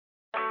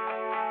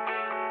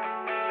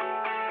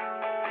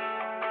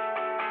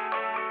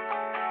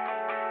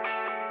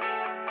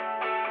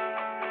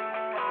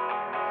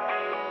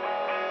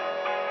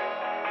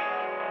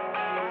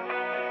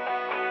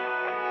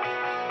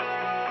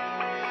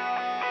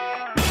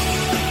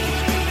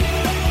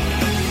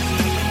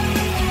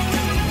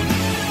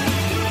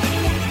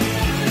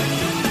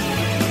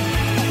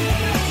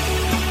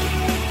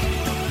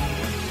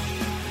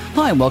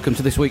Hi and welcome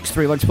to this week's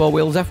Three Legs Four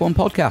Wheels F1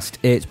 podcast.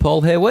 It's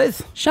Paul here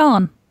with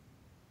Sean,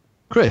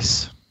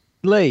 Chris,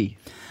 Lee.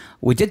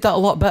 We did that a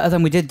lot better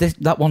than we did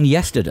that one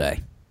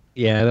yesterday.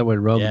 Yeah, that went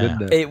wrong,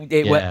 didn't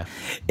it?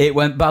 It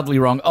went badly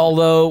wrong.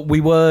 Although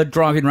we were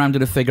driving around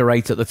in a figure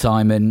eight at the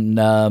time in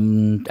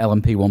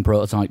LMP1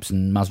 prototypes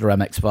and Mazda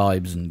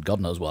MX-5s and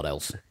God knows what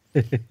else.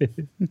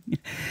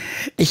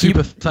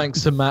 Super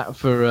thanks to Matt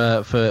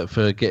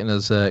for getting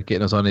us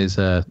on his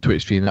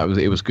Twitch stream.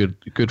 It was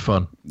good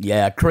fun.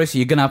 Yeah, Chris,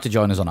 you're gonna have to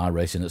join us on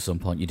iRacing at some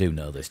point. You do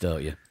know this,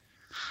 don't you?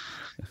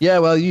 Yeah,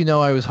 well,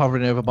 I was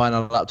hovering over buying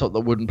a laptop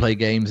that wouldn't play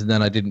games, and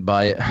then I didn't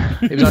buy it.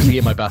 It was actually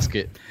in my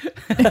basket.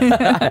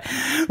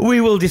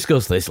 We will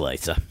discuss this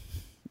later.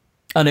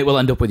 And it will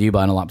end up with you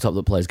buying a laptop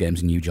that plays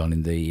games and you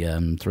joining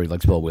the Three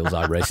Legs Four Wheels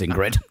iRacing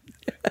grid.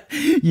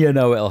 You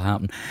know it'll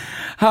happen.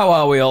 How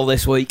are we all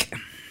this week?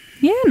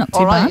 yeah, not too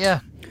All right, bad. yeah.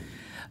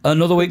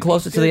 Another week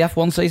closer to the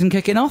F1 season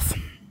kicking off.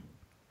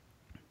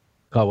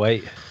 Can't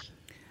wait.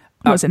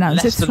 What was it now? Is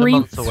it Less than a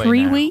month away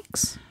three now.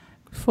 weeks?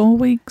 4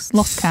 weeks?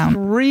 Lost count.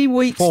 3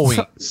 weeks. 4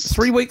 weeks.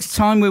 3 weeks'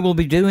 time, we will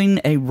be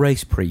doing a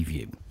race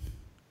preview.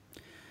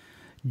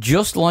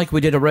 Just like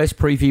we did a race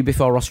preview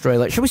before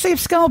Australia. Shall we see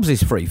if Scarbs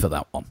is free for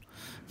that one?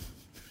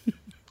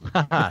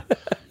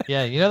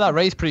 Yeah, that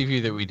race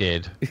preview that we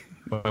did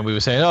when we were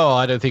saying, "Oh,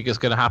 I don't think it's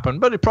going to happen,"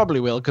 but it probably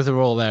will because they're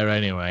all there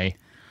anyway.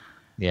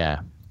 Yeah.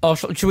 Or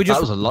should we just?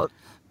 That was a lot.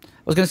 I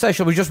was going to say,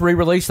 shall we just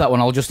re-release that one?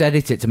 I'll just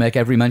edit it to make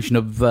every mention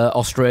of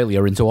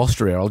Australia into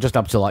Austria. I'll just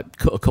have to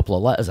cut a couple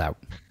of letters out.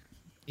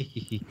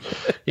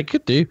 It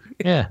could do.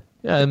 Yeah.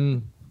 Yeah.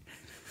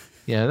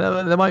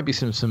 There might be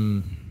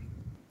some.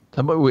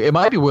 It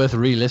might be worth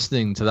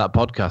re-listening to that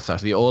podcast,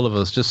 actually, all of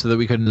us, just so that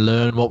we can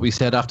learn what we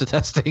said after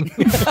testing.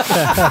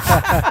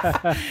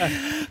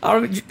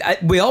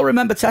 We all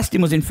remember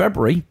testing was in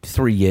February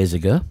 3 years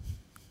ago.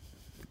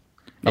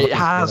 It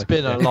has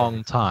been a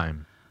long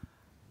time.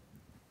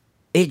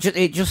 It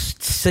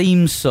just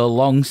seems so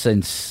long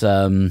since we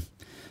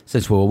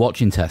were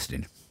watching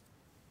testing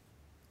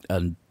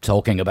and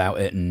talking about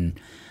it. And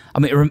I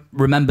mean,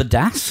 remember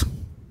DAS?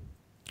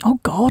 Oh,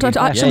 God, I'd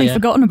actually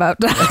forgotten about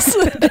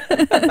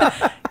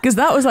that. Because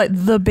that was like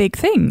the big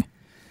thing.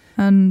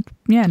 And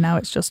yeah, now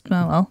it's just,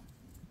 oh, well.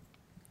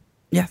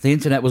 Yeah, the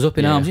internet was up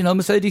in arms.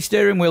 Mercedes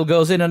steering wheel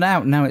goes in and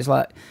out. Now it's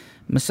like,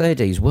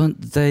 Mercedes,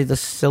 weren't they the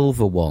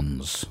silver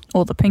ones?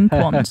 Or the pink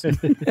ones.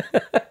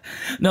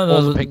 No,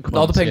 All the pink ones.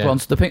 All the pink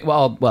ones. The pink,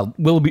 well,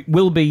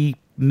 will be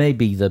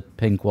maybe the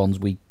pink ones.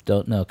 We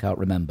don't know, can't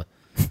remember.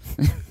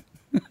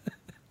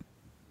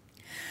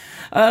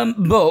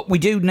 But we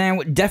do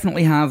now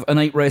definitely have an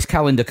 8-race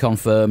calendar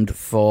confirmed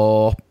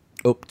for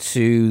up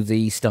to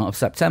the start of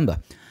September.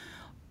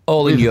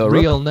 All in Europe.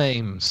 Real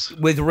names.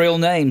 With real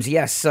names,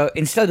 yes. So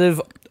instead of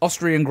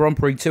Austrian Grand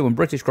Prix 2 and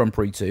British Grand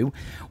Prix 2,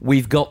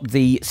 we've got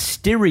the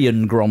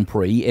Styrian Grand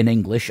Prix in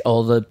English,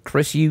 or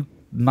Chris, you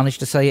managed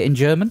to say it in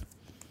German?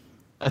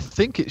 I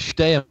think it's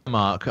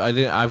Steiermark.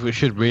 I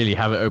should really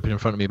have it open in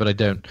front of me, but I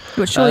don't. It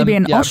would surely be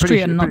in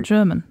Austrian, not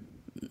German.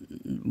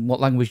 What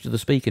language do they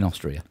speak in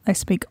Austria? They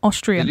speak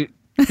Austrian. It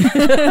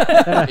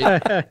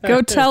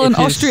Go tell an is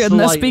Austrian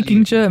they're slightly-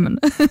 speaking German.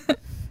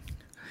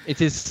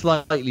 is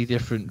slightly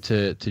different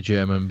to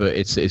German, but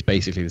it's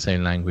basically the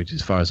same language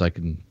as far as I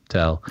can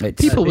tell.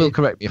 People will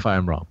correct me if I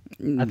am wrong.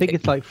 I think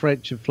it's like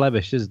French and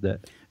Flemish, isn't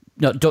it?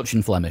 No, Dutch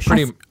and Flemish.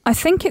 I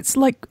think it's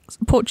like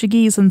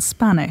Portuguese and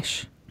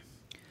Spanish.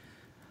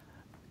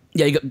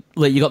 Yeah,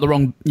 you got the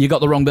wrong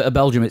bit of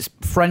Belgium. It's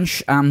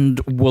French and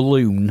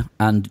Walloon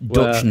and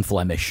Dutch and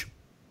Flemish.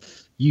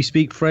 You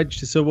speak French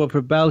to someone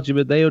from Belgium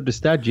and they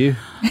understand you.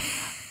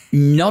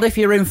 Not if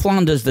you're in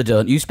Flanders, they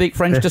don't. You speak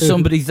French to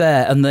somebody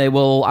there and they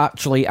will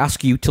actually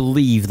ask you to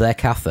leave their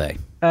cafe.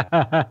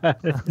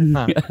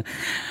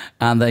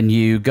 And then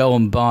you go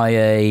and buy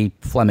a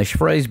Flemish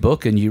phrase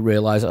book and you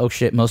realise, oh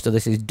shit, most of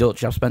this is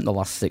Dutch. I've spent the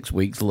last 6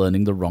 weeks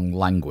learning the wrong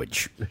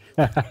language.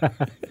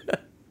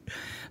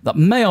 That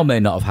may or may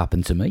not have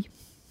happened to me.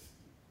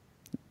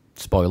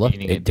 Spoiler,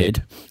 Meaning it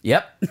did.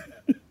 Yep.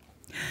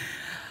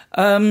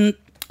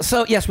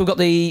 So, yes, we've got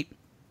the...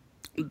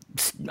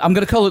 I'm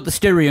going to call it the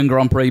Styrian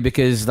Grand Prix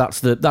because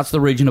that's the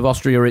region of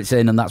Austria it's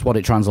in and that's what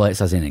it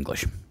translates as in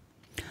English.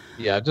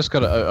 Yeah, I've just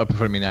got it up in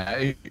front of me now.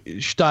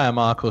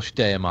 Steiermark or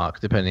Steiermark,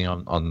 depending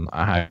on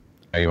how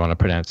you want to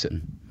pronounce it.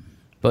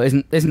 But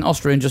isn't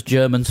Austrian just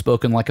German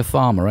spoken like a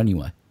farmer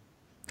anyway?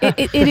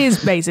 It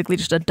is basically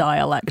just a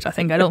dialect, I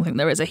think. I don't think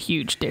there is a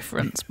huge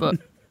difference, but...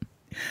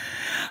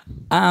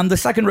 And the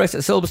second race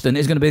at Silverstone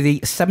is going to be the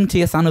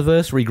 70th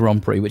anniversary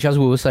Grand Prix, which, as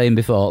we were saying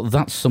before,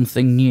 that's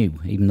something new,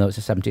 even though it's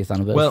a 70th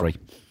anniversary.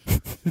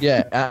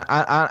 Yeah,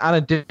 and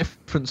a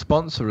different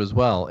sponsor as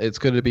well. It's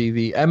going to be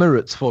the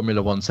Emirates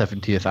Formula 1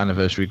 70th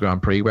anniversary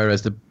Grand Prix,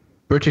 whereas the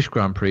British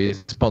Grand Prix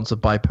is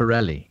sponsored by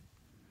Pirelli.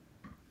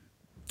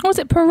 Oh, is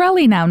it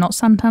Pirelli now, not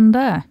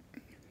Santander?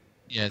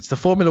 Yeah, it's the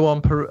Formula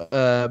 1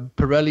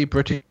 Pirelli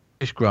British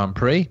Grand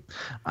Prix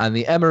and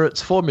the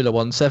Emirates Formula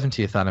One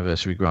 70th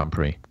Anniversary Grand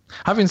Prix.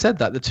 Having said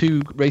that, the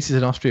two races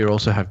in Austria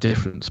also have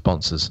different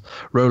sponsors,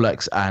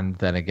 Rolex and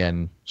then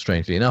again,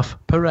 strangely enough,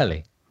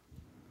 Pirelli.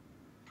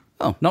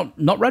 Oh,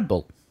 not Red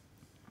Bull.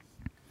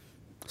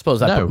 I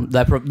suppose No.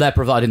 they're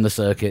providing the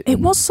circuit. It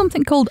was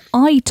something called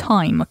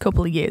iTime a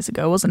couple of years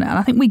ago, wasn't it? And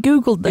I think we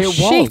Googled the It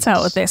shit was.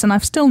 out of this, and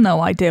I've still no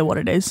idea what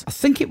it is. I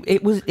think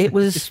it was it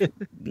was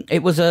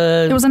It was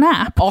an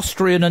app.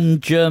 Austrian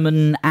and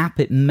German app.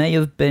 It may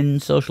have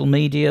been social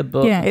media,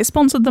 but Yeah, it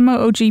sponsored the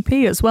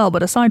MotoGP as well,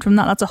 but aside from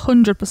that, that's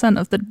 100%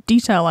 of the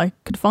detail I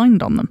could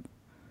find on them.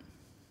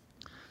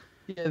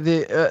 Yeah,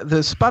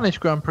 the Spanish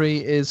Grand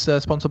Prix is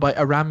sponsored by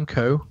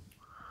Aramco.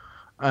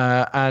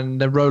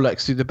 And then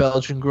Rolex do the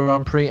Belgian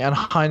Grand Prix, and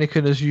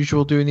Heineken, as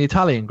usual, doing the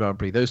Italian Grand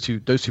Prix. Those two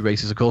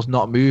races, of course,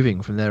 not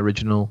moving from their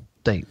original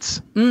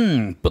dates.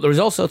 But there is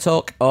also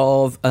talk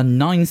of a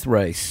 9th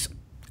race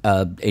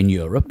in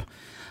Europe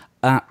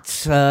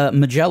at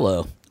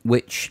Mugello,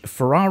 which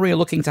Ferrari are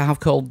looking to have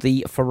called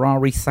the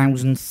Ferrari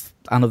 1000th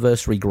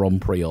Anniversary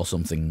Grand Prix or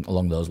something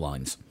along those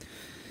lines.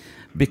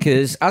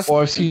 Because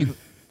Or I've seen.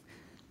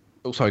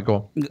 Oh, sorry,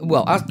 go on.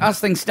 Well,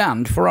 as things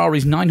stand,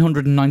 Ferrari's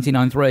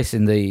 999th race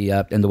in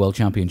the World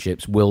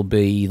Championships will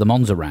be the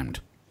Monza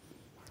round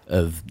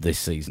of this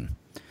season,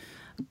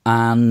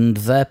 and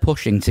they're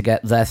pushing to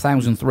get their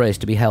 1000th race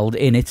to be held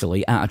in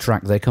Italy at a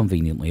track they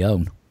conveniently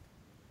own.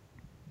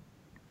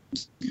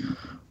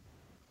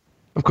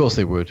 Of course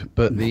they would,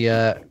 but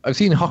I've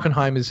seen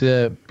Hockenheim is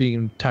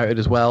being touted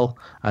as well,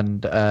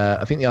 and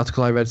I think the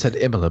article I read said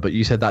Imola, but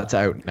you said that's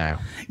out now.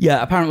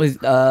 Yeah, apparently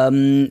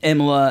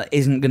Imola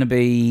isn't going to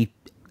be,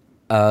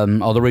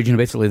 or the region of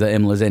Italy that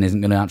Imola's in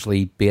isn't going to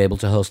actually be able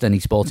to host any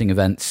sporting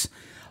events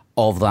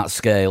of that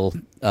scale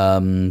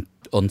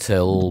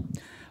until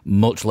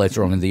much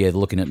later on in the year. They're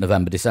looking at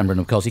November, December,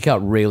 and of course you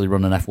can't really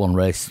run an F1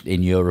 race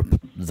in Europe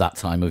that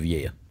time of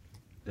year.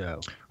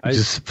 No.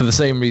 Just for the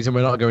same reason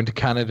we're not going to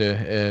Canada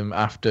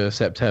after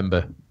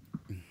September.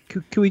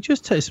 Can we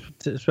just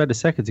spend a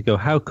second to go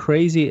how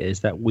crazy it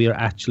is that we're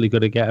actually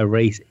going to get a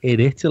race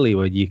in Italy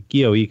when you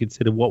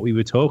consider what we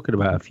were talking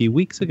about a few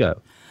weeks ago?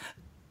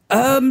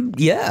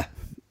 Yeah.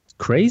 It's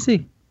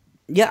crazy.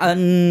 Yeah,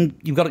 and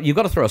you've got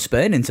to throw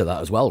Spain into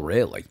that as well,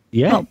 really.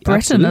 Yeah, Well,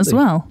 Britain as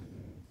absolutely. well.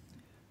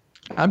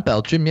 And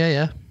Belgium,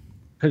 yeah.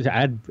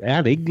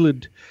 And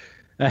England.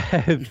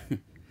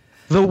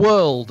 The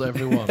world,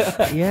 everyone.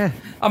 Yeah.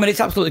 I mean, it's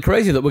absolutely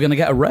crazy that we're going to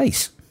get a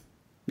race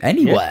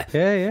anywhere.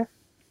 Yeah.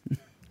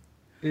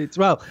 It's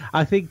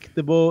I think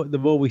the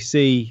more we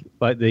see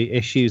like the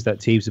issues that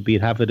teams have been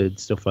having and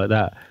stuff like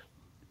that,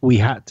 we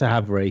had to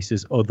have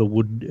races or there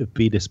wouldn't have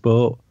been a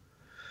sport.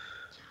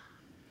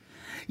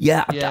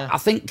 Yeah, Yeah. I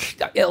think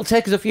it'll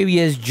take us a few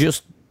years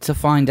just to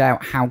find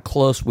out how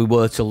close we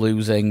were to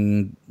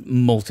losing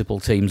multiple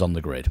teams on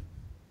the grid.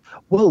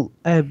 Well,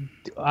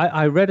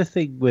 I read a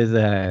thing with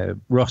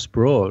Ross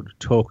Broad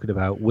talking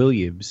about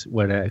Williams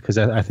because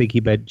I think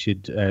he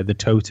mentioned the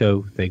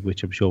Toto thing,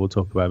 which I'm sure we'll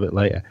talk about a bit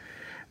later.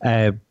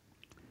 And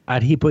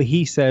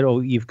he said, "Oh,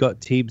 you've got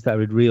teams that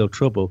are in real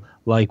trouble,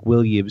 like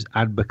Williams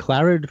and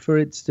McLaren, for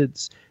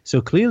instance. So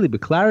clearly,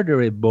 McLaren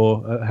are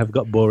in have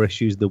got more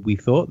issues than we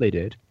thought they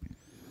did."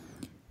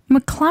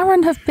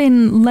 McLaren have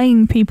been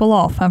laying people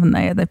off, haven't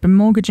they? They've been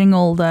mortgaging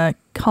all their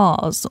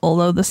cars,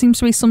 although there seems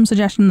to be some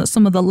suggestion that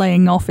some of the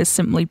laying off is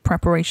simply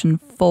preparation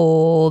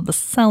for the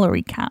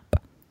salary cap.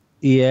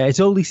 Yeah, it's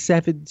only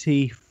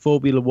 70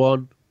 Formula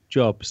One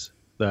jobs,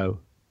 though,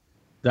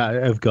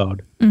 that have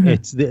gone. Mm-hmm.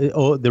 It's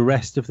the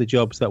rest of the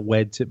jobs that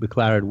went at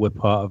McLaren were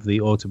part of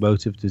the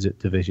automotive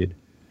division.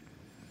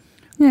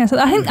 Yeah, so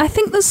I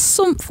think there's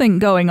something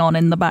going on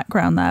in the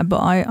background there, but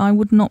I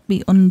would not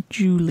be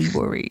unduly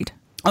worried.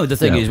 Oh, the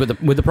thing is,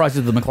 with the prices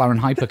of the McLaren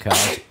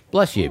hypercars,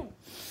 bless you.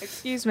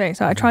 Excuse me.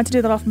 So I tried to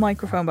do that off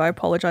microphone, but I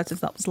apologise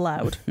if that was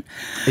loud.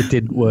 It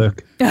didn't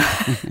work.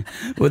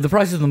 With the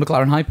prices of the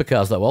McLaren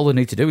hypercars, though, all they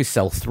need to do is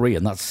sell 3,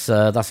 and that's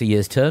a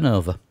year's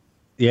turnover.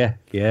 Yeah.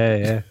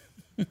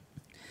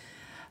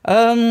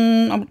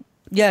 Talking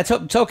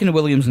to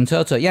Williams and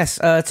Toto, yes,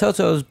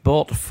 Toto's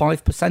bought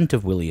 5%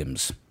 of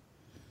Williams.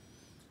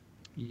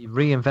 He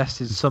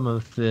reinvested some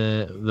of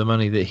the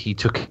money that he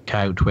took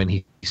out when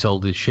he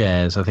sold his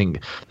shares. I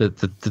think that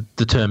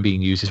the term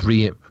being used is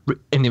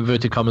in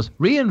inverted commas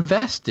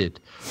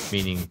reinvested,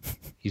 meaning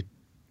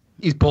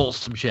he's bought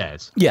some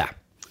shares. Yeah.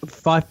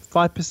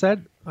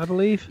 5%, I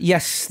believe.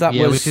 Yes, that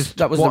was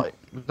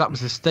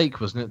the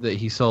stake, wasn't it, that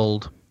he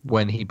sold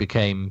when he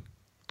became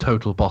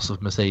total boss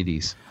of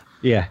Mercedes?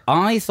 Yeah.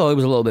 I thought it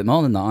was a little bit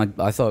more than that.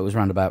 I thought it was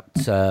around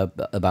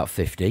about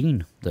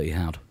 15 that he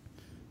had.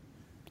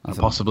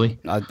 Possibly.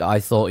 I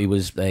thought he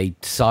was a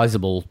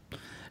sizable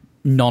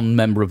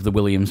non-member of the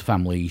Williams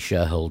family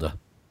shareholder.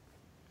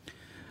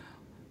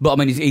 But I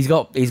mean, he's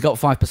got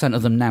 5%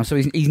 of them now, so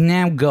he's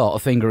now got a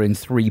finger in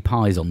 3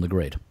 pies on the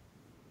grid.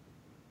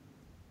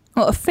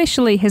 Well,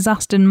 officially, his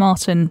Aston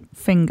Martin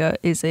finger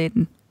is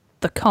in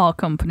the car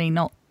company,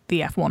 not the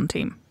F1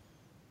 team.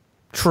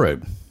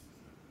 True,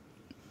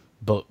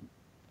 but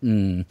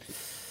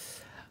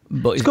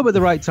But It's come at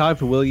the right time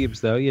for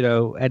Williams, though. You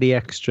know, any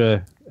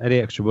extra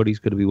money is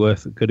going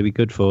to be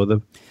good for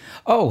them.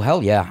 oh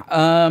hell yeah!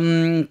 I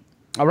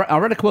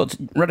read a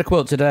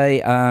quote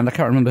today, and I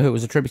can't remember who it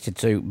was attributed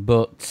to,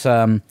 but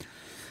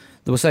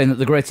they were saying that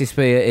the greatest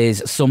fear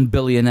is some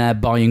billionaire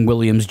buying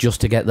Williams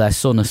just to get their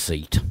son a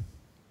seat.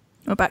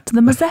 We're back to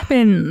the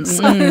Mazepins.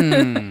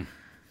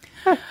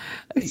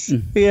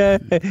 Yeah,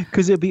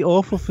 because it'd be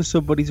awful for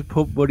somebody to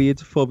put money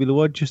into Formula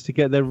One just to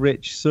get their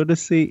rich son a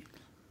seat.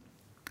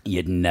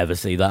 You'd never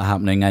see that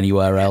happening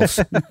anywhere else.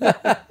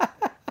 The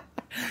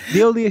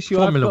only issue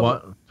Formula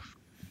One.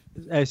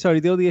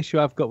 The only issue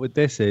I've got with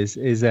this is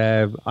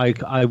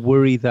I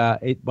worry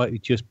that it might be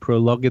just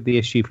prolonging the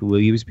issue for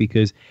Williams,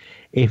 because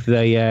if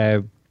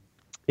they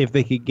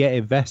could get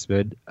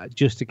investment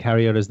just to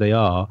carry on as they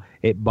are,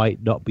 it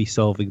might not be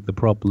solving the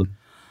problem.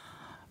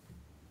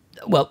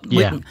 Well,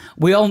 Yeah.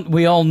 we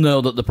all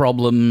know that the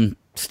problem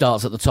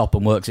starts at the top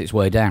and works its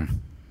way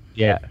down.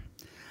 Yeah,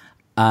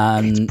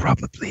 And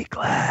probably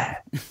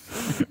Claire.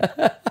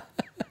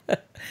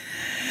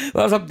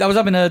 I was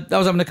having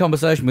a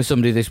conversation with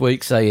somebody this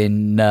week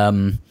saying,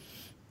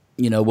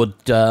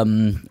 would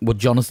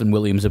Jonathan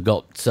Williams have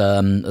got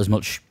as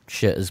much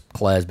shit as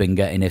Claire's been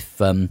getting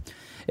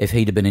if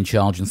he'd have been in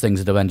charge and things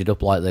had have ended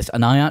up like this?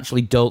 And I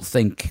actually don't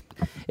think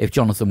if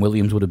Jonathan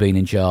Williams would have been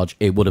in charge,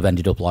 it would have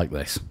ended up like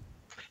this.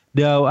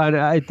 No,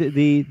 and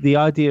the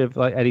idea of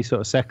like any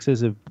sort of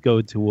sexism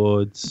going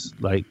towards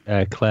like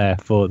Claire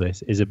for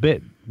this is a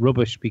bit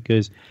rubbish,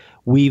 because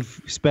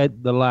we've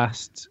spent the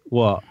last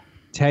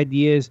 10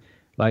 years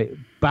like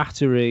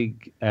battering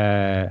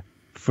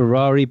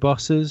Ferrari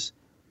bosses,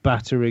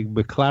 battering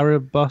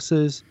McLaren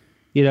bosses.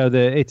 You know,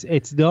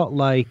 it's not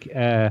like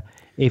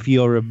if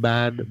you're a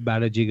man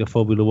managing a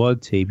Formula One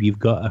team, you've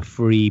got a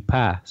free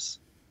pass.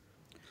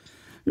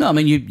 No, I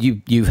mean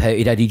you've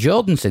hated Eddie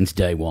Jordan since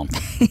day one.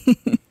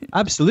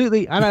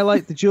 Absolutely, and I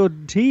like the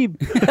Jordan team.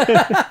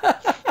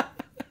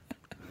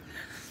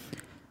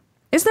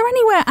 Is there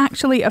anywhere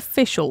actually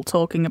official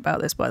talking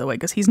about this, by the way?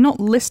 Because he's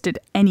not listed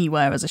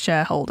anywhere as a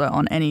shareholder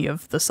on any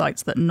of the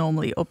sites that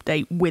normally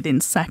update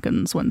within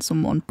seconds when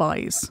someone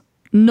buys.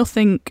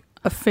 Nothing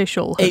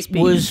official has It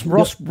been... was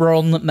Ross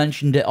Brawn that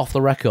mentioned it off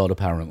the record,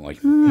 apparently.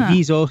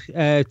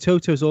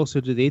 Toto's also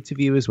did the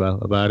interview as well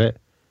about it,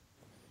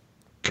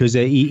 because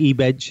he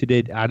mentioned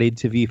in an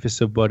interview for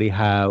somebody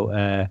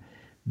how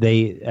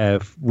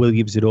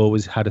Williams had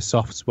always had a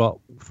soft spot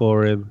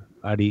for him,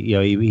 and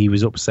he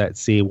was upset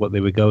seeing what they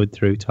were going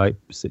through type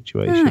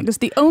situation. Because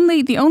the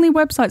only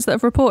websites that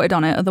have reported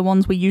on it are the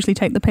ones we usually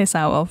take the piss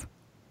out of.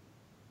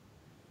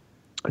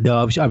 No,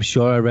 I'm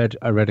sure I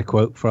read a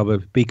quote from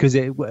him, because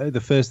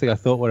the first thing I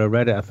thought when I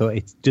read it, I thought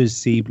it does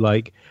seem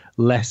like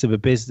less of a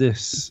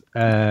business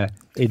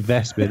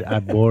investment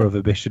and more of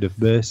a mission of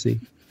mercy.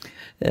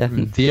 Yeah.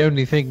 The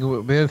only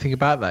thing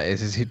about that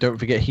is don't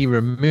forget he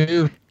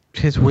removed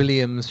his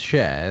Williams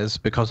shares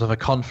because of a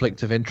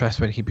conflict of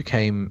interest when he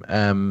became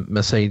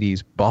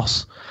Mercedes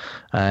boss.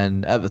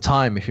 And at the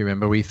time, if you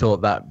remember, we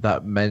thought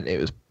that meant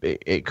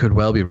it could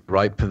well be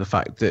ripe for the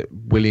fact that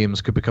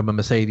Williams could become a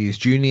Mercedes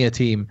junior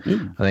team.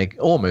 And they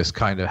almost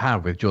kind of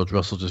have, with George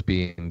Russell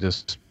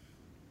just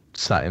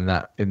sat in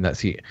that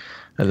seat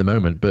at the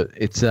moment. But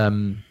it's I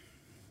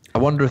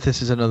wonder if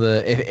this is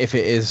another, if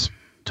it is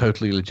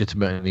totally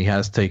legitimate and he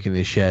has taken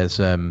his shares,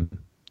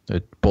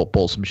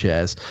 bought some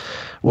shares.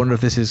 I wonder if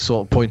this is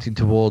sort of pointing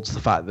towards the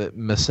fact that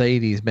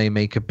Mercedes may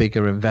make a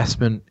bigger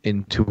investment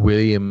into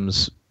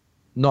Williams,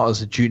 not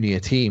as a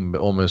junior team,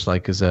 but almost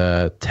like as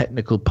a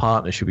technical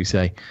partner, should we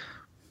say?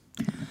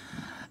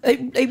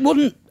 It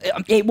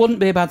wouldn't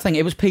be a bad thing.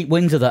 It was Pete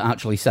Windsor that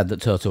actually said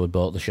that Toto had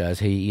bought the shares.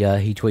 He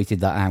tweeted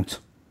that out.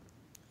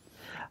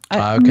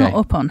 I'm not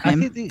up on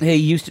him. He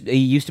used to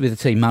be the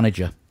team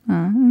manager.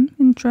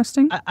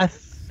 Interesting. I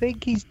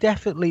think he's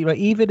definitely right.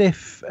 Even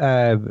if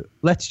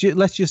let's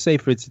just say,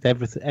 for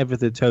instance,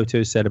 everything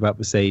Toto said about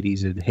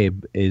Mercedes and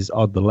him is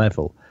on the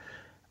level,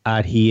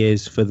 and he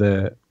is for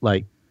the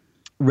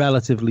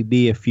relatively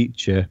near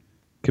future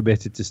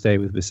committed to stay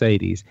with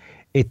Mercedes,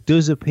 it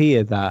does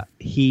appear that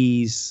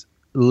he's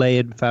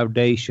laying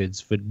foundations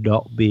for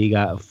not being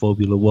out of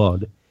Formula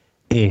One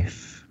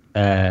if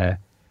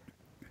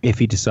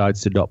he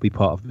decides to not be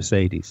part of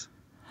Mercedes.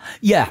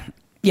 Yeah,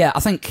 I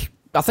think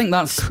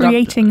that's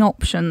Creating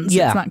options,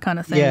 Yeah. it's that kind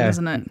of thing, Yeah.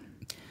 isn't it?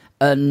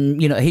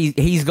 And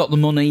he's got the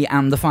money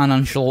and the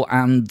financial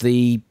and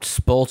the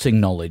sporting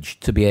knowledge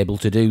to be able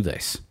to do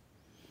this.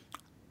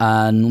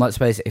 And let's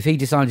face it, if he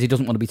decides he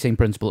doesn't want to be team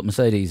principal at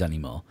Mercedes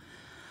anymore,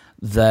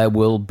 there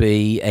will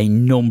be a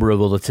number of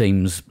other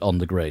teams on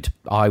the grid.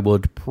 I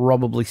would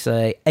probably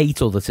say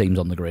 8 other teams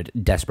on the grid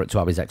desperate to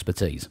have his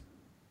expertise.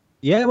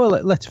 Yeah, well,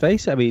 let's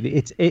face it. I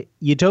mean,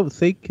 you don't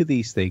think of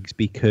these things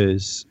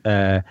because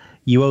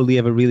you only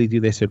ever really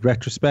do this in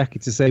retrospect.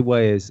 It's the same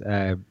way as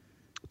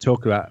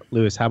talking about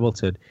Lewis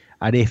Hamilton,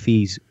 and if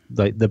he's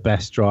like the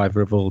best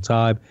driver of all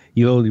time,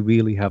 you only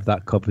really have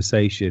that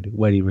conversation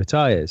when he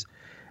retires.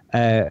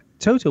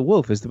 Toto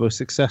Wolff is the most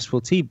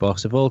successful team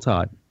boss of all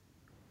time.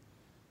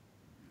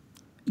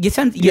 You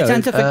tend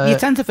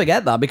to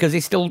forget that because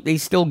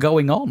he's still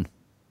going on.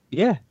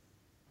 Yeah.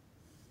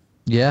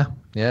 Yeah.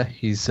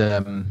 He's.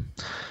 I'm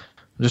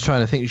just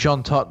trying to think.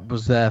 Jean Todt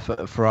was there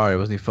for Ferrari,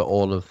 wasn't he, for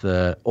all of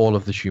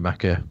the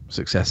Schumacher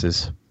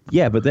successes?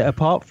 Yeah, but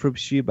apart from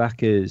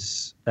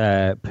Schumacher's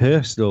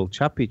personal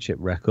championship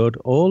record,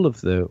 all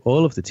of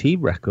the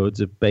team records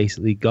have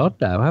basically gone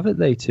now, haven't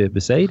they, to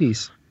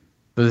Mercedes?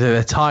 But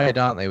they're tied,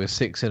 aren't they, with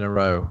 6 in a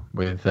row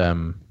with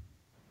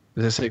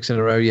is it 6 in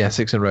a row? Yeah,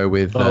 6 in a row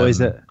with is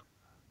it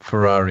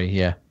Ferrari?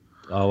 Yeah.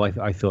 Oh,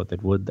 I thought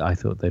they'd won. I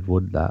thought they'd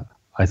won that.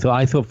 I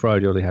thought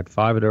Ferrari only had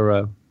 5 in a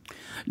row.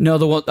 No,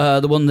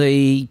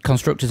 the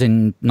constructors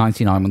in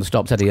 '99 when they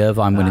stopped Eddie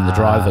Irvine winning the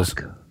drivers.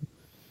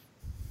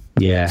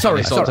 Yeah.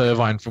 Sorry, stopped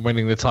Irvine from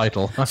winning the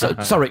title.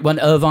 Sorry, when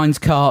Irvine's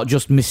car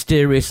just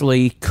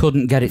mysteriously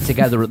couldn't get it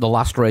together at the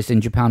last race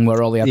in Japan,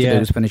 where all he had to do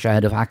was finish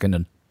ahead of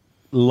Hakkinen.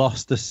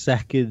 Lost a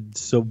second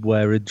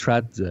somewhere in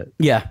transit.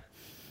 Yeah.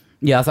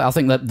 I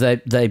think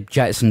that they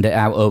jettisoned it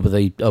out over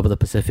the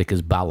Pacific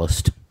as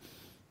ballast.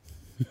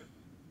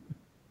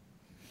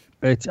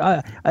 It's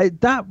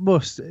that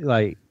must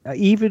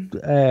even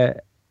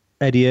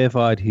Eddie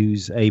Irvine,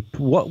 who's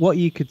what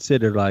you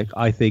consider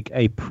I think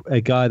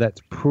a guy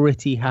that's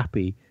pretty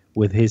happy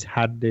with his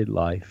hand in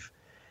life.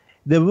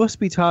 There must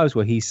be times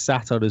where he's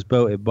sat on his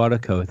boat in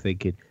Monaco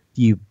thinking,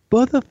 "You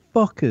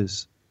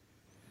motherfuckers."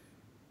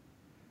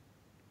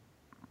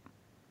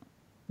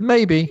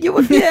 Maybe.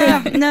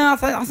 Yeah. No,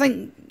 I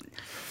think.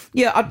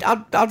 Yeah,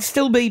 I'd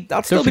still be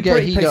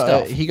pretty pissed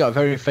off. He got a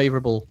very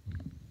favourable.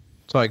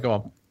 Sorry, go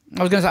on.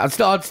 I was going to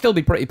say I'd still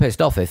be pretty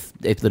pissed off if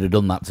they'd have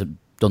done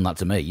that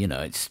to me. You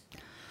know, it's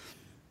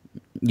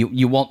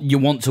you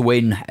want to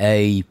win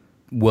a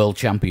world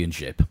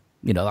championship.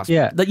 You know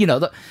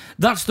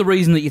that's the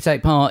reason that you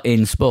take part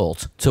in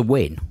sport, to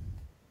win.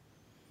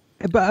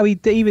 But I mean,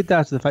 even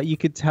down to the fact you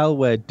could tell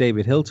where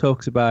David Hill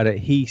talks about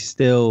it.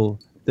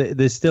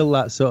 There's still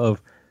that sort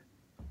of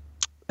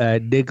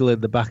niggle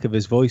in the back of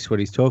his voice when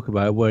he's talking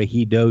about it, where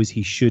he knows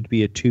he should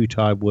be a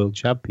 2-time world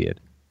champion.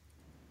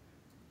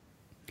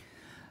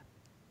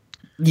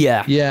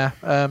 Yeah.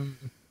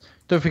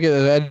 Don't forget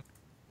that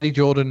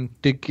Eddie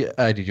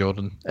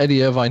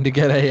Irvine did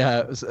get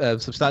a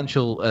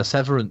substantial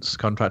severance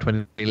contract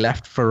when he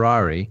left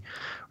Ferrari,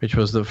 which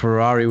was that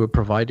Ferrari would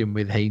provide him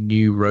with a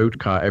new road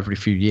car every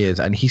few years,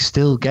 and he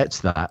still gets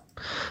that.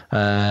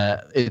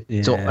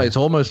 It's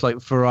almost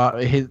like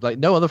Ferrari, like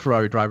no other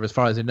Ferrari driver, as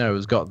far as I know,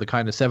 has got the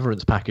kind of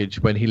severance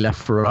package when he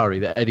left Ferrari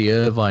that Eddie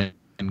Irvine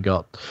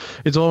got.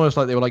 It's almost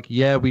like they were like,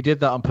 yeah, we did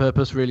that on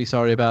purpose. Really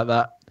sorry about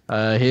that.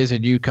 Here's a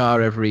new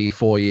car every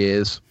 4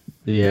 years.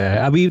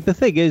 Yeah, I mean, the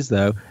thing is,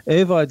 though,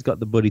 Irvine's got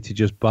the money to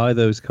just buy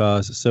those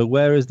cars, so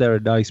where is there a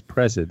nice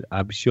present?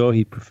 I'm sure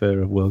he'd prefer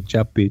a world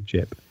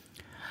championship.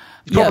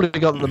 He's probably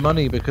got the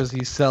money because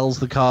he sells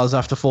the cars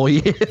after 4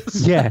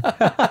 years. Yeah.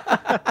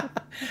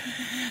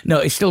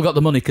 No, he's still got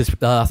the money because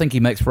I think he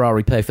makes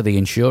Ferrari pay for the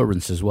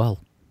insurance as well.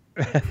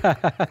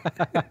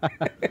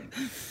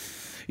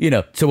 You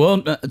know, to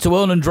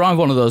own and drive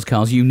one of those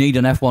cars, you need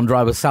an F1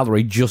 driver's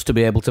salary just to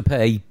be able to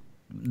pay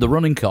the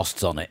running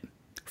costs on it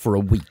for a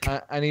week.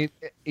 And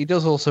he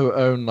does also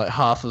own like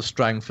half of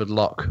Strangford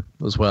Lock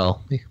as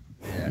well.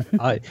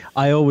 Yeah.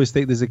 I always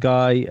think there's a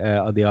guy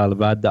on the Isle of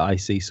Man that I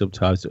see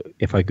sometimes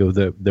if I go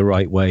the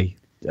right way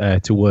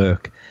to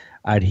work,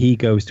 and he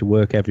goes to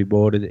work every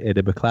morning in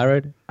a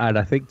McLaren, and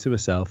I think to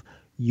myself,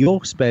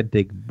 you're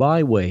spending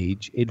my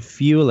wage in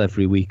fuel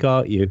every week,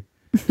 aren't you?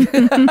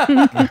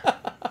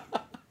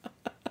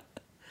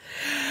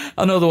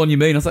 I know the one you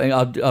mean. I think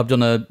I've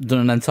done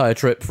an entire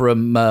trip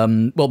from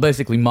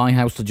basically my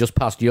house to just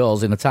past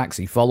yours in a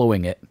taxi,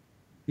 following it.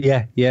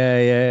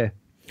 Yeah.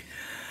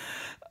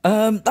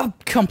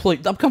 I've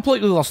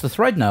completely lost the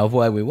thread now of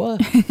where we were.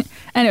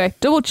 Anyway,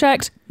 double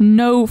checked.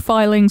 No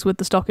filings with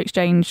the stock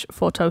exchange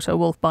for Toto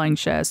Wolff buying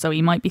shares, so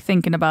he might be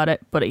thinking about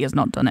it, but he has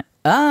not done it.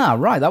 Ah,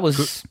 right. That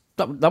was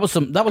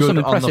some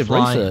impressive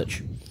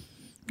research.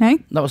 Hey,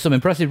 that was some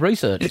impressive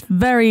research. It's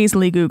very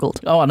easily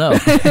Googled. Oh, I know.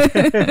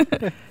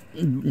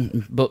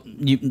 But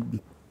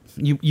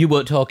you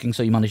weren't talking,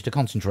 so you managed to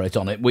concentrate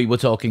on it. We were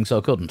talking,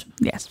 so couldn't.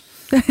 Yes.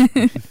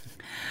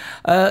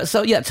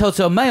 So yeah,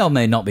 Toto may or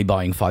may not be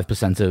buying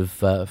 5%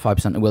 of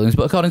Williams,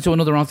 but according to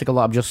another article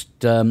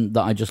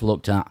that I just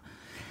looked at,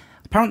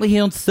 apparently he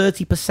owned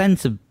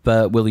 30% of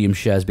Williams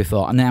shares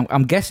before. And now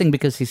I'm guessing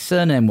because his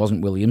surname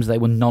wasn't Williams, they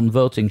were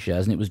non-voting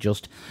shares, and it was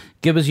just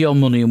give us your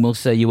money and we'll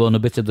say you own a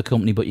bit of the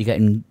company, but you're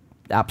getting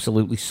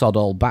absolutely sod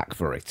all back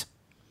for it.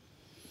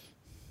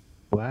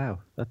 Wow,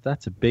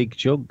 that's a big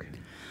chunk.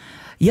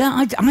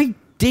 Yeah, I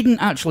didn't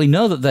actually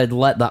know that they'd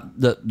let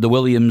the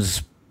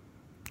Williams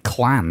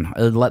clan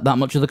let that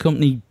much of the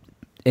company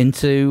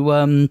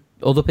into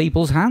other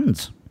people's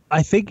hands.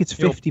 I think it's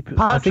 50.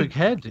 Patrick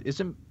Head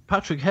isn't.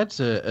 Patrick Head's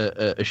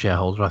a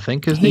shareholder, I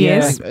think, isn't he? He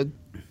is.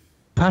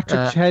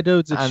 Patrick Head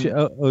owns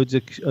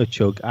a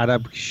chunk, and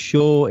I'm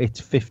sure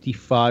it's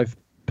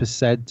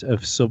 55%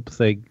 of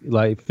something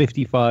like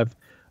 55.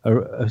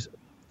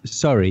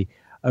 Sorry,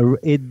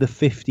 in the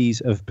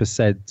 50s of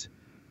percent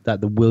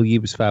that the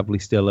Williams family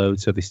still own,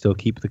 so they still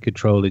keep the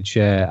controlling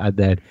share, and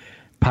then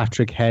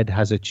Patrick Head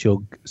has a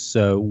chunk,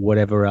 so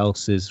whatever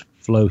else is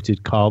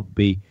floated can't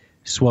be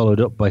swallowed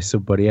up by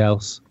somebody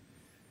else.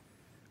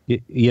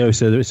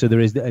 So there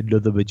is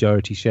another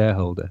majority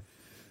shareholder.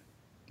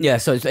 Yeah,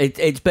 so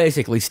it's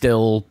basically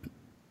still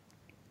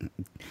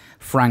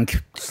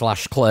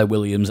Frank/Claire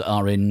Williams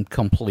are in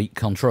complete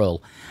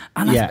control,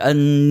 and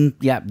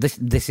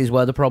this is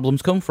where the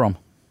problems come from.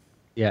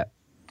 Yeah,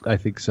 I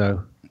think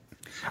so.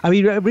 I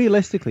mean,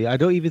 realistically, I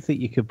don't even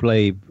think you could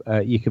blame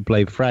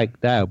Frank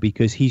now,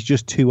 because he's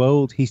just too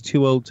old. He's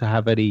too old to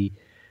have any.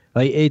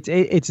 Like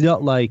it's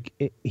not like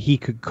he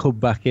could come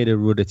back in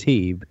and run a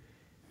team.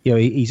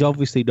 He's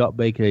obviously not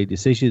making any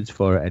decisions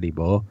for it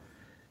anymore.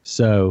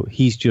 So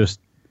he's just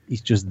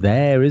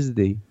there, isn't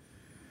he?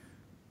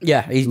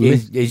 Yeah,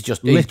 he's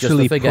just a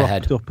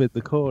figurehead propped up in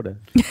the corner.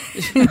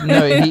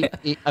 No,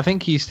 I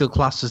think he's still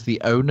classed as the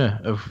owner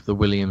of the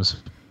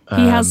Williams.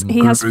 He has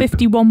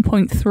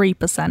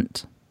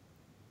 51.3%.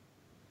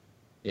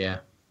 Yeah.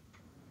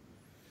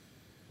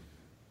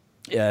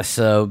 Yeah,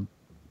 so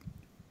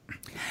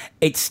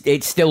it's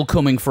still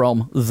coming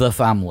from the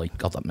family.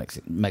 God, that makes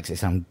it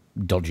sound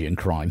dodgy and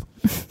crime.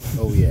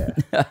 Oh yeah.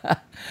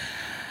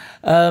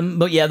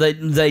 But yeah,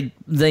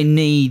 they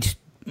need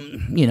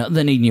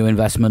they need new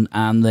investment,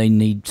 and they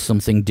need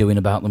something doing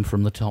about them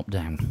from the top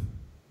down.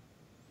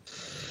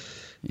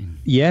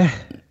 Yeah.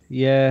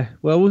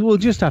 Well, we'll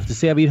just have to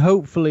see. I mean,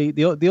 hopefully,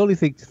 the only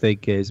thing to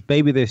think is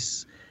maybe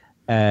this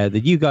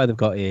the new guy they've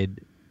got in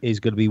is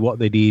going to be what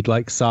they need.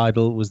 Like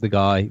Seidel was the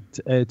guy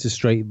to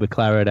straighten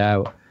McLaren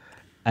out,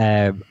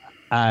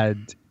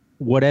 and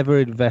whatever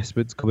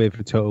investments come in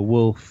for Toto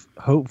Wolff,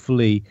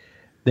 hopefully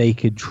they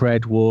can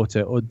tread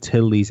water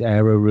until these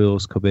aero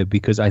rules come in,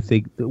 because I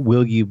think that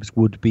Williams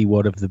would be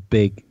one of the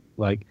big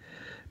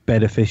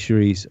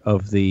beneficiaries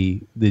of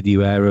the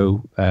new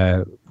aero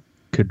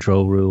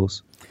control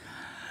rules.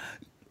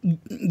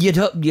 You'd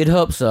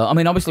hope so. I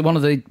mean, obviously, one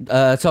of the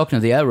talking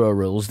of the aero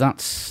rules,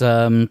 that's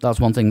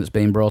one thing that's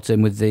being brought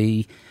in with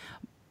the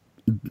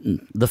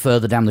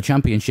further down the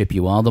championship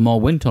you are, the more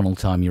wind tunnel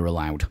time you're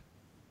allowed.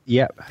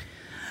 Yep.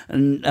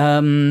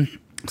 And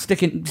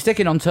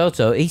sticking on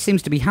Toto, he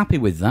seems to be happy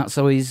with that.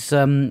 So he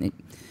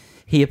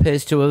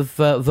appears to have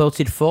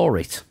voted for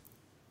it.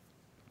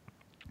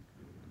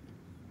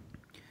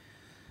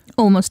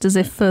 Almost as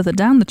if further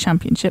down the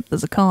championship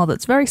there's a car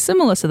that's very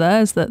similar to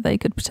theirs that they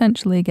could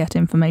potentially get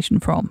information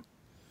from.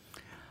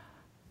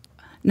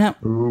 Now,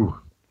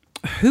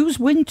 whose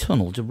wind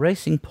tunnel do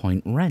Racing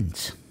Point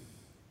rent?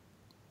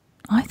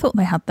 I thought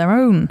they had their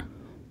own.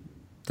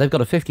 They've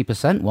got a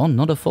 50% one,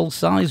 not a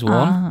full-size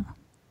one.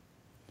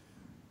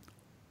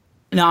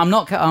 No, I'm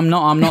not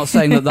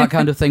saying that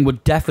kind of thing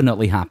would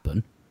definitely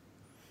happen.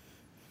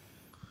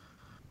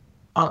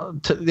 Start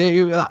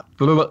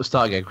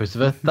again,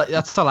 Christopher.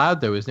 That's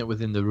allowed, though, isn't it?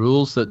 Within the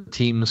rules that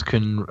teams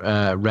can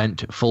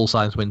rent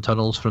full-size wind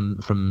tunnels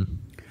from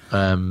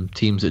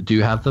teams that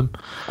do have them.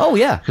 Oh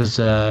yeah, because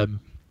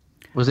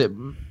was it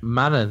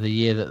Manor the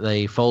year that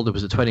they folded?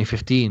 Was it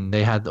 2015?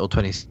 They had, or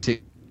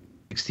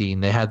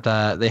 2016? They had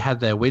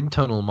their wind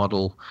tunnel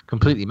model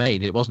completely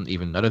made. It wasn't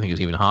even. I don't think it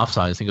was even half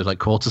size. I think it was like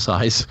quarter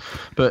size.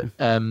 But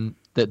the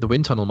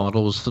wind tunnel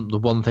model was the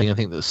one thing I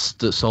think that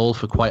sold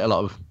for quite a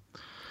lot of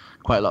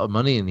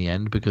money in the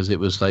end, because it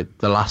was like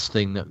the last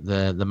thing that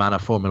the Manor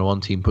Formula One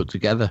team put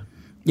together.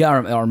 Yeah,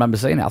 I remember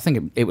seeing it. I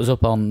think it was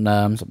up on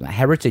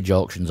Heritage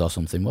Auctions or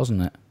something,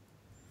 wasn't it?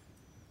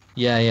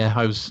 Yeah.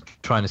 I was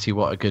trying to see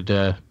what I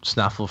could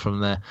snaffle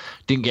from there.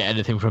 Didn't get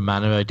anything from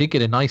Manor. I did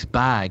get a nice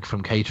bag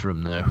from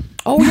Caterham, though.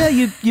 Oh yeah,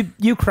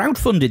 you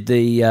crowdfunded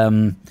the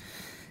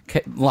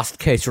last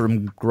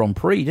Caterham Grand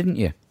Prix, didn't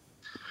you?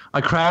 I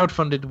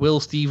crowdfunded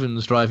Will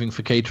Stevens driving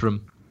for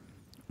Caterham.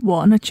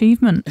 What an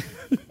achievement!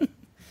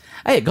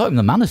 Hey, it got him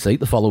the Manor seat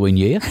the following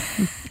year.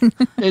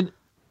 It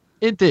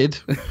did,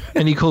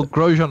 and he called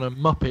Grosjean a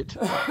muppet.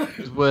 It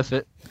was worth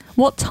it.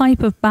 What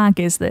type of bag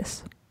is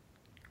this?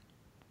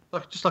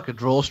 Just like a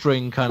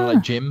drawstring kind of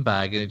like gym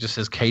bag, and it just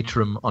says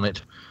Caterham on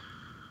it.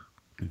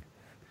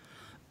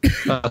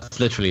 That's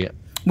literally it.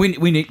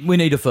 We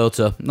need a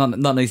photo.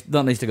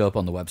 That needs to go up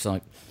on the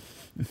website.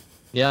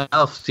 Yeah,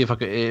 I'll see if I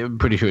could. I'm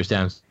pretty sure it's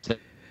downstairs.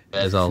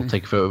 I'll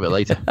take a photo of it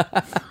later.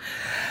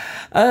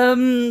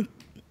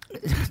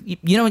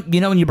 You know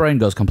when your brain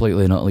goes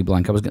completely and utterly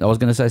blank. I was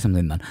going to say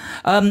something then.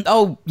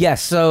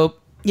 So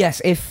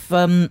if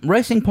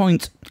Racing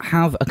Point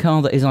have a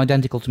car that is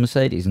identical to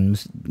Mercedes and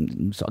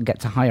sort of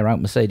get to hire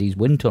out Mercedes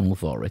wind tunnel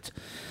for it,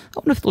 I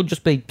wonder if they'll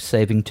just be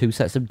saving 2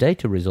 sets of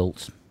data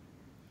results.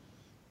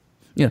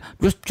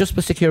 Just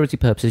for security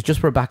purposes, just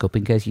for a backup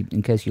in case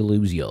you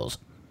lose yours.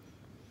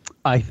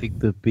 I think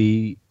there'd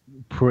be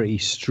pretty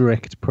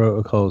strict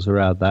protocols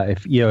around that.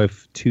 If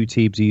 2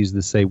 teams use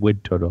the same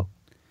wind tunnel.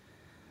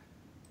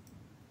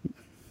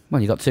 Well,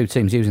 you've got 2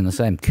 teams using the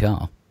same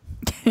car.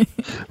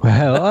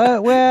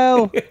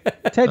 Well,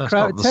 Ted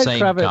Kravitz.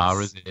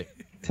 Car, is it?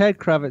 Ted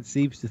Kravitz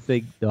seems to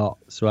think not,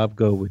 so I'm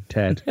going with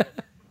Ted.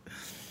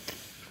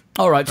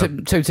 All right,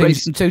 two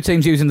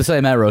teams using the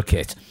same aero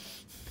kit.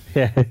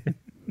 Yeah.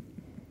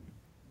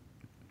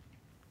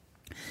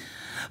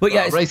 But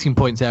yeah, Racing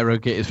Point's aero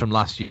kit is from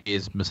last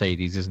year's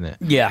Mercedes, isn't it?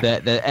 Yeah.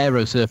 Their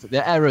aero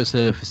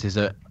surfaces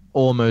are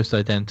almost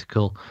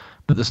identical,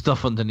 but the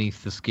stuff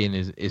underneath the skin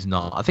is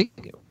not. I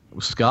think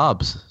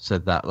Scarbs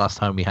said that last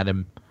time we had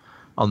him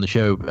on the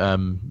show,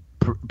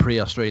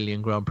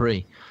 pre-Australian Grand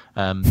Prix,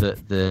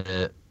 that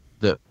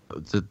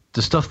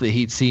the stuff that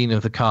he'd seen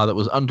of the car that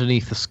was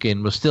underneath the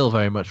skin was still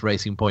very much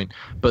Racing Point,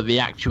 but the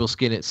actual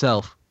skin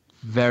itself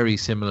very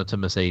similar to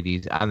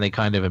Mercedes, and they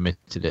kind of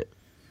omitted it.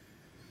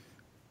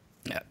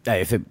 Hey,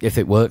 if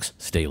it works,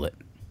 steal it.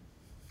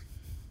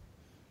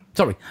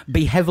 Sorry,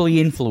 be heavily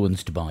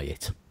influenced by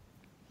it.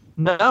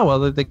 No,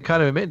 well, they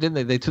kind of admitted, didn't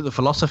they? They took the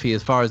philosophy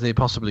as far as they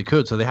possibly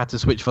could, so they had to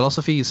switch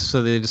philosophies.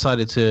 So they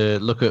decided to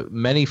look at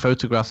many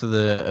photographs of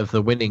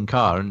the winning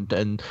car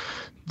and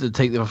to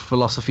take the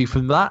philosophy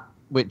from that,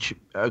 which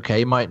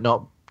might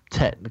not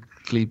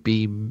technically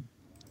be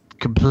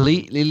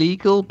completely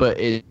legal, but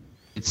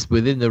it's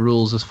within the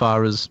rules as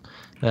far as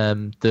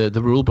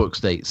the rule book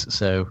states.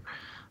 So.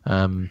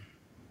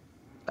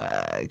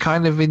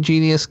 Kind of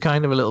ingenious,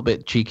 kind of a little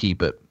bit cheeky,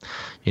 but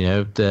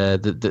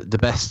the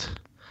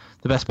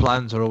best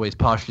plans are always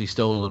partially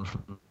stolen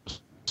from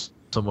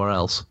somewhere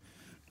else.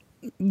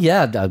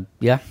 Yeah.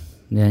 You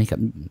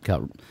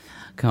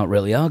can't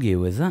really argue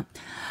with that.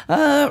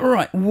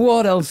 Right,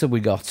 what else have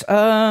we got?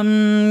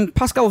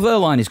 Pascal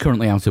Wehrlein is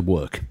currently out of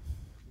work.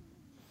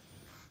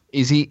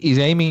 He's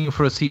aiming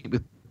for a seat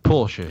with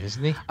Porsche,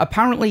 isn't he?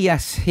 Apparently,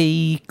 yes.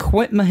 He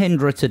quit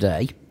Mahindra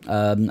today.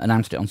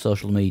 Announced it on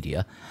social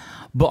media.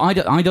 But I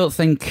don't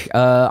think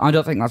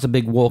that's a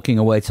big walking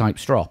away type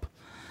strop,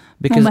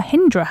 because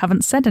Mahindra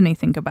haven't said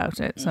anything about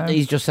it. So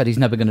he's just said he's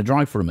never going to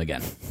drive for him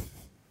again.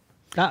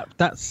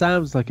 That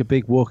sounds like a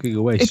big walking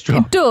away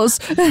strop. It does.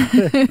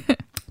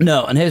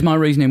 No, and here's my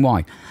reasoning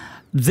why.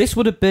 This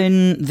would have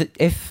been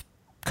if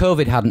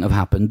COVID hadn't have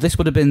happened. This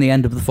would have been the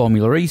end of the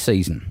Formula E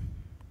season.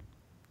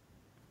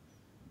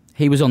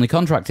 He was only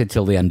contracted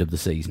till the end of the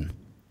season.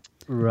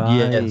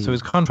 Right. Yeah. So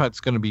his contract's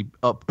going to be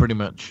up pretty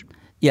much.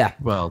 Yeah.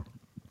 Well.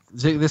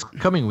 Is it this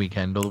coming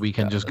weekend or the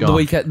weekend just gone?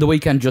 The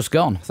weekend just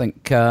gone. I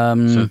think.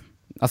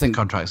 I think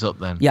contract's up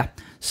then. Yeah.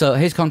 So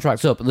his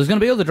contract's up. There's going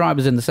to be other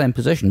drivers in the same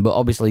position, but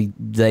obviously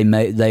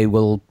they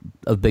will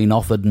have been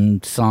offered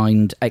and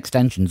signed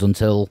extensions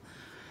until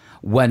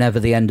whenever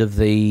the end of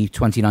the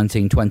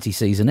 2019-20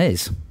 season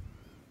is.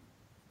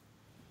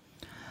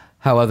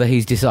 However,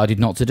 he's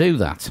decided not to do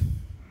that.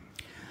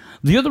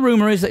 The other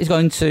rumour is that he's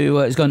going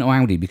to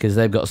Audi because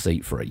they've got a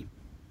seat free.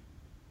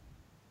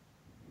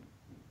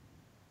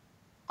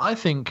 I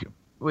think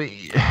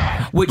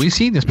we've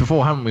seen this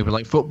before, haven't we? With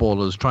like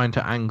footballers trying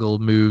to angle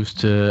moves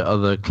to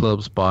other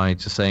clubs by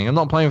just saying, "I'm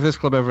not playing for this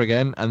club ever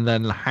again," and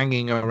then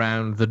hanging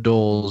around the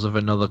doors of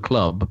another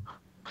club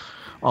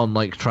on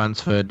like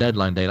transfer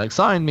deadline day, like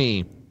sign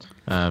me.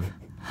 Not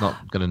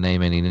going to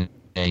name any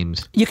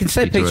names. You can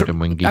say Peter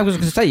Odemwingie. I was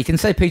going to say you can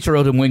say Peter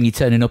Odemwingie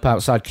turning up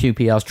outside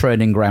QPR's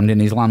training ground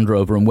in his Land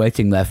Rover and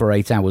waiting there for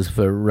 8 hours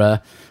for I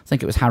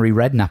think it was Harry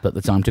Redknapp at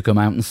the time to come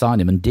out and sign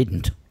him and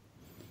didn't.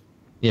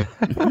 Yeah,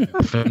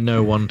 for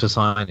no one to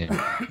sign it.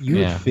 You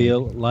would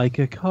feel like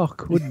a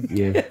cock, wouldn't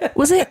you?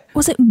 Was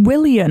it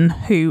Willian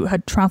who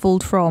had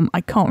travelled from,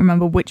 I can't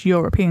remember which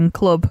European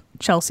club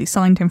Chelsea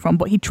signed him from,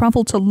 but he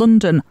travelled to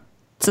London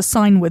to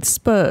sign with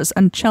Spurs,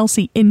 and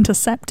Chelsea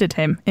intercepted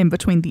him in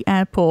between the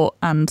airport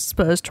and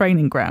Spurs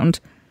training ground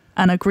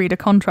and agreed a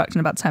contract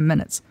in about 10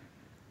 minutes.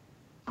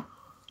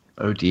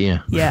 Oh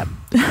dear. Yeah.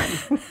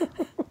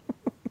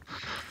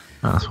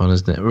 That's one,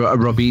 isn't it?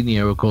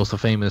 Robinho, of course, the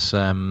famous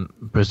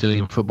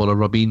Brazilian footballer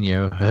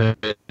Robinho, heard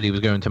he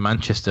was going to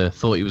Manchester,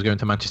 thought he was going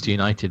to Manchester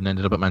United, and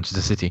ended up at Manchester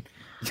City.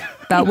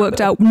 That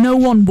worked out. No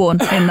one won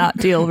in that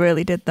deal,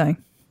 really, did they?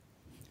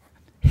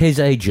 His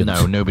agent.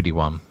 No, nobody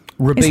won.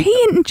 Is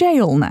he in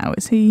jail now?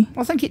 Is he?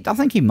 I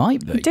think he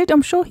might be. He did.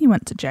 I'm sure he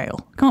went to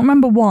jail. Can't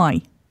remember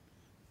why.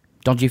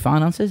 Dodgy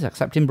finances,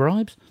 accepting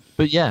bribes.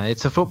 But yeah,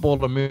 it's a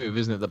footballer move,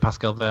 isn't it, that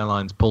Pascal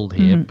Wehrlein's pulled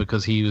here,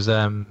 because he was...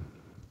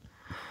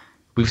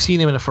 we've seen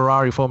him in a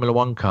Ferrari Formula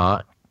One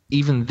car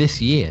even this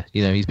year.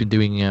 You know, he's been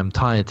doing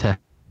tyre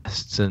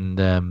tests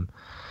and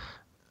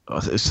I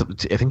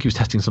think he was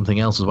testing something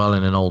else as well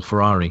in an old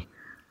Ferrari.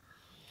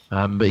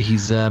 But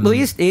he's well,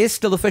 he is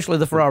still officially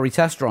the Ferrari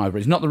test driver.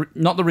 He's not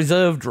the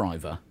reserve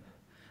driver,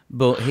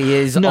 but he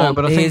is. He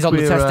is on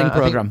the testing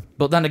program.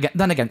 But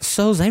then again,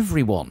 so's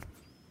everyone.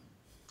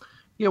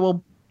 Yeah,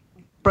 well,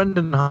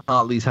 Brendan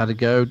Hartley's had a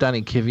go.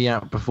 Danny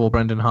Kvyat before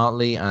Brendan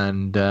Hartley,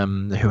 and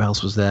who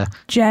else was there?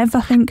 Jev,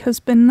 I think, has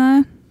been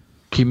there.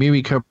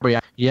 Kimui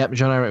Kobayashi, yep,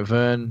 Jean-Eric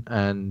Verne,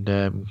 and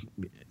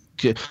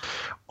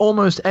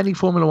almost any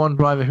Formula One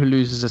driver who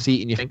loses a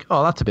seat and you think,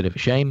 oh, that's a bit of a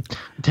shame,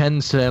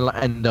 tends to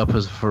end up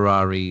as a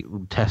Ferrari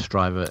test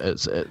driver at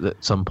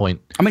some point.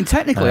 I mean,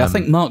 technically, I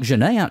think Marc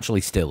Genet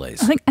actually still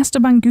is. I think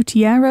Esteban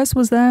Gutierrez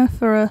was there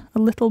for a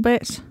little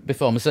bit.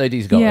 Before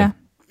Mercedes got him.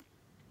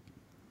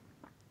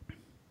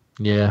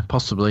 Yeah,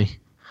 possibly.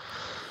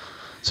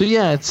 So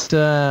yeah,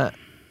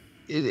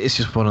 it's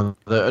just one of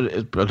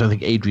the. I don't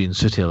think Adrian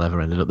Sutil ever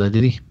ended up there,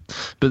 did he?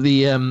 But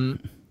the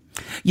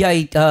Yeah,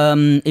 he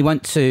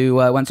went to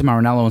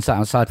Maranello and sat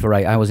outside for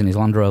 8 hours in his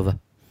Land Rover.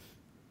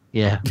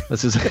 yeah,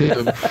 that's just,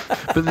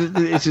 but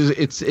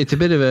it's a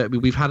bit of a.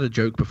 We've had a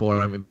joke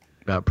before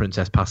about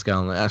Princess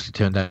Pascal, and it actually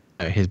turned out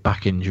his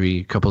back injury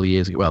a couple of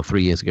years ago, well,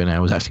 3 years ago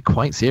now, was actually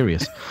quite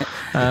serious.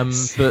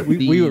 But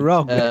we were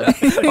wrong.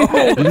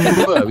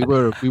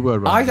 we were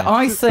wrong.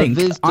 I think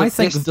this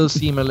does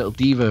seem a little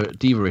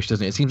diva-ish,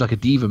 doesn't it? It seems like a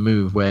diva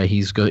move where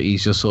he's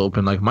just sort of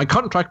been like, my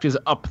contract is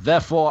up,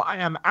 therefore I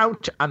am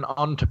out and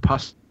on to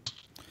pastures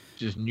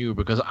new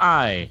because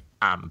I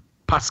am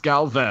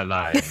Pascal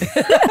Wehrlein.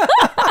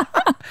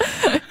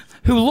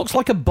 Who looks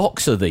like a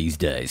boxer these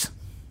days.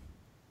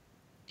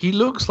 He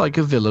looks like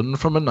a villain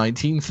from a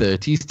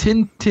 1930s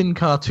Tintin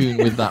cartoon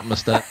with that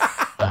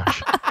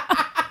moustache.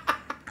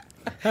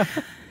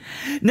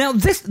 Now,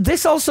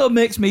 this also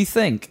makes me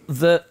think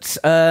that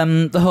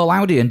the whole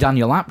Audi and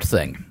Daniel Abt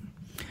thing,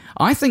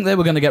 I think they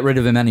were going to get rid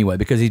of him anyway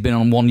because he's been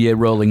on one-year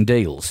rolling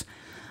deals.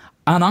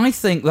 And I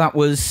think that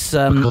was...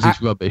 because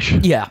he's rubbish.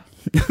 Yeah.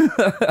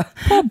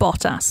 Poor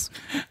Bottas.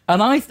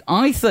 And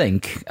I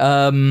think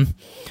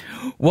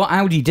what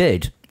Audi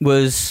did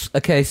was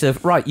a case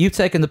of, right, you've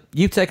taken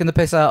the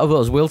piss out of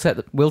us, we'll take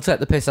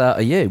the piss out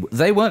of you.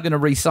 They weren't going to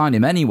re-sign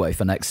him anyway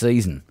for next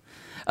season.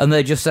 And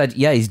they just said,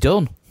 yeah, he's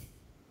done.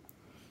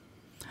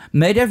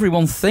 Made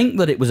everyone think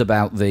that it was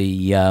about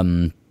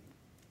the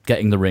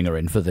getting the ringer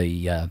in for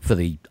the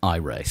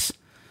iRace.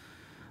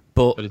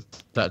 But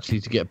it's actually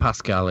to get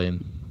Pascal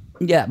in.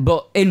 Yeah,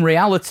 but in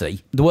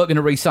reality, they weren't going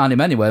to re-sign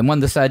him anyway. And when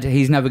they said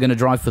he's never going to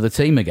drive for the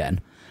team again,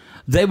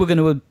 they were going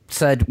to have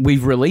said,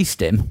 we've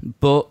released him,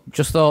 but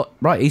just thought,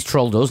 right, he's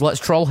trolled us, let's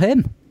troll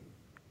him.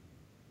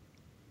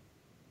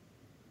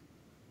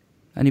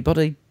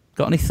 Anybody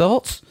got any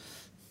thoughts?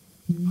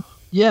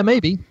 Yeah,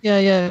 maybe. Yeah.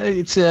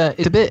 It's a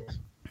bit.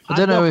 I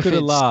don't know if it's...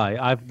 I'm not gonna lie.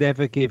 I've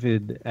never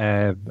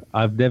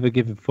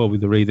given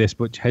Formula E this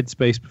much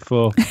headspace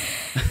before.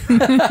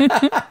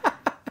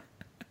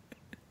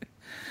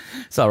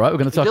 It's all right. We're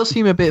going to talk. It does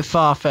seem a bit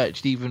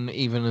far-fetched, even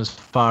as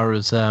far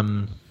as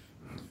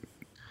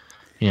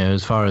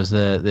as far as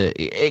the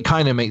it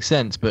kind of makes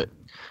sense, but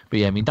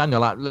yeah, I mean,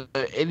 Daniel Abt,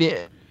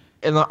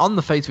 on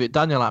the face of it,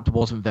 Daniel Abt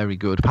wasn't very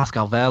good.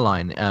 Pascal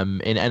Wehrlein,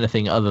 in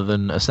anything other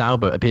than a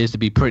Sauber, appears to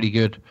be pretty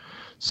good.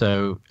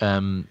 So,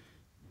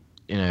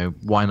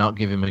 why not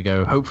give him a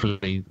go?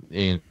 Hopefully,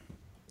 he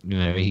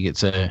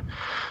gets a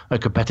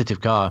competitive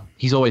car.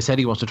 He's always said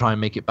he wants to try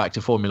and make it back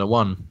to Formula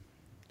One.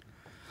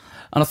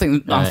 And I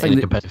think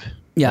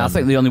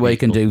the only way he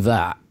can do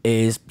that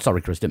is...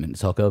 Sorry, Chris, didn't mean to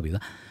talk over you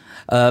there.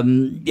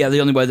 The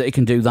only way that he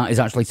can do that is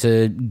actually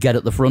to get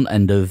at the front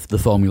end of the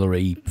Formula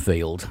E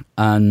field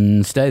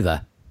and stay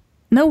there.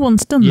 No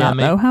one's done that,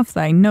 though, have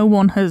they? No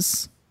one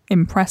has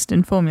impressed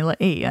in Formula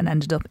E and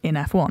ended up in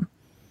F1.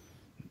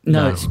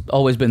 No, it's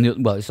always been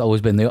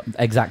the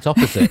exact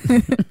opposite.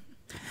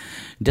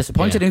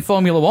 Disappointed in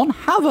Formula One?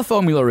 Have a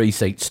Formula E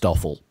seat,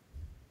 Stoffel.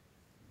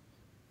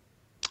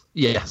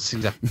 Yes,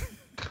 exactly.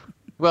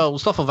 Well,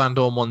 Stoffel Van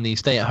Dorn won the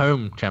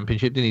stay-at-home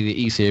championship, didn't he?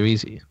 The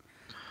E-Series.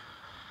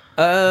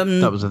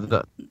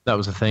 That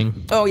was a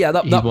thing. Oh yeah,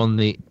 he won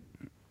the.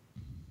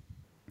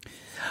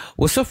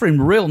 We're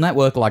suffering real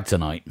network lag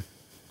tonight.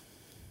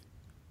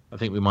 I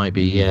think we might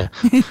be, yeah.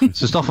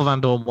 So Stoffel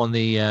Van Dorn won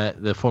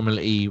the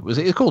Formula E. Was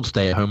it called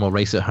Stay-at-Home or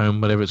Race at Home,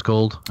 whatever it's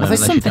called? I think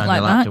something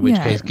like that. In which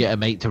case, get a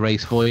mate to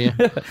race for you.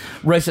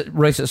 race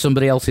at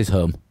somebody else's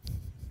home.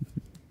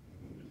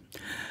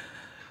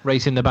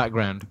 Race in the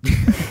background.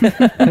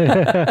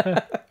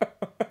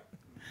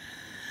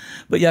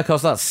 But yeah, of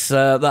course,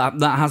 that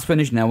has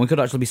finished now. We could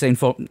actually be seeing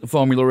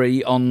Formula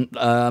E on,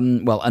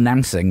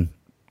 announcing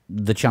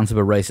the chance of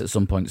a race at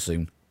some point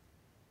soon.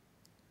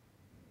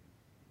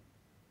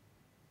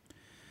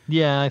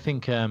 Yeah, I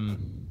think I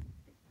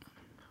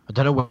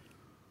don't know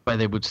where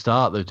they would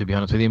start, though, to be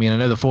honest with you. I mean, I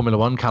know the Formula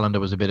One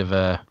calendar was a bit of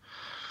a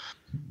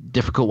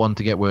difficult one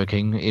to get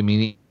working. I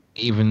mean,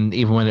 even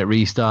when it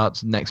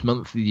restarts next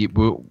month,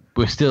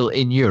 we're still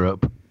in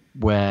Europe,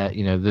 where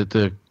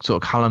the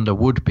sort of calendar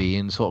would be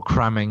in sort of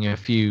cramming a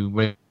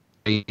few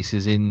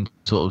races in,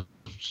 sort of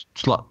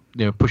slot,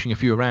 pushing a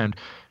few around.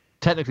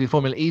 Technically, the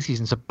Formula E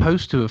season's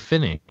supposed to have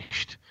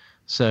finished,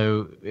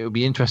 so it would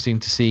be interesting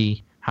to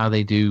see how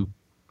they do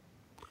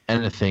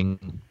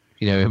anything,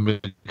 in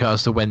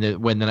regards to when the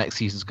next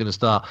season's going to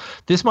start.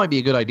 This might be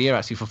a good idea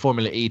actually for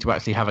Formula E to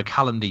actually have a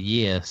calendar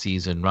year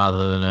season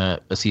rather than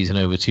a season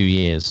over 2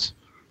 years.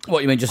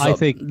 What you mean? Just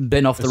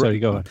bin off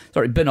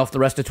the bin off the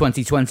rest of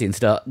 2020 and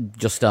start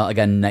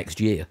again next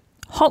year.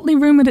 Hotly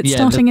rumoured it's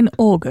starting in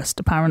August,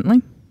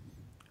 apparently.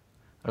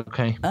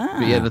 Okay.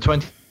 But yeah, the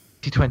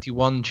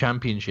 2021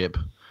 championship.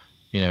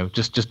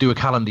 Just do a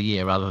calendar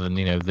year rather than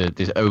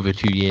this over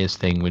 2 years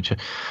thing, which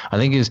I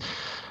think is.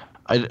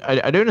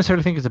 I don't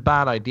necessarily think it's a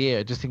bad idea.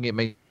 I just think it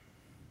makes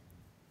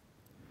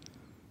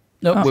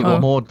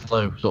more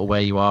flow sort of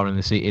where you are in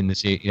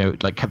the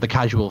like the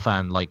casual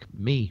fan like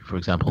me, for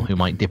example, who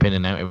might dip in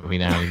and out every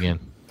now and again.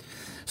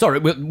 Sorry,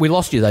 we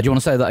lost you there. Do you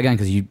want to say that again?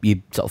 Because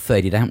you sort of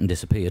faded out and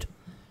disappeared.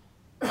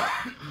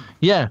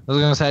 Yeah, I was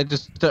going to say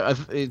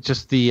it's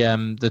just the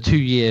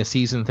 2-year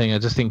season thing. I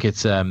just think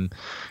it's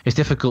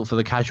difficult for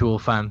the casual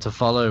fan to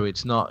follow.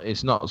 It's not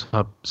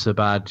so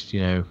bad,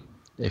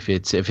 if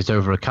it's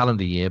over a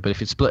calendar year, but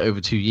if it's split over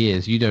 2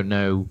 years, you don't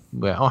know.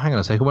 Oh, hang on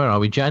a second, where are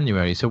we?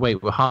 January. So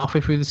wait, we're halfway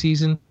through the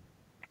season.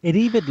 It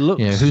even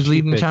looks. Who's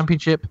leading the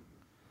championship?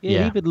 It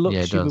even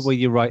looks stupid when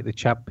you write the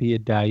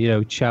champion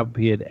down.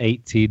 Champion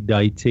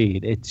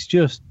 18-19. It's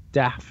just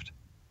daft.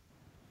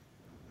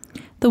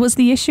 There was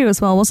the issue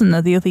as well, wasn't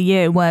there, the other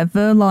year, where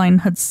Verline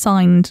had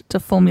signed to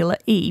Formula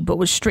E, but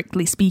was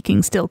strictly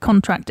speaking still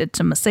contracted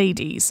to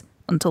Mercedes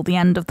until the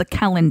end of the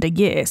calendar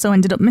year, so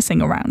ended up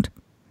missing a round.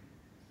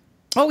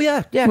 Oh,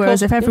 yeah.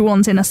 Whereas if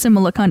everyone's in a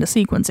similar kind of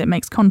sequence, it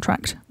makes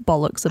contract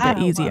bollocks a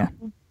bit easier.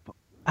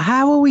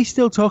 How are we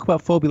still talking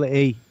about Formula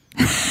E?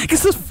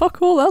 Because there's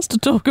fuck all else to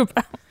talk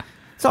about.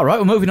 It's all right.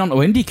 We're moving on to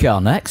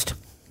IndyCar next.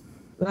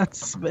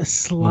 That's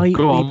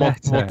slightly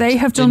better. They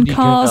have done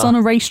cars on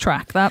a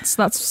racetrack.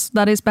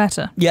 That is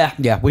better. Yeah.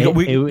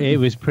 It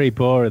was pretty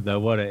boring though,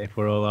 wasn't it? If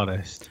we're all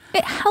honest,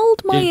 it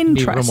held my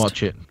interest. Didn't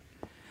watch it.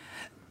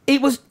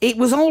 It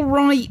was all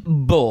right,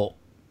 but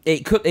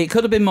it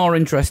could have been more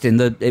interesting.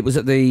 It was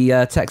at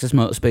the Texas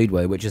Motor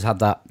Speedway, which has had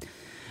that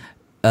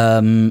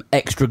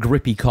extra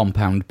grippy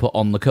compound put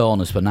on the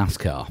corners for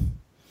NASCAR,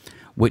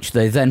 which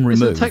they then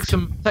removed.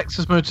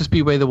 Texas Motor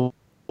Speedway, the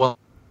one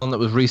that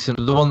was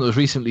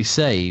recently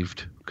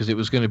saved because it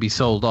was going to be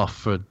sold off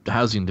for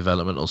housing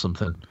development or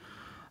something.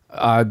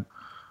 I'm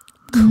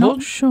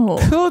not sure.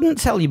 Couldn't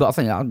tell you, but I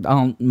think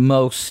aren't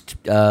most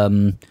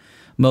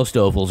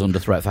ovals under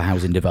threat for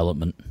housing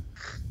development.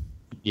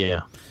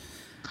 Yeah.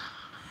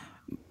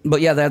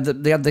 But yeah,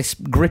 they had this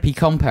grippy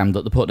compound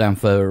that they put down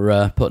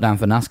for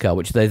NASCAR,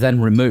 which they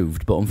then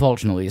removed. But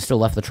unfortunately, it still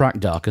left the track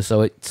darker,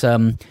 so it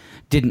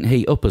didn't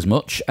heat up as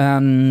much,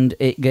 and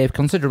it gave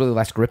considerably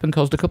less grip and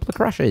caused a couple of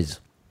crashes.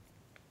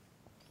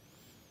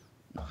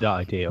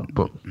 Not ideal.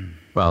 But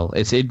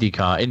it's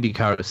IndyCar.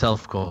 IndyCar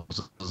itself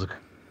causes this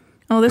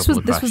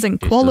was in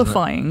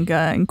qualifying.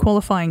 In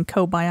qualifying,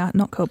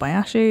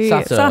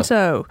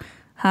 Sato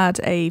had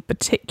a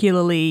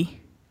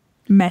particularly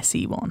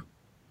messy one.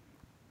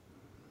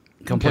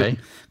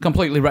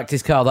 Completely wrecked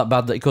his car that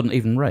bad that he couldn't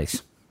even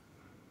race.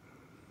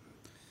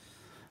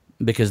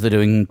 Because they're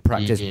doing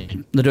practice. Yeah.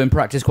 They're doing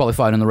practice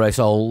qualifying and the race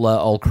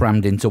all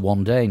crammed into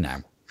one day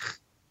now.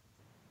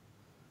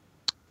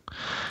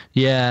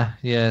 Yeah.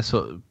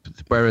 So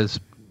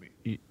whereas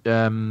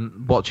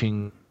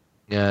watching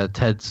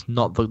Ted's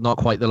not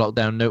quite the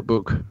lockdown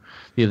notebook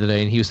the other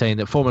day, and he was saying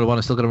that Formula One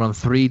is still going to run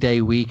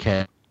 3-day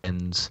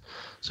weekends.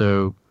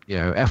 So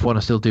F1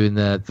 are still doing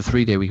the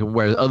 3-day weekend,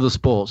 whereas other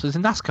sports,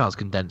 NASCAR's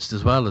condensed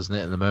as well, isn't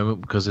it, at the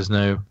moment, because there's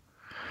no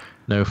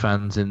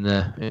fans in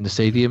the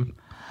stadium.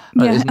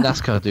 Yeah. Isn't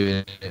NASCAR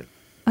doing it?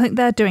 I think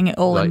they're doing it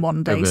all in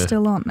one day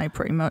still, aren't they,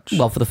 pretty much?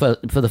 Well, for the first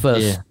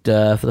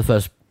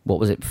what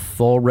was it,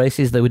 4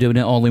 races, they were doing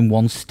it all in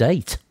one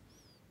state.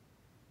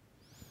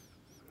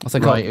 I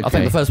think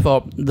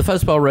the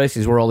first four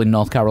races were all in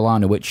North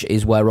Carolina, which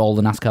is where all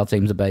the NASCAR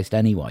teams are based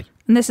anyway.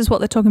 And this is what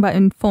they're talking about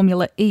in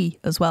Formula E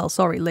as well.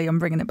 Sorry, Lee, I'm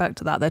bringing it back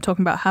to that. They're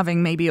talking about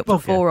having maybe up to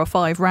 4 or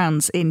 5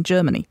 rounds in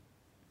Germany.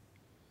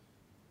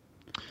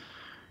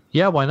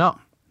 Yeah, why not?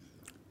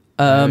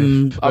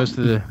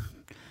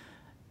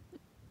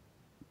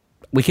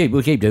 We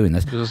keep doing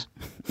this.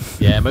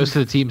 Most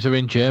of the teams are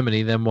in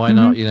Germany. Then why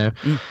not? It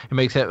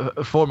makes it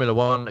Formula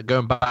One.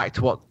 Going back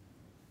to what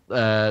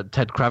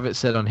Ted Kravitz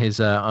said on his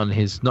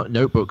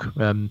notebook.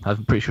 I'm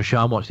pretty sure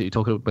Sean watched it. He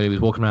talked about when he was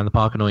walking around the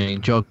park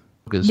annoying joggers.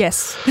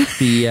 Yes.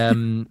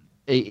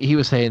 He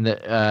was saying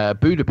that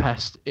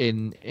Budapest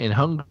in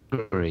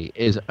Hungary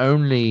is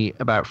only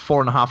about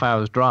 4.5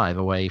 hours drive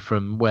away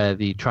from where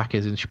the track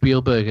is in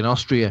Spielberg in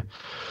Austria.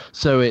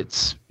 So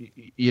it's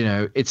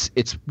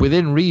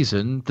within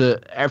reason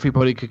that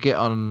everybody could get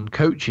on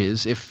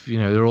coaches if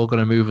they're all going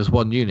to move as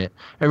one unit.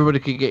 Everybody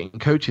could get in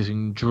coaches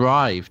and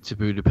drive to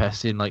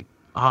Budapest in like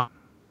half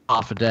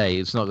a day.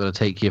 It's not going to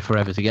take you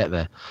forever to get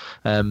there.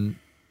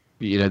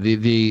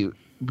 The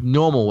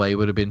normal way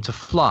would have been to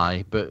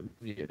fly, but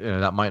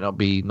that might not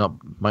be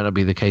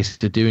the case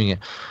to doing it.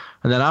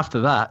 And then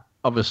after that,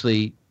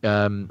 obviously,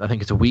 I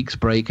think it's a week's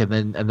break, and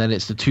then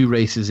it's the 2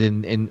 races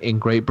in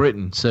Great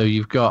Britain. So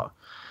you've got,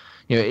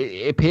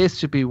 it appears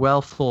to be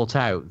well thought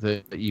out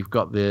that you've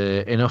got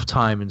enough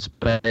time and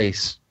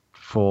space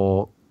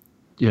for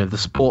the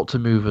sport to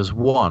move as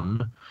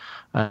one,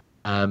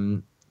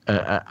 and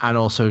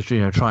also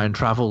try and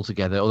travel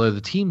together. Although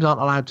the teams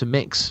aren't allowed to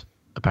mix,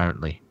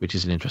 apparently, which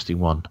is an interesting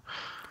one.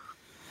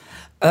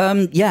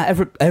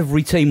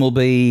 Every team will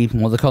be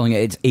what they're calling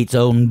it its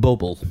own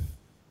bubble.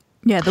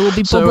 Yeah, there will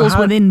be bubbles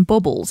within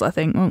bubbles, I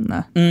think, won't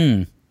there?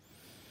 Mm.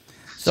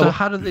 So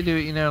how do they do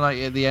it? Like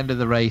at the end of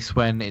the race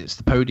when it's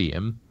the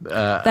podium.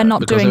 They're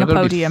not doing a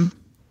podium.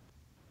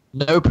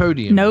 No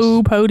podiums.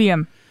 No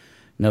podium.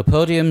 No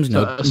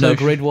podiums. No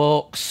grid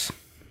walks.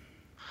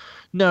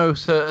 No,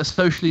 so a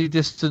socially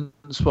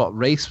distanced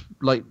race,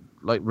 like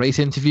race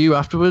interview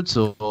afterwards,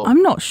 or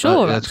I'm not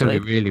sure. That's going to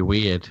actually, be really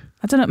weird.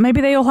 I don't know.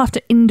 Maybe they all have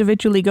to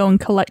individually go and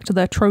collect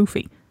their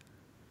trophy.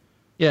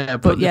 Yeah,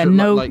 But yeah,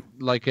 no-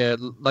 like a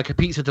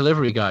pizza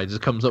delivery guy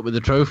just comes up with the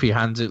trophy,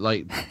 hands it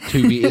like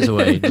 2 meters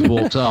away, and just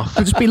walks off.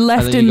 It'll just be And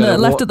left then you gotta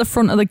left at the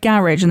front of the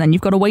garage, and then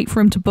you've got to wait for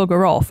him to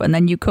bugger off, and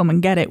then you come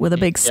and get it with a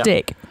big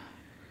stick.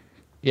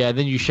 Yeah,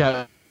 then you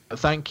shout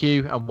thank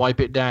you and wipe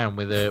it down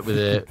with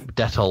a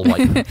Dettol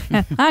wipe.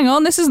 Hang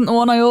on, this isn't the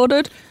one I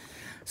ordered.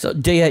 So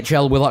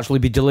DHL will actually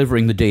be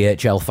delivering the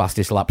DHL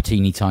fastest lap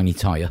teeny tiny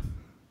tyre.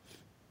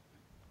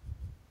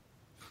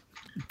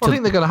 Well, I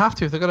think they're going to have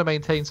to if they're going to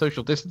maintain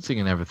social distancing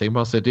and everything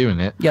whilst they're doing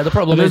it. Yeah, the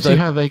problem I don't is see though,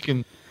 how they can.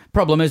 if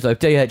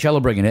DHL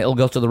are bringing it, it'll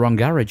go to the wrong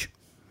garage.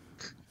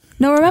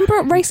 Now, remember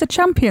at Race of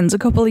Champions a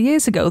couple of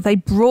years ago, they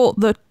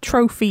brought the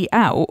trophy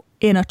out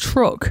in a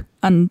truck,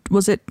 and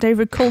was it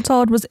David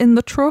Coulthard was in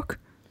the truck?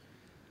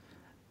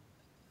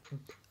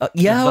 Oh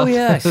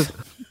yes.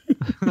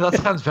 That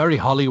sounds very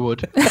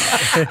Hollywood.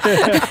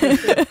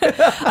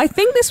 I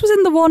think this was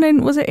in the one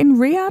in, was it in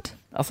Riyadh?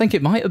 I think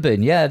it might have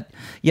been. Yeah.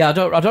 I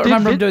don't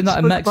remember him doing that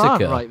in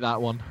Mexico. Right,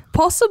 that one.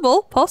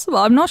 Possible.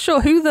 I'm not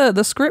sure who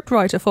the script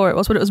writer for it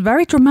was, but it was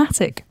very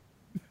dramatic.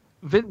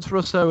 Vince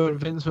Russo and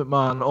Vince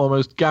McMahon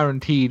almost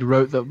guaranteed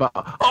wrote that about,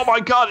 oh my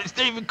God, it's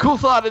David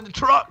Coulthard in the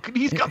truck and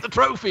he's got the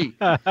trophy.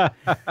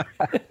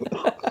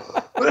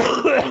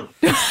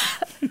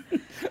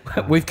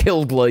 We've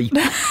killed Lee.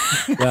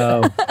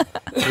 No.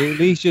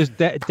 He's just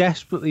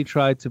desperately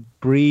tried to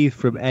breathe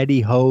from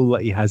any hole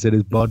that he has in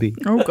his body.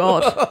 Oh,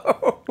 God.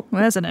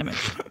 There's an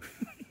image.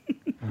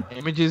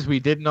 Images we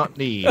did not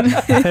need.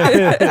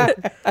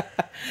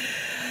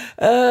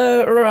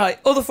 Right,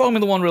 other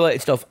Formula One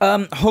related stuff.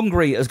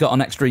 Hungary has got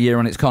an extra year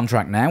on its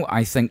contract now.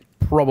 I think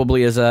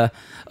probably as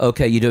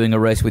okay, you're doing a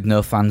race with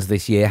no fans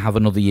this year, have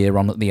another year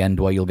on at the end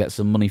where you'll get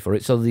some money for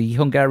it. So the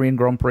Hungarian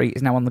Grand Prix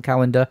is now on the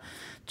calendar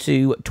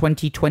to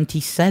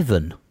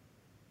 2027.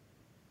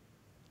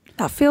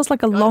 That feels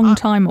like a long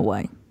time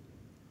away.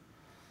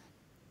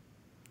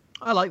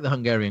 I like the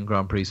Hungarian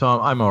Grand Prix, so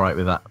I'm all right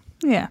with that.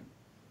 Yeah.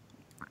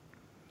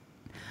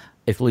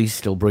 If Lee's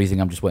still breathing,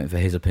 I'm just waiting for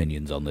his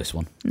opinions on this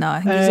one. No,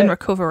 I think he's in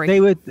recovery. They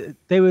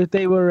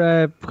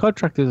were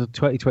contracted until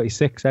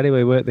 2026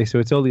 anyway, weren't they? So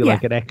it's only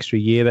like an extra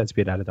year that's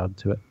been added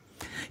onto it.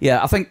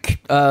 Yeah, I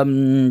think a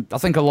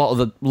lot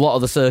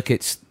of the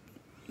circuits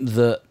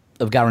that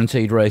have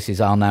guaranteed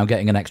races are now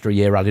getting an extra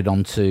year added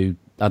onto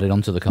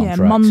the contract.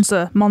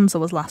 Yeah, Monza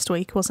was last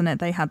week, wasn't it?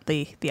 They had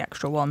the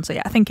extra one. So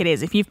yeah, I think it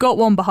is. If you've got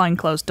one behind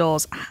closed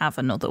doors, have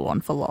another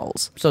one for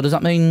lols. So does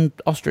that mean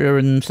Austria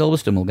and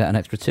Silverstone will get an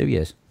extra 2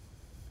 years?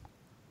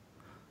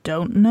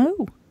 Don't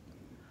know.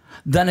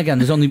 Then again,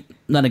 there's only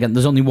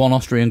one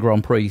Austrian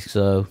Grand Prix,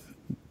 so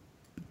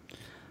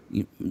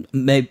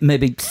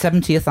maybe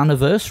 70th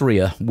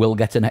anniversary will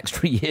get an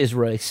extra year's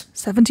race.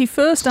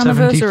 71st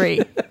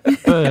anniversary.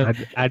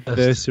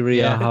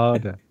 Adversary are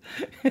harder.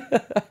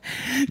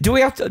 Do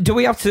we have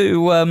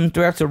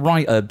to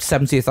write a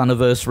 70th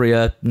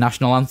anniversary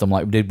national anthem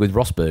like we did with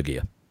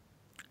Rosbergia?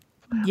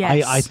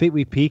 Yes. I think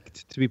we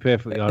peaked, to be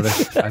perfectly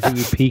honest. I think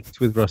we peaked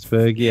with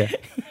Rosbergia.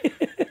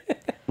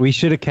 We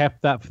should have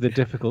kept that for the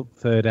difficult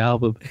third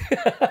album.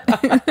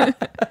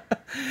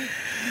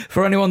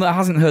 For anyone that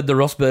hasn't heard the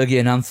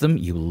Rosbergian anthem,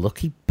 you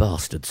lucky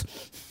bastards.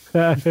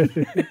 I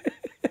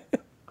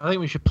think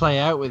we should play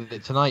out with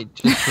it tonight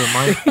just to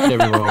remind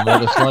everyone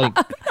what it's like.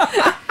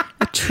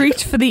 A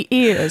treat for the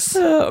ears.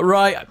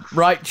 Right.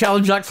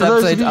 Challenge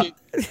accepted.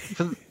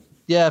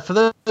 For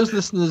those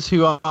listeners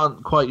who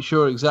aren't quite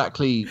sure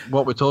exactly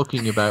what we're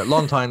talking about,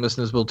 long-time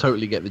listeners will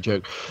totally get the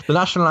joke. The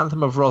national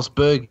anthem of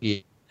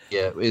Rosbergia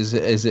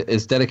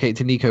is dedicated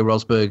to Nico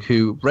Rosberg,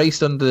 who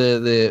raced under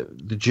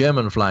the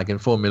German flag in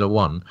Formula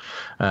One,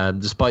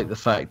 despite the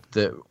fact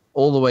that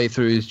all the way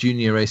through his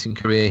junior racing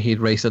career he'd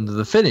raced under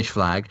the Finnish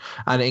flag,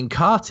 and in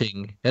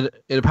karting it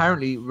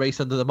apparently raced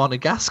under the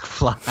Monegasque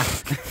flag.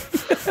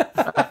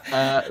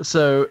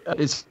 So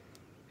it's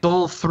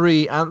all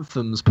three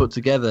anthems put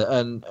together,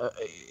 and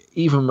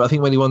even I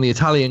think when he won the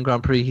Italian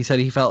Grand Prix, he said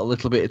he felt a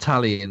little bit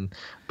Italian,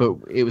 but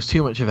it was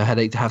too much of a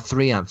headache to have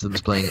three anthems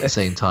playing at the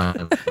same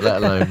time, let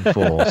alone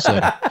four. So,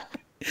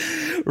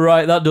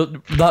 right, that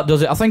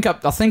does it. I think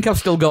I've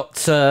still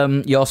got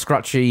your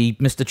scratchy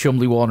Mr.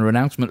 Chumley Warner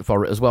announcement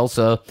for it as well.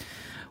 So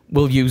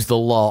we'll use the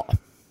lot.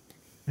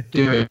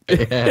 Do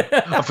it. Yeah.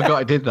 I forgot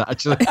I did that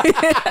actually.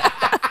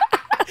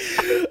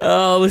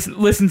 Oh,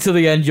 listen to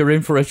the end. You're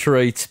in for a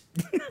treat.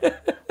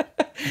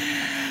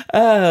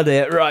 Oh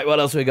dear. Right,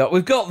 what else we got?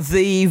 We've got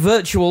the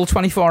virtual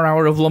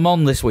 24-hour of Le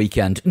Mans this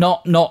weekend.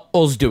 Not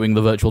us doing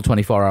the virtual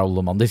 24-hour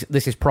Le Mans.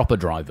 This is proper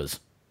drivers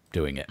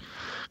doing it.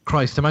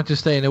 Christ, imagine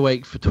staying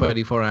awake for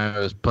 24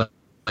 hours playing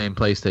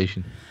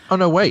PlayStation. Oh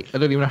no, wait! I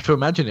don't even have to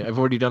imagine it. I've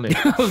already done it.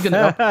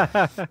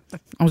 I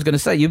was going to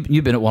say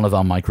you've been at one of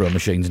our Micro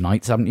Machines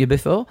nights, haven't you?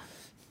 Before?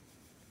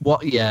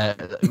 What? Yeah,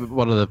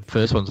 one of the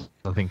first ones.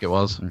 I think it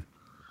was.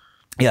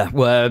 Yeah.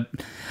 Well.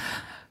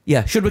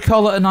 Yeah, should we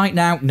call it a night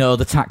now? No,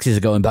 the taxis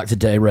are going back to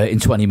day rate in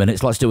 20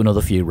 minutes. Let's do another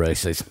few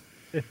races.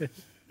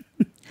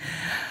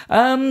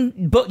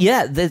 But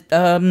yeah, they're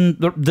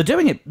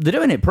doing it. They're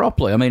doing it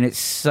properly. I mean,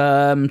 it's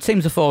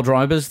teams of 4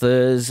 drivers.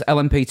 There's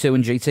LMP2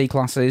 and GT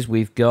classes.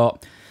 We've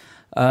got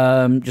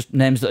just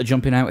names that are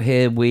jumping out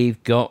here.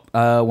 We've got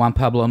Juan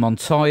Pablo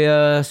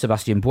Montoya,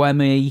 Sebastian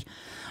Buemi,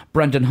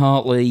 Brendan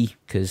Hartley,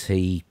 because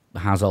he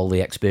has all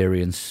the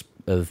experience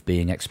of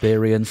being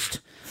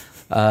experienced.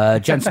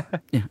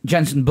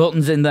 Jensen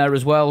Button's in there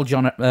as well.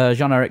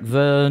 Jean-Eric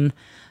Verne.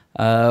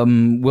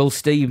 Will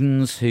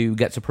Stevens, who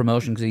gets a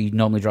promotion because he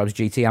normally drives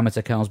GT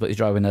amateur cars, but he's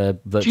driving a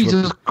virtual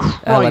Jesus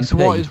Christ,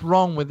 LMP. what is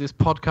wrong with this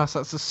podcast?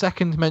 That's the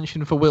second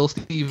mention for Will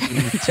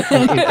Stevens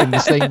in the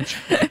same...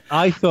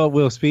 I thought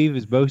Will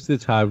Stevens most of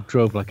the time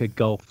drove like a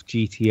Golf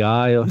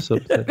GTI or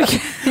something.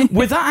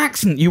 With that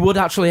accent, you would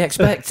actually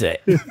expect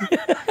it.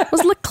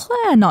 Was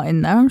Leclerc not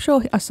in there? I'm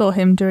sure I saw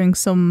him doing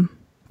some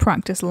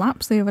practice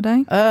laps the other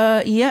day.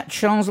 Yeah,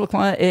 Charles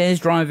Leclerc is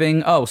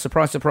driving, oh,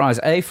 surprise, surprise,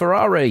 a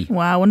Ferrari.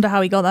 Wow, I wonder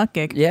how he got that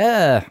gig.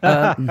 Yeah.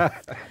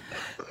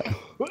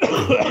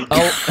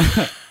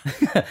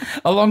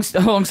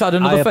 Alongside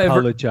another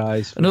favourite...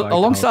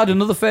 Alongside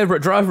another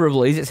favourite driver of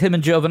Lee's, it's him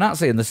and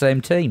Giovinazzi in the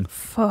same team.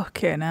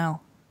 Fucking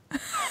hell.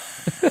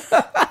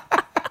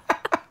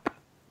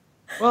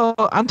 Well,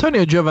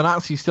 Antonio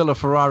Giovanazzi's still a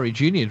Ferrari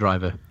junior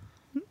driver.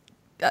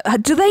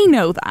 Do they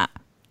know that?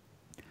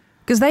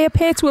 Because they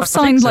appear to have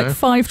signed like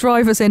 5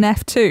 drivers in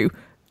F2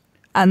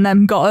 and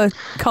then got a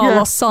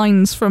Carlos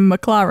Sainz from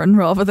McLaren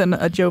rather than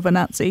a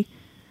Giovinazzi.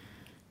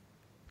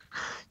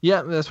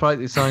 Yeah, that's right.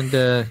 They signed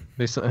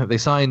they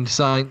signed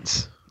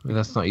Sainz. I mean,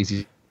 that's not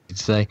easy to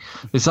say.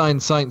 They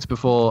signed Sainz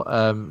before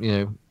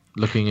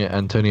looking at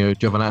Antonio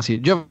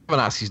Giovinazzi.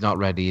 Giovinazzi's not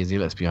ready, is he?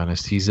 Let's be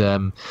honest. He's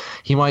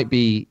he might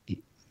be.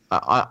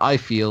 I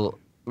feel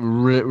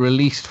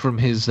released from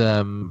his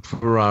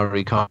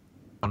Ferrari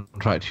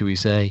contract, should we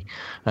say,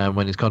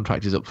 when his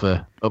contract is up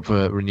for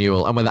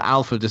renewal, and whether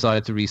Alfa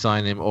decide to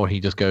re-sign him or he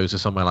just goes to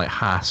somewhere like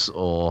Haas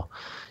or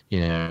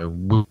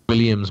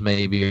Williams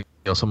maybe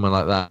or somewhere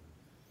like that.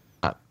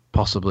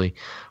 Possibly.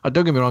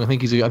 Don't get me wrong. I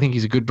think he's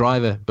a good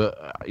driver,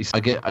 but I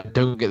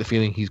don't get the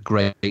feeling he's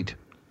great.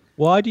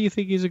 Why do you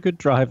think he's a good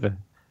driver?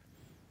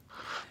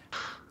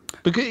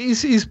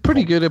 Because he's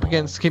pretty good up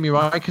against Kimi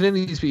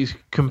Räikkönen. He's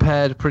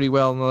compared pretty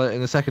well in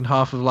the second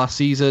half of last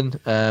season.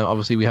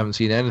 Obviously, we haven't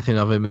seen anything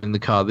of him in the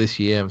car this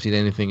year. Haven't seen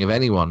anything of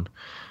anyone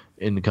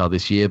in the car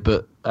this year.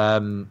 But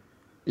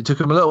it took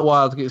him a little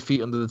while to get his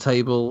feet under the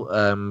table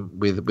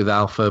with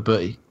Alfa.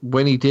 But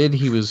when he did,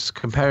 he was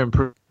comparing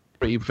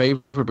pretty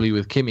favourably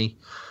with Kimi,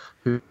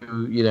 who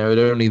had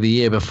only the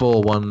year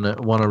before won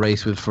a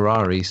race with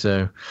Ferrari.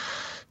 So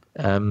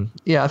I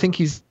think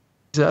he's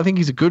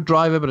a good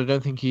driver, but I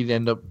don't think he'd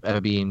end up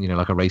ever being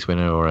like a race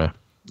winner or a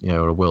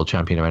world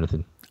champion or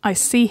anything. I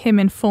see him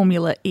in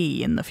Formula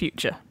E in the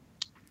future.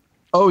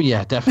 Oh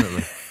yeah,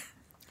 definitely.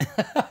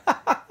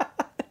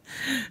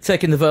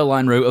 Taking the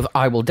Verline route of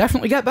I will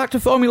definitely get back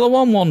to Formula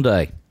one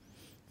day.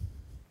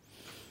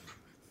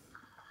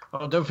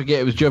 Oh, don't forget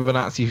it was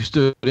Giovinazzi who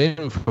stood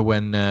in for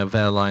when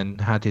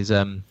Verline had his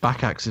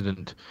back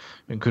accident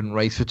and couldn't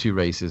race for 2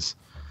 races.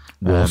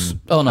 Not from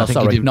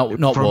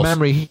was.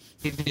 Memory,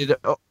 he did.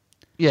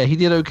 Yeah, he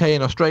did okay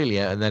in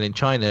Australia, and then in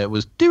China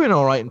was doing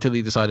all right until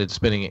he decided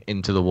spinning it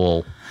into the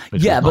wall.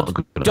 Yeah, but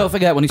don't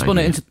forget when he spun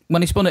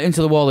it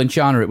into the wall in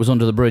China, it was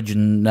under the bridge,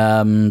 and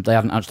they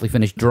hadn't actually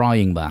finished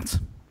drying that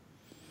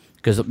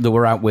because they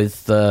were out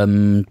with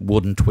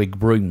wooden twig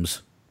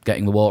brooms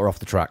getting the water off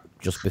the track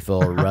just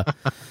before. They were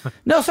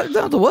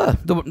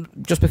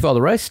just before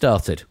the race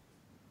started.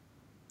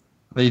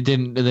 They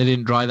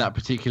didn't dry that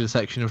particular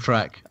section of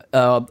track,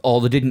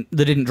 or they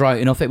didn't dry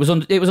it enough. It was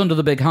under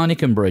the big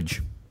Heineken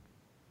bridge.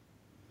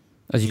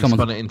 As he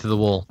spun it into the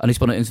wall. And he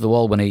spun it into the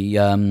wall when he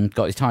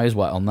got his tyres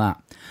wet on that.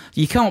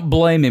 You can't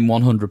blame him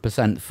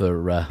 100%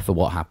 for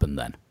what happened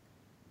then.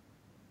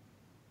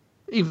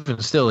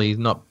 Even still, he's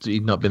not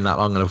been that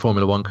long in a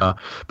Formula One car.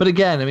 But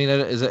again, I mean,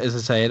 as I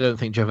say, I don't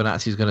think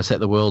Giovinazzi is going to set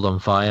the world on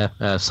fire.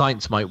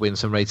 Sainz might win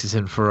some races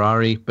in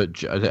Ferrari,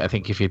 but I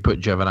think if you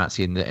put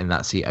Giovinazzi in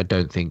that seat, I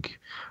don't think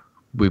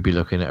we'd be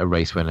looking at a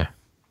race winner.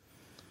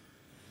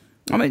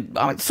 I mean,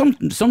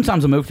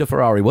 sometimes a move to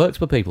Ferrari works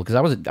for people because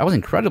I was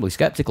incredibly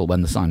sceptical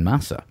when they signed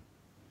Massa.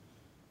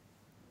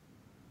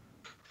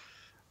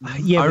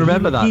 Yeah, I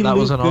remember that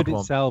was an odd one.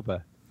 one.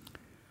 Sauber.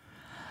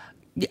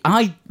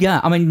 I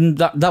mean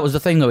that was the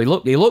thing though. He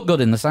looked good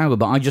in the Sauber,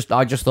 but I just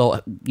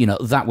thought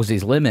that was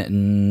his limit.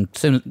 And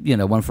soon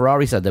when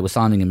Ferrari said they were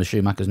signing him as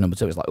Schumacher's number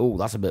 2, it's like, oh,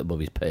 that's a bit above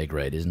his pay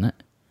grade, isn't it?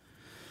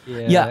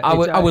 Yeah,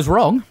 I was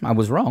wrong.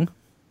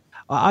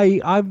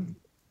 I'm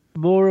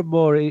more and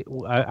more.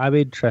 I'm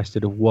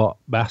interested in what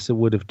Massa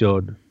would have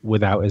done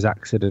without his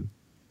accident.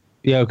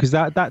 Because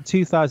that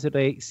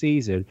 2008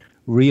 season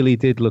really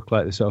did look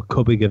like the sort of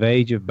coming of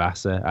age of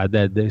Massa, and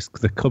then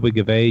the coming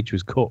of age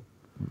was cut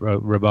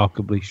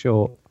remarkably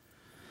short.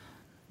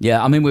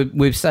 Yeah, I mean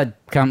we've said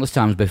countless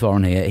times before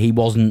on here he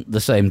wasn't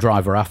the same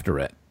driver after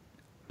it.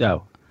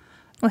 No.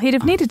 Well, he'd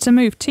have needed to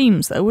move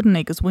teams though, wouldn't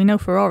he? Because we know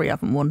Ferrari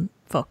haven't won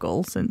fuck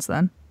all since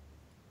then.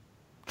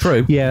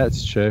 True. Yeah,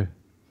 that's true.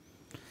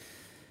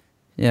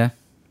 Yeah.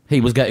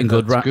 He was getting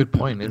good. That's a good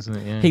point, isn't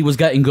it? Yeah. He was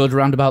getting good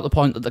round about the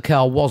point that the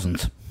car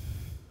wasn't.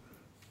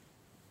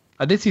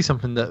 I did see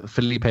something that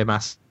Felipe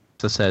Massa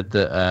said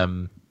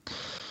that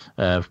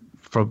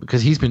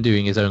because he's been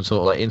doing his own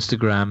sort of like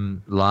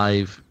Instagram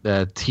live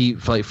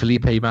like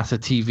Felipe Massa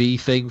TV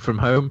thing from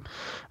home,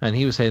 and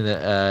he was saying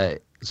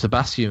that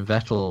Sebastian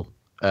Vettel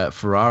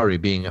Ferrari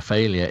being a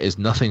failure is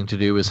nothing to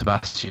do with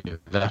Sebastian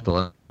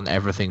Vettel and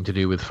everything to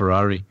do with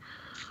Ferrari.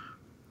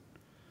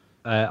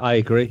 I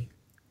agree.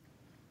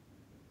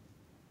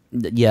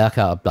 Yeah,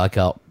 I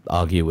can't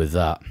argue with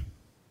that.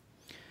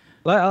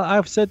 Like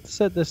I've said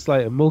this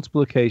like on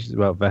multiple occasions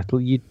about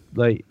Vettel. You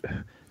like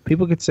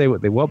people could say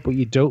what they want, but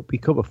you don't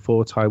become a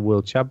 4-time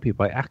world champion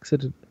by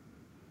accident.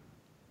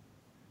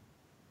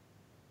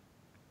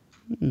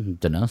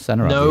 Don't know.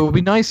 Center No, it would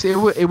be nice. It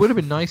would have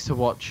been nice to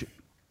watch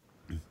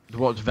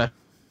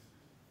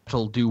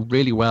Vettel do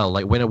really well,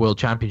 like win a world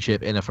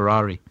championship in a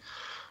Ferrari.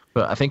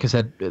 But I think I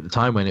said at the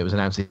time when it was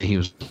announced that he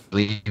was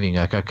leaving,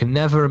 like I can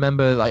never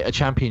remember like a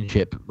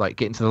championship, like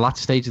getting to the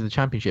latter stage of the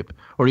championship,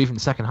 or even the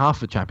second half of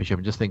the championship,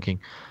 and just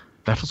thinking,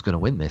 Vettel's going to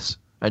win this.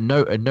 At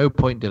no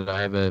point did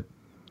I ever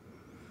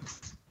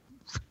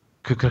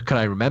could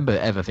I remember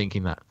ever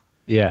thinking that.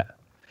 Yeah.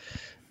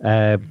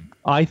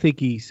 I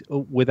think he's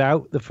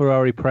without the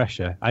Ferrari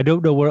pressure. I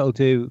don't know what it'll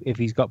do if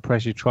he's got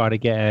pressure trying to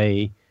get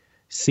a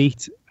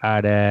seat.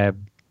 And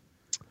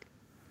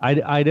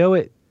I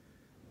know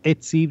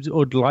it seems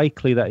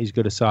unlikely that he's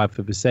going to sign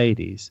for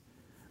Mercedes,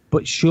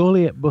 but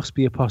surely it must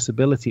be a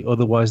possibility.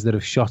 Otherwise, they'd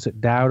have shot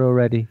it down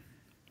already.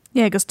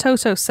 Yeah, because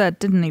Toto said,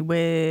 didn't he,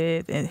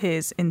 with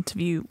his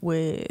interview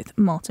with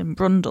Martin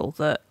Brundle,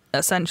 that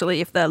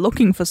essentially if they're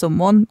looking for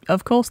someone,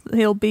 of course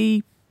he'll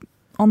be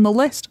on the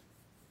list.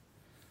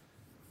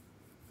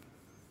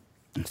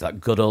 It's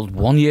that good old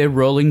 1-year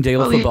rolling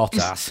deal for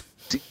Bottas.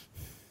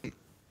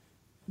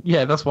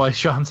 Yeah, that's why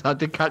I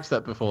did catch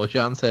that before.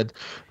 Sean said,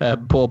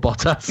 "Poor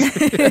Bottas."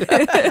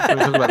 We're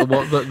talking about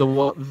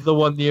the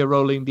 1-year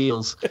rolling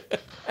deals.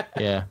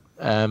 Yeah,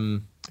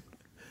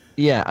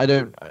 yeah.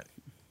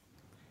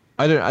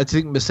 I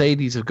think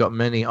Mercedes have got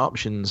many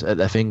options at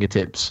their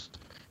fingertips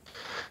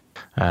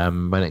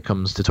when it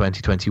comes to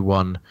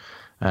 2021.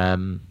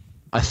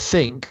 I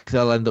think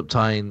they'll end up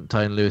tying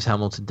Lewis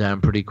Hamilton down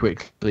pretty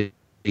quickly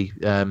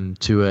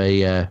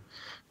to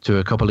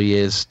a couple of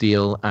years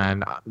deal,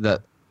 and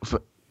that.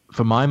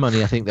 For my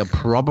money, I think they'll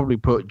probably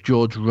put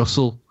George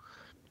Russell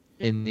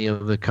in the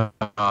other car.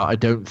 I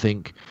don't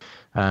think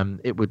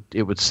it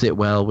would sit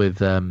well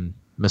with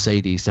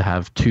Mercedes to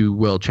have two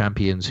world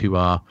champions who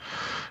are,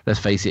 let's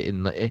face it,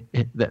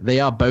 they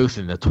are both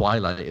in the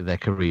twilight of their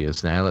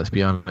careers now. Let's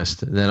be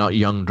honest, they're not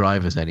young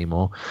drivers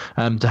anymore.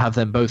 To have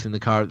them both in the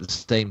car at the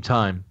same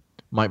time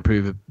might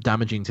prove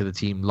damaging to the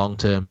team long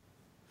term.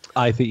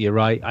 I think you're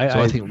right.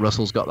 I think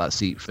Russell's got that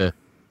seat for.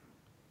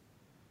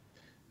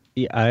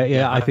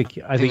 I think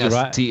you're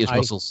right. Seat is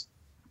Russell's,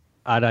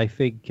 and I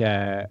think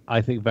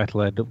Vettel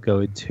will end up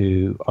going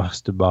to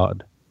Aston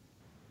Martin.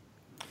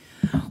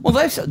 Well,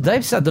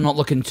 they've said they're not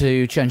looking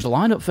to change the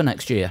lineup for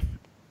next year.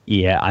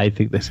 Yeah, I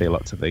think they say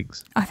lots of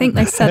things. I think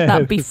they said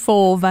that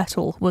before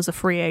Vettel was a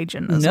free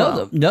agent as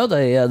well. No,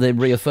 they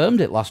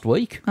reaffirmed it last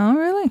week. Oh,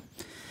 really?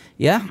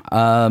 Yeah.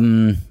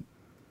 Otmar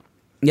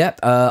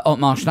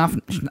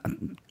Schaffner.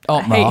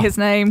 I hate his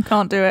name.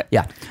 Can't do it.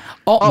 Yeah.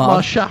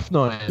 Otmar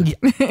Schaffner.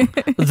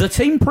 The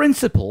team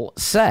principal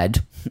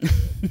said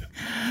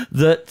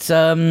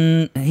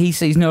that he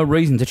sees no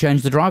reason to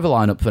change the driver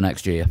lineup for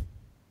next year.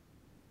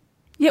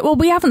 Yeah, well,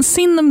 we haven't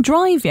seen them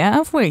drive yet,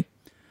 have we?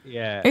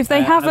 Yeah. If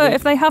they have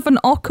an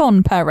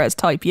Ocon Perez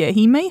type year,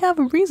 he may have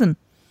a reason.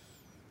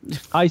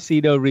 I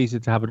see no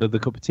reason to have another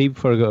cup of tea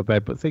before I go to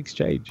bed, but things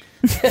change.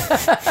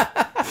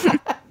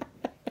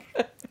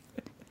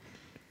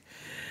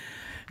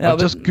 I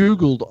just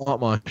googled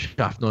Otmar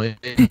Schaffner.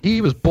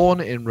 He was born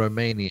in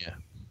Romania.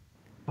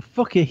 Oh,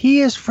 fuck it, he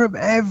is from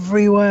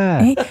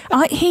everywhere.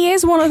 He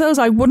is one of those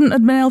I wouldn't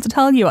have been able to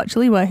tell you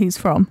actually where he's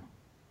from.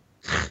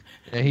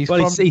 Yeah, he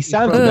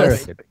sounds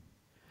American.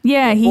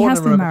 Yeah, he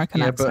has the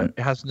American American accent.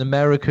 but has an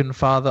American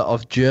father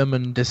of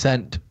German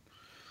descent.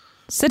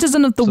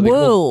 Citizen of the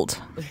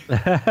world.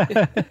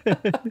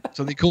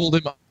 So they called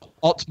him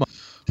Otmar.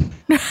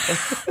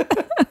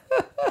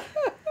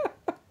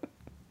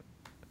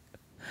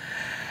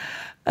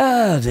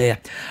 Oh dear.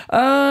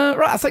 Right,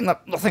 I think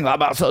that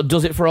about sort of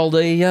does it for all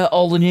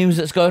the news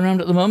that's going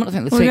around at the moment. I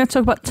think we're going to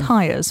talk about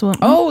tyres,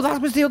 weren't we? Oh,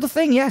 that was the other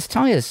thing. Yes,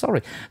 tyres.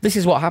 Sorry, this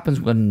is what happens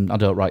when I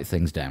don't write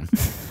things down.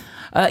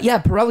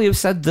 Pirelli have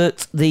said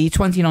that the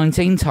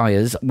 2019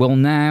 tyres will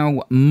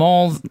now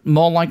more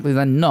likely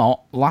than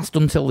not last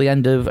until the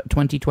end of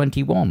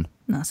 2021.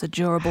 That's a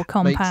durable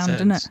compound,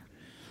 isn't it?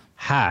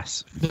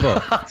 Haas.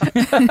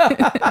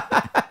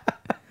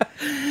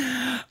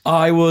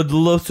 I would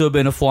love to have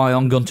been a fly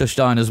on Gunter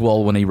Steiner's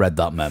wall when he read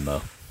that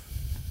memo.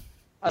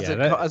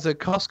 As a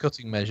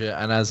cost-cutting measure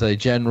and as a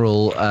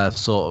general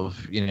sort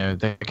of,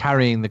 they're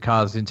carrying the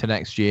cars into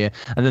next year,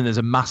 and then there's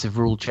a massive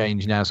rule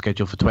change now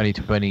scheduled for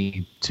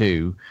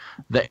 2022.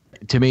 That,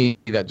 to me,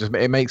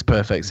 it makes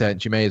perfect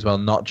sense. You may as well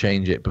not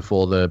change it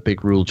before the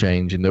big rule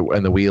change and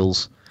the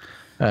wheels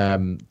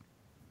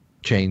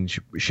change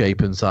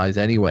shape and size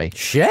anyway.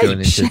 Shape? Going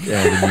into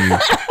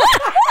the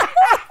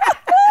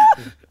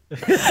new...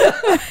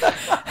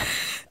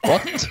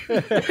 What?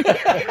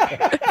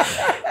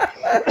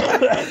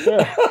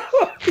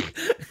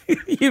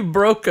 You've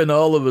broken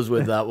all of us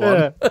with that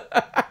one.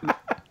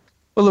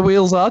 Well, the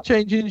wheels are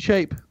changing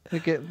shape.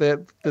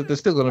 They're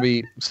still going to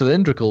be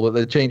cylindrical, but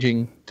they're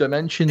changing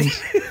dimensions.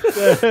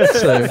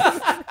 So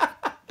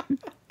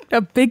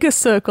a bigger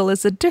circle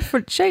is a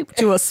different shape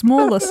to a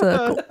smaller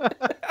circle.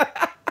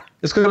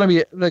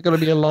 they're going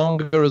to be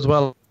longer as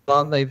well,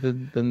 aren't they?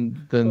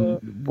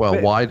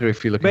 Wider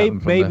if you look at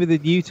them. Maybe the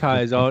new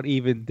tires aren't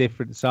even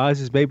different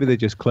sizes. Maybe they're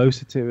just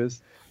closer to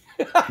us.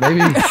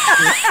 Maybe.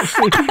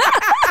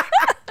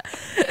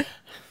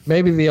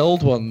 Maybe the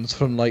old ones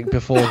from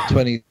before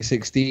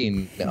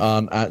 2016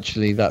 aren't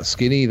actually that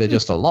skinny. They're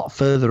just a lot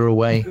further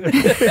away.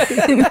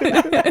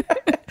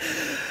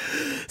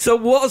 So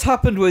what has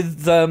happened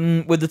with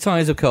the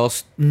tyres, of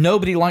course?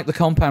 Nobody liked the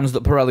compounds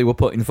that Pirelli were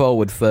putting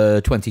forward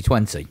for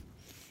 2020.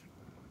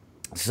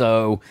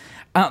 So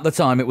at the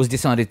time, it was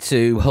decided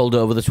to hold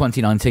over the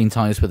 2019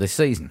 tyres for this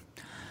season.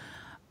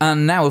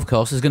 And now, of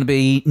course, there's going to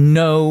be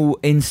no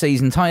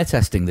in-season tyre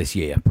testing this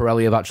year.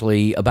 Pirelli have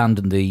actually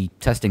abandoned the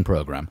testing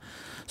programme.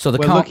 So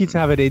we're lucky to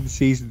have an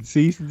in-season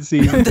season.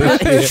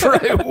 That is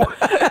true.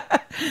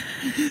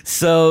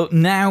 So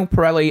now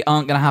Pirelli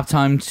aren't going to have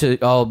time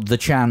or the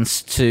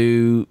chance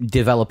to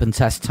develop and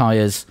test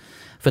tyres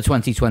for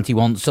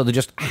 2021. So they're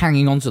just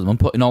hanging on to them and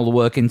putting all the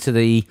work into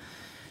the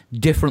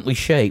differently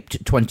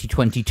shaped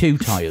 2022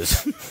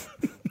 tyres.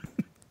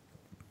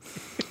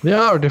 They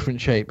are a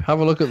different shape. Have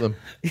a look at them.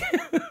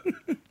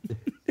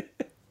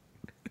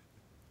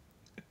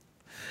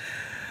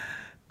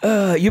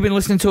 You've been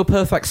listening to A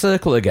Perfect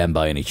Circle again,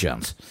 by any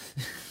chance?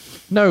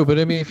 No, but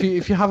I mean,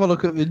 if you have a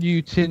look at the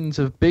new tins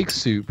of Big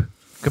Soup,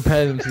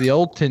 compare them to the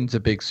old tins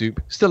of Big Soup,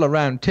 still a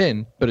round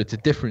tin, but it's a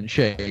different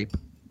shape.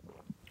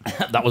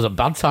 That was a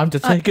bad time to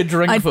take a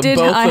drink for both of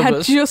us. I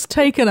had just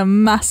taken a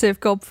massive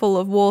gobful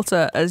of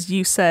water as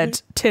you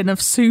said, tin of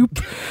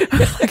soup.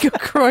 Like, oh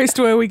Christ,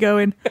 where are we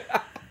going?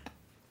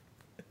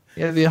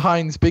 Yeah, the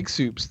Heinz Big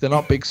Soups, they're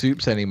not Big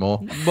Soups anymore.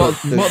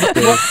 What are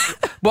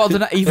they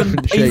not even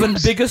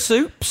bigger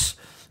soups?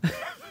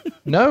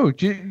 No,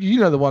 you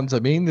know the ones I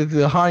mean.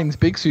 The Heinz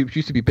Big Soups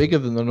used to be bigger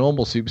than the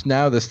normal soups.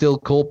 Now they're still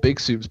called Big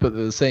Soups, but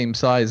they're the same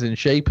size and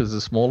shape as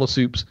the smaller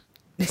soups.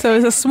 So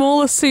is a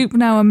smaller soup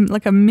now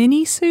like a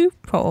mini soup,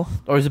 or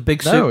is a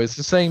big soup? No, it's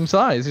the same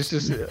size. It's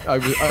just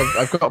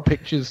I've got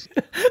pictures.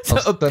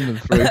 I'll send them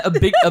through.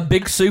 A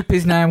big soup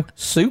is now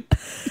soup.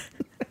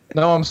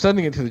 No, I'm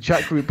sending it to the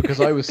chat group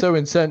because I was so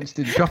incensed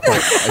in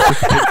chocolate. I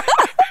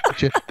took a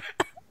picture.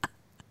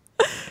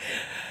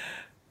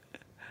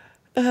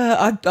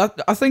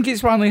 I think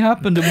it's finally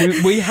happened,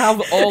 and we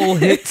have all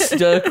hit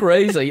stir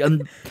crazy.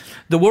 And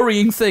the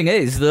worrying thing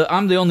is that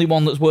I'm the only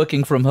one that's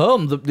working from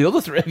home. The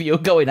other three of you are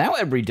going out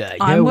every day.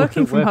 I'm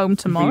working from home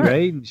tomorrow.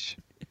 Range.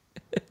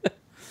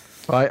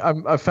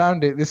 I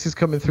found it. This is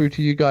coming through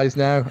to you guys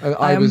now.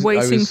 I was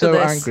so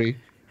angry.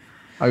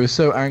 I was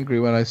so angry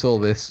when I saw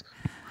this.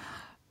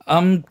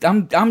 You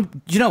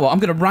know what? I'm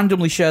going to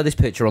randomly share this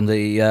picture on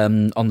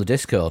the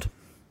Discord.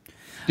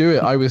 Do it.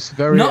 I was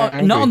very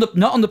angry.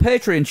 Not on the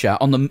Patreon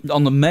chat, on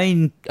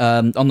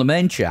the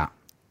main chat.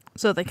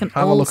 So they can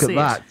have all a look see at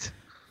that.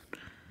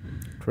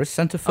 Chris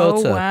sent a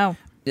photo. Oh wow!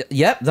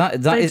 Yep,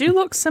 they do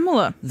look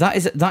similar. That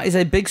is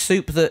a big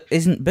soup that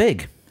isn't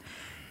big.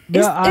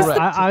 No,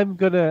 I'm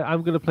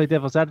gonna play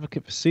devil's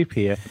advocate for soup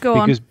here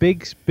because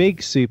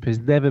big soup has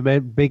never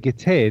meant bigger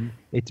tin.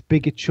 It's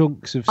bigger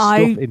chunks of stuff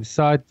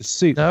inside the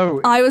soup.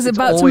 No, I was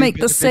about to make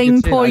the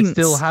same point.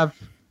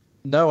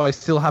 I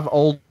still have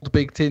old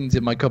big tins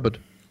in my cupboard.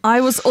 I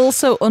was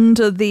also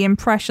under the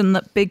impression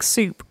that big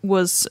soup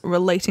was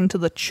relating to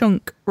the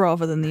chunk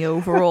rather than the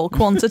overall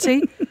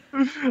quantity.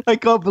 I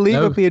can't believe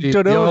I'm being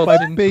done over by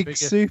big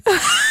soup.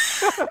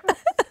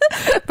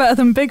 Better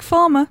than Big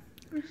Farmer.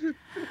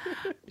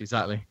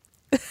 Exactly.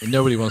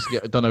 Nobody wants to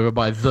get done over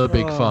by the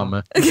Big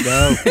Farmer.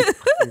 No.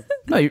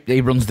 No, he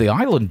runs the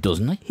island,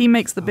 doesn't he? He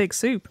makes the big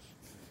soup.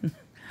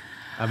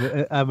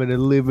 I'm an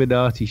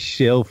Illuminati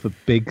shill for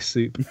big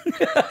soup.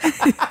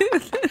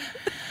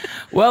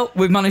 Well,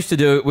 we've managed to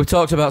do it. We've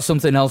talked about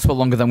something else for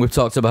longer than we've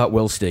talked about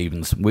Will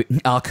Stevens.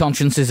 Our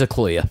consciences are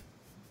clear.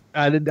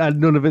 And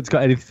none of it's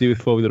got anything to do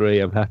with Formula E.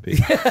 I'm happy.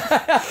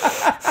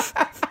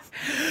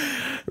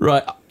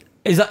 Right.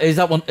 Is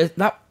that one it?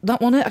 I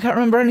can't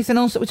remember anything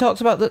else that we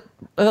talked about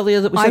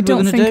earlier that we said we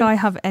were going to do. I don't think I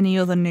have any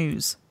other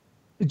news.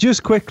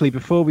 Just quickly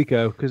before we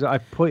go, because I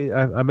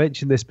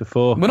mentioned this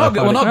before. We're not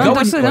going.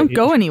 Don't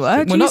go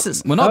anywhere.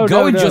 We're not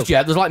going just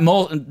yet. There's like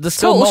more. There's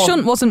still Total more.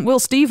 Shunt wasn't Will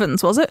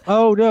Stevens, was it?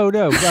 Oh no!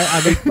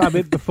 I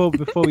mean before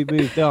we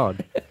moved on.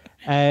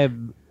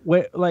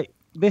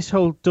 this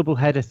whole double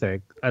header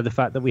thing and the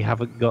fact that we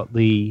haven't got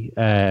the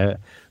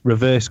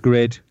reverse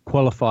grid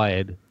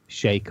qualifying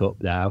shake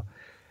up now.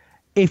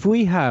 If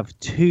we have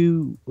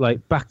two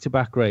like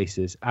back-to-back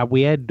races and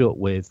we end up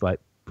with like,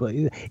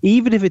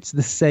 even if it's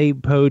the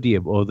same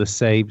podium or the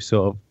same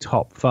sort of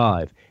top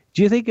five,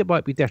 do you think it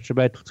might be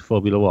detrimental to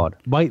Formula One?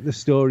 Might the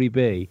story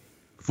be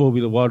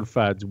Formula One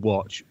fans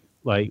watch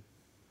like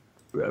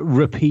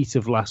repeat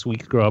of last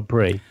week's Grand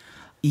Prix?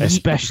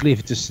 Especially if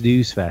it's a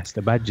snooze fest.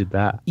 Imagine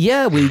that.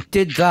 Yeah, we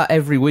did that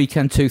every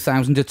weekend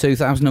 2000 to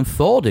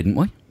 2004, didn't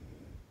we?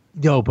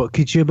 No, but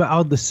could you,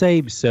 on the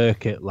same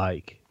circuit,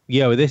 like,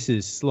 this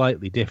is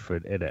slightly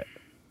different, isn't it?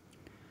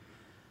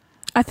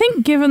 I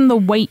think given the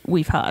wait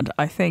we've had,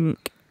 I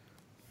think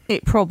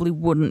it probably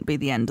wouldn't be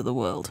the end of the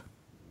world.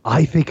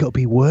 I think it'll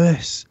be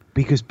worse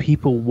because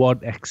people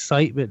want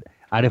excitement.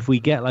 And if we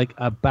get like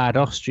a bad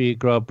Austrian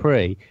Grand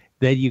Prix,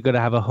 then you're going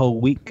to have a whole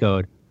week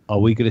going, are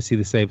we going to see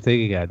the same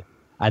thing again?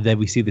 And then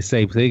we see the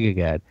same thing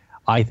again.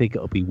 I think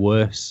it'll be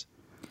worse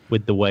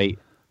with the wait.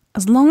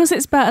 As long as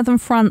it's better than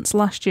France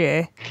last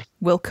year,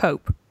 we'll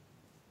cope.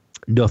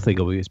 Nothing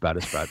will be as bad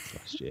as France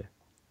last year.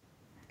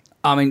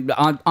 I mean,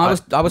 I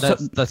was.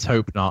 Let's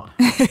hope not.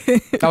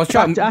 I was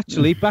trying.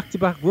 Actually,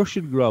 back-to-back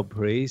Russian Grand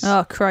Prix.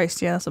 Oh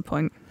Christ! Yeah, that's a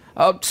point.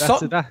 That's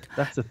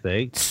a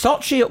thing.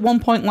 Sochi at one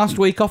point last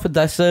week offered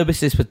their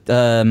services for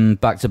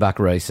back-to-back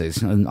races,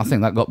 and I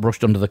think that got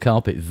brushed under the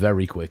carpet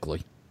very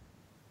quickly.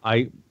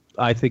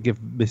 I think if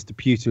Mr.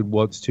 Putin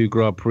wants two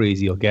Grand Prix,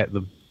 he'll get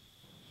them.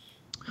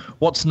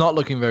 What's not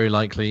looking very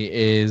likely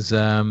is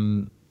a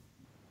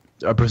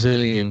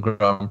Brazilian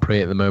Grand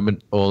Prix at the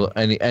moment, or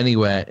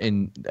anywhere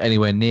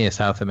near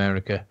South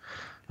America.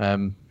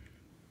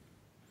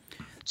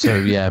 So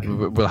yeah,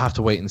 we'll have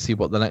to wait and see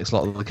what the next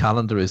lot of the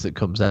calendar is that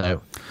comes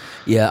out.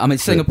 Yeah, I mean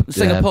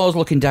Singapore's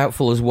looking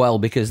doubtful as well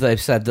because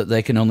they've said that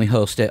they can only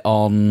host it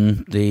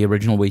on the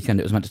original weekend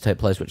it was meant to take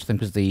place, which I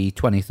think was the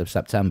 20th of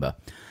September.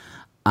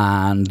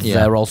 And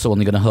they're also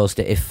only going to host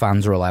it if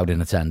fans are allowed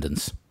in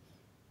attendance.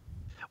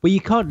 Well,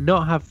 you can't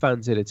not have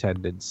fans in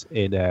attendance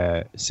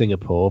in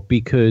Singapore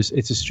because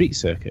it's a street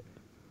circuit.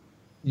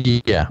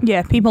 Yeah.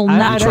 Yeah, people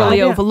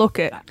naturally overlook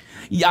it.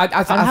 Yeah,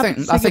 I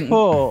think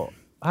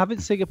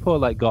haven't Singapore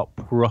like got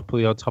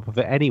properly on top of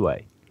it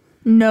anyway?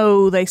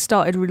 No, they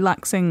started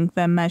relaxing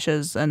their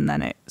measures and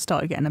then it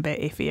started getting a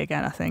bit iffy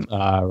again, I think.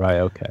 Ah, right,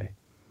 okay.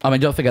 I mean,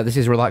 don't forget, this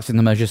is relaxing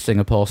the measures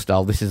Singapore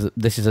style. This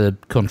is a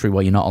country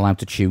where you're not allowed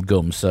to chew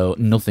gum, so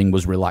nothing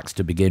was relaxed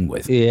to begin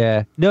with.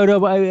 Yeah. No,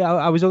 but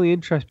I was only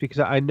interested because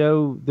I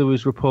know there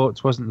was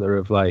reports, wasn't there,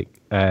 of like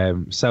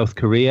South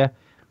Korea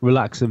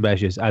relaxing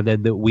measures, and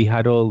then we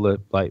had all the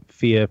like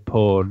fear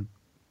porn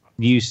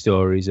news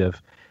stories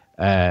of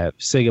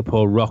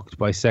Singapore rocked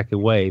by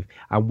second wave,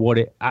 and what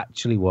it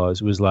actually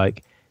was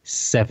like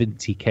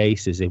 70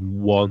 cases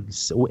in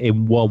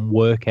one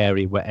work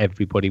area where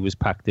everybody was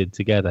packed in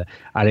together,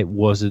 and it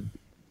wasn't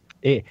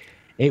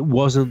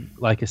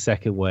like a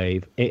second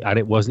wave, and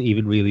it wasn't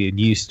even really a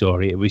news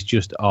story. It was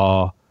just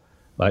our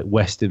like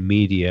Western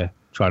media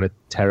trying to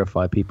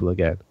terrify people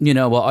again. You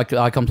know what?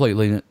 I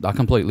completely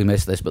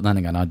miss this, but then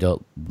again, I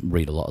don't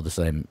read a lot of the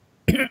same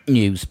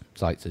news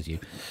sites as you.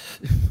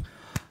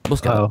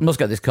 Must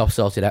get this cough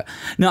sorted out.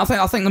 No, I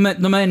think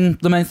the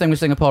main thing with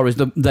Singapore is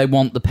they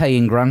want the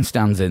paying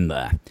grandstands in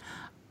there,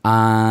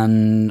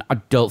 and I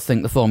don't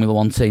think the Formula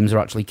One teams are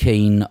actually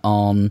keen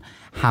on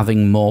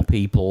having more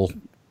people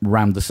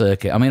around the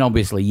circuit. I mean,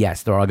 obviously,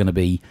 yes, there are going to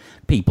be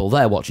people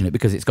there watching it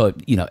because it's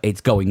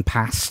going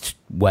past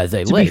where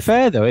they live. To be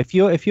fair, though, if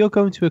you're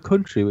going to a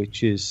country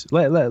which is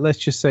let's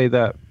just say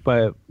that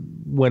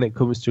when it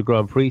comes to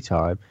Grand Prix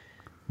time,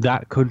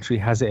 that country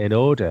has it in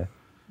order.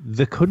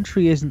 The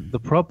country isn't the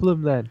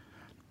problem then.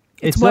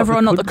 It's whether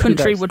or not the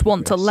country would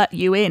want to let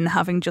you in,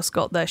 having just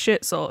got their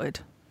shit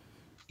sorted.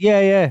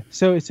 Yeah.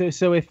 So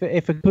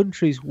if a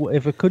country's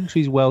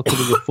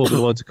welcoming a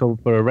Formula One to come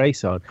for a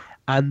race on,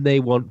 and they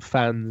want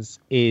fans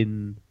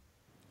in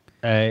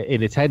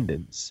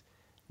attendance,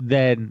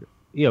 then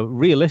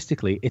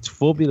realistically, it's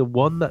Formula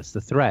One that's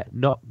the threat,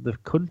 not the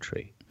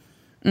country.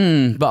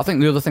 But I think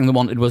the other thing they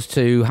wanted was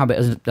to have it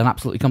as an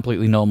absolutely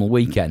completely normal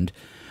weekend,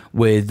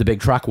 with the big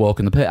track walk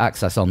and the pit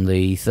access on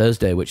the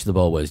Thursday, which they've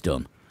always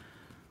done,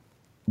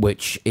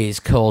 which is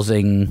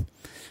causing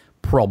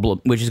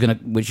problems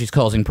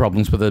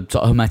with a sort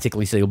of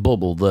hermetically sealed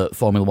bubble that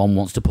Formula One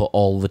wants to put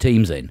all the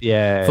teams in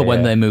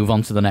when they move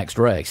on to the next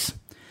race.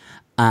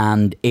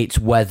 And it's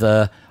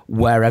whether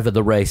wherever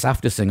the race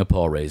after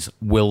Singapore is,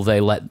 will they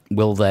let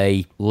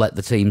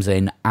the teams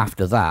in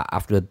after that,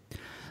 after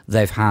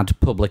they've had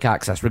public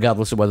access,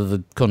 regardless of whether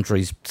the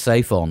country's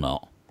safe or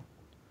not.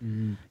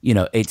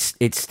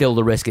 It's still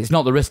the risk. It's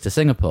not the risk to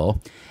Singapore.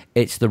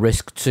 It's the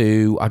risk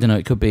to, I don't know,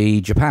 it could be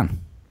Japan.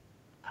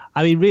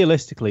 I mean,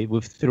 realistically,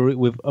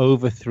 we're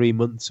over 3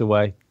 months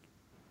away,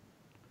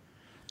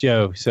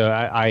 Joe.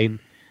 So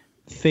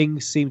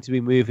things seem to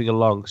be moving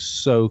along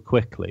so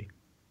quickly.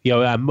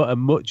 And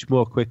much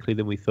more quickly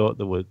than we thought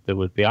there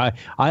would be.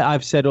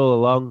 I've said all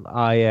along,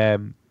 I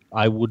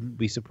wouldn't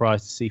be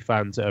surprised to see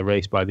fans at a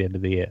race by the end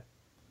of the year.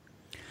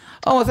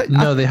 Oh, I think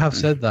No, they have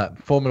said that.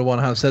 Formula One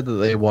have said that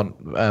they want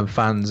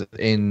fans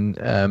in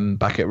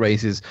back at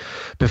races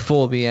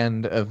before the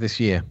end of this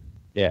year.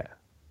 Yeah.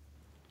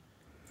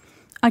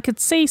 I could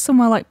see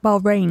somewhere like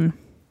Bahrain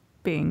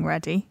being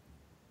ready.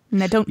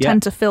 And they don't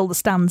tend to fill the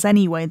stands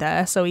anyway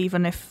there, so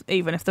even if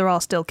there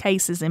are still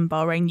cases in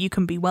Bahrain, you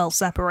can be well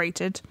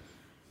separated.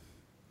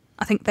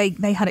 I think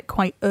they had it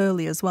quite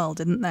early as well,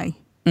 didn't they?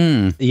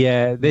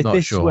 Yeah, this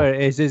sure. is where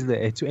it is, isn't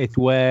it?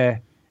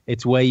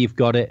 It's where you've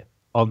got it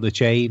on the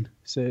chain,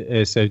 so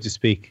to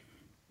speak,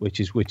 which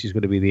is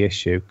going to be the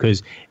issue,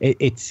 because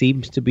it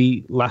seems to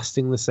be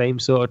lasting the same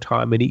sort of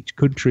time in each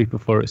country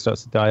before it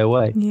starts to die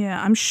away.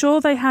 Yeah, I'm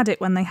sure they had it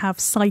when they have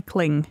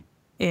cycling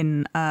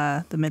in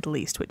the Middle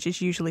East, which is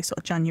usually sort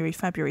of January,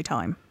 February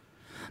time.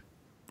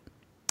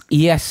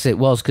 yes, it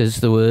was,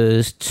 because there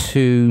was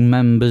two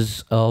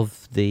members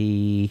of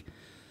the...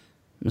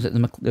 it was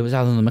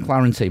either the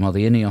McLaren team or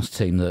the Ineos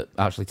team that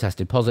actually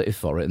tested positive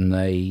for it, and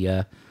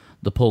they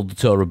pulled the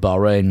Tour of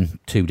Bahrain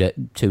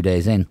 2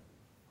 days in.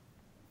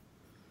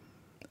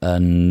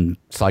 And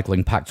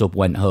cycling packed up,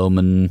 went home,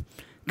 and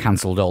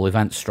cancelled all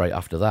events straight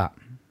after that.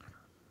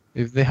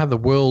 If they had the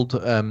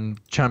World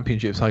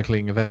Championship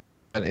cycling event,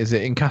 is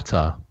it in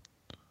Qatar?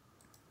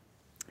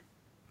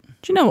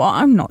 Do you know what?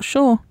 I'm not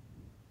sure.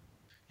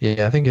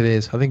 Yeah, I think it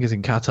is. I think it's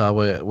in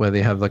Qatar where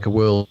they have like a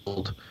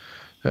World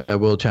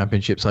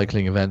Championship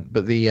cycling event.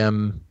 But the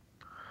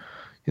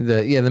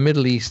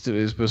Middle East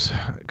was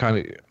kind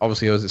of,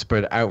 obviously, as it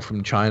spread out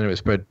from China, it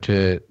spread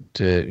to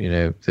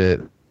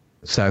the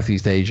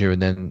Southeast Asia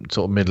and then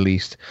sort of Middle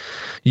East.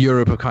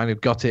 Europe have kind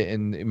of got it,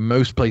 and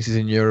most places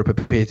in Europe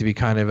appear to be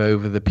kind of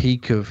over the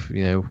peak of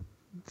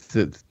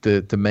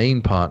the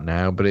main part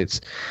now, but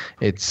it's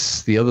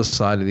the other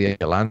side of the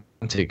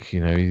Atlantic. I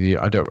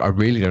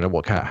really don't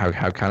know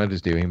how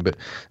Canada's doing, but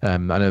I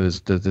know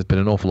there's been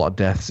an awful lot of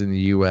deaths in the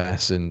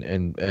US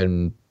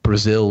and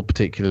Brazil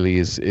particularly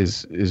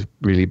is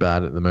really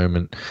bad at the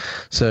moment.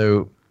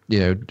 So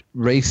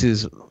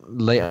races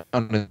late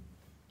on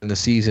in the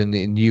season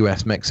in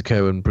US,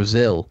 Mexico, and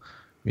Brazil,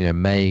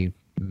 may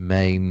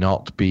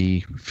not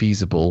be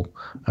feasible.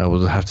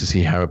 We'll have to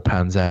see how it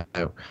pans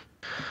out.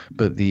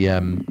 But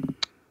the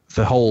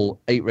whole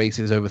 8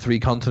 races over 3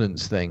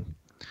 continents thing,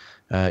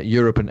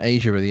 Europe and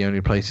Asia are the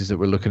only places that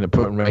we're looking at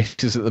putting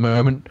races at the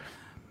moment.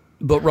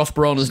 But Ross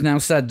Brawn has now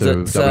said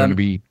that... going to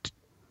be...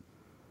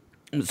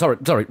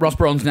 Sorry. Ross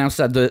Brawn's now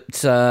said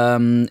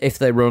that if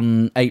they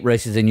run 8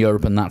 races in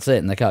Europe and that's it,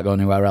 and they can't go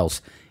anywhere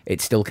else, it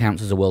still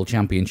counts as a world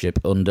championship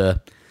under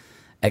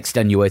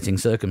extenuating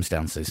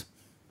circumstances.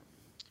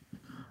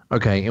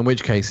 Okay, in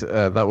which case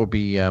that would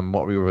be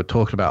what we were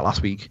talking about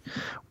last week,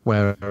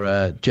 where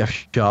Jeff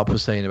Sharp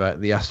was saying about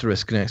the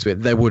asterisk next to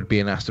it. There would be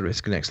an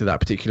asterisk next to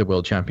that particular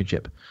world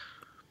championship.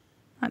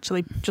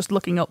 Actually, just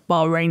looking up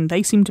Bahrain,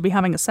 they seem to be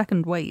having a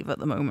second wave at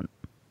the moment.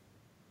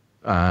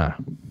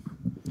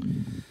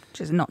 Which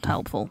is not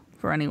helpful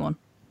for anyone.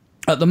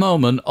 At the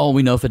moment, all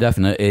we know for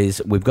definite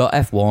is we've got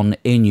F1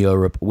 in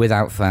Europe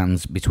without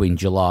fans between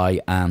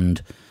July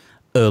and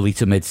early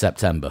to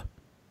mid-September.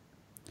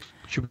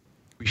 Should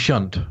we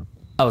shunt?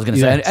 I was going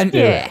to say,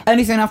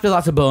 anything after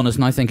that's a bonus,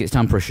 and I think it's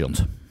time for a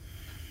shunt.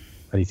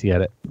 I need to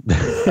get it.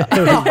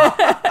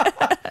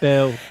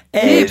 Bill,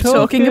 Keep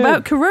talking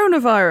about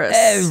coronavirus.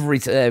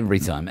 Every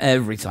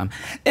time.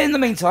 In the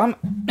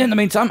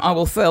meantime, I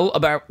will fill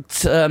about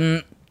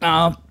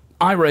our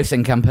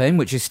iRacing campaign,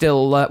 which is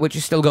still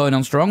going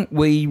on strong.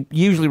 We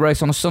usually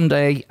race on a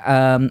Sunday,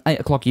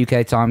 8:00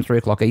 UK time,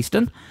 3:00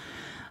 Eastern.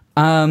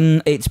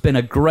 It's been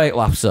a great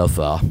laugh so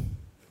far.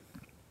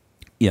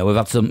 We've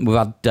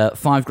had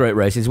 5 great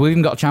races. We've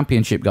even got a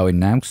championship going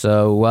now.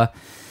 So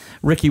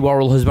Ricky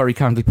Worrell has very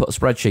kindly put a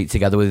spreadsheet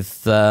together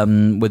with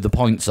the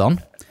points on.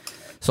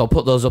 So I'll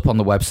put those up on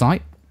the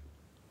website.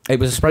 It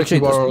was a spreadsheet. Ricky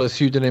Worrell, a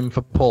pseudonym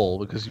for Paul,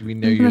 because we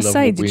know you love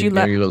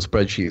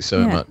spreadsheets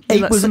so much. You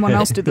let someone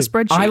else do the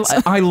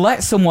spreadsheets. I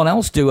let someone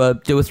else do a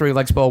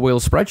 3-leg sport wheel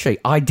spreadsheet.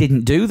 I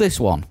didn't do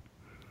this one.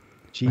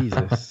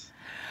 Jesus.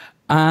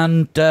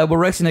 And we're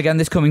racing again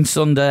this coming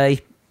Sunday,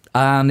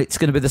 and it's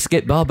going to be the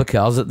Skip Barber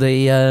cars at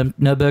the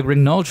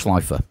Nürburgring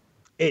Nordschleife.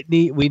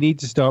 We need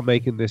to start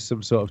making this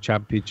some sort of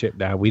championship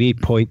now. We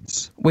need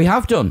points. We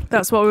have done.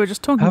 That's what we were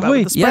just talking about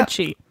with the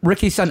spreadsheet. Yeah.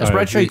 Ricky sent a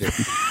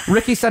spreadsheet.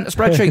 Ricky sent a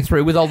spreadsheet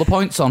through with all the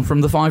points on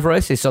from the 5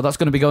 races, so that's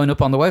going to be going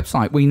up on the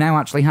website. We now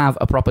actually have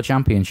a proper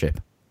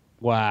championship.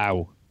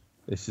 Wow.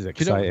 This is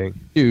exciting.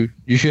 You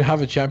should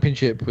have a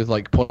championship with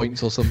like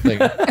points or something.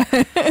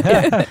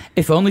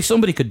 If only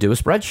somebody could do a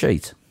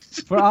spreadsheet.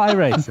 For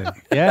iRacing,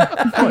 yeah?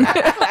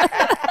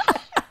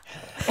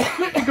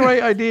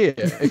 Great idea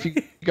if you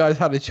guys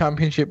had a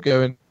championship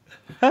going.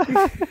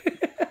 I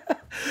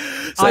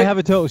have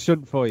a total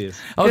shunt for you.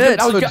 I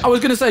was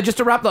going to say, just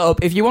to wrap that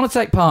up, if you want to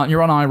take part and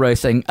you're on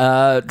iRacing,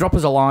 drop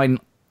us a line,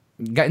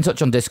 get in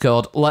touch on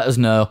Discord, let us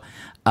know,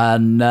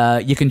 and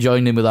you can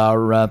join in with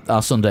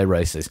our Sunday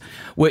races,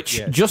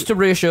 which, just to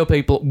reassure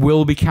people,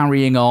 will be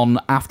carrying on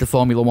after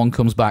Formula One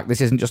comes back.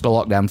 This isn't just a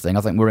lockdown thing.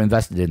 I think we're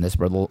invested in this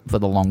for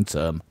the long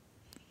term.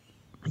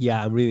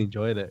 Yeah, I'm really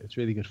enjoying it. It's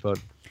really good fun.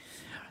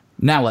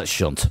 Now let's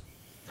shunt.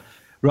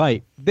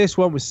 Right, this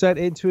one was sent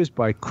in to us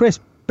by Chris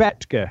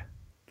Betker.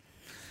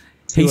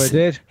 See what I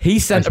did? He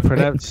sent I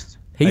pronounced.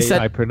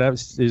 I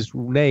pronounced his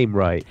name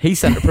right. He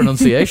sent a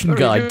pronunciation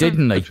guide,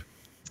 didn't he?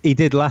 He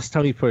did last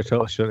time he put a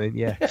talk shunt in.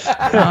 Yeah,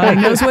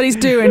 He knows what he's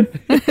doing.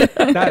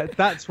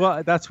 that's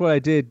what I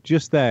did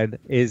just then.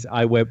 Is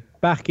I went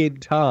back in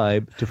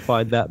time to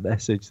find that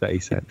message that he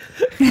sent.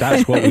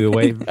 That's what we were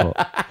waiting for.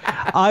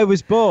 I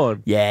was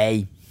born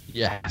Yay.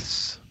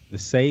 Yes. the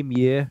same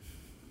year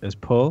as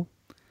Paul,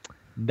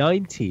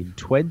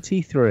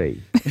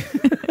 1923.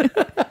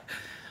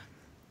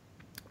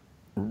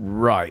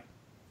 Right.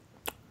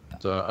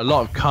 So a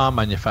lot of car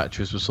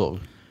manufacturers were sort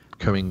of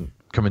coming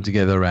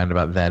together around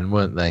about then,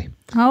 weren't they?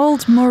 How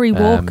old's Murray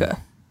Walker?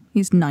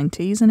 He's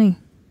 90, isn't he?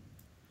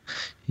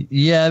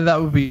 Yeah,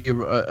 that would be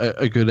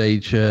a good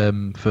age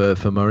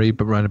for Murray,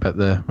 but round about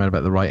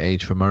the right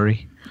age for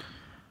Murray.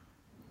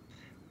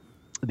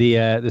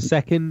 The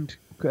second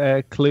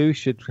clue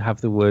should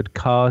have the word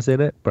cars in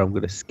it, but I'm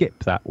going to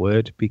skip that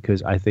word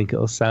because I think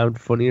it'll sound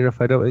funnier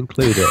if I don't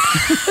include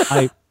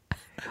it.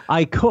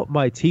 I cut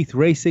my teeth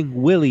racing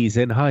willies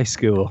in high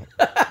school.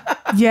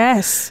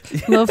 Yes.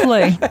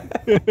 Lovely.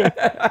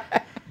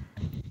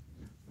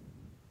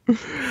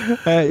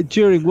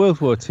 During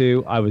World War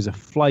II, I was a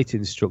flight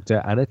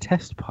instructor and a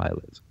test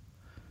pilot.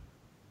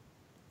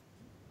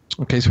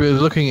 Okay, so we're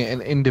looking at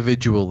an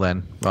individual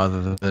then,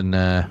 rather than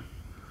an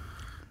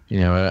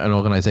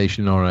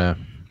organisation or a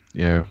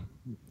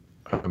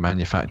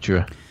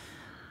manufacturer.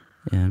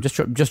 Yeah, I'm just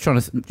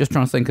trying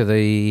to think of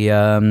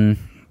the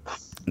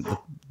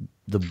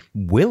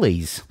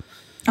willies.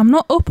 I'm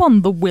not up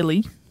on the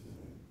willy.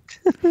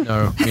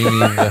 No, me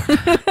neither.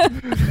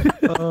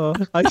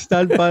 I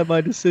stand by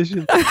my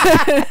decision.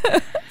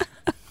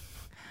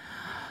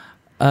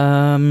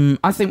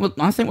 I think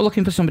we're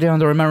looking for somebody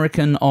either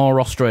American or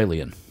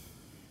Australian.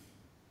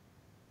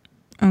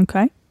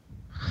 Okay.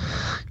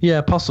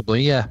 Yeah,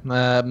 possibly. Yeah.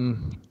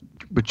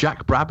 Would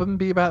Jack Brabham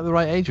be about the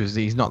right age? Or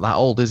he's not that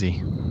old, is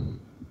he?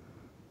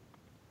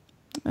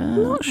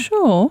 I'm not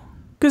sure.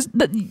 Because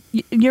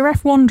your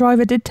F1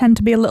 driver did tend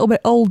to be a little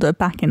bit older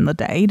back in the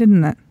day,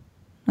 didn't it?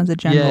 As a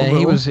general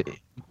rule.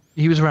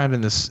 He was around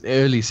in the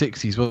early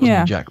 60s, wasn't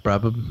he, Jack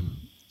Brabham?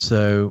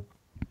 So,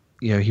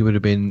 he would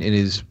have been in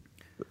his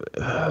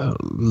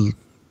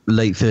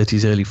late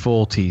 30s, early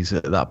 40s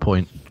at that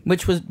point.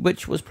 Which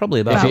was probably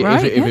about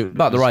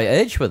about the right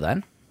age for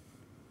then.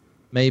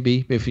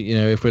 Maybe if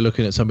we're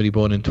looking at somebody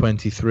born in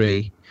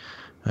 23,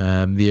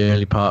 the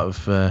early part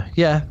of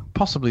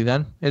possibly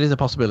then it is a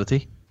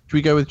possibility. Should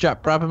we go with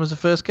Jack Brabham as a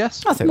first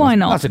guess? I think Why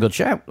not? That's a good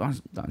shout.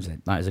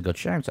 That is a good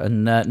shout.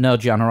 And no,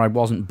 Jana, I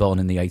wasn't born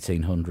in the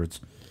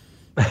 1800s.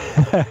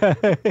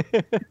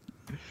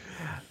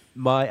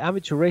 My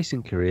amateur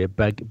racing career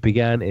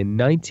began in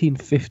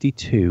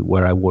 1952,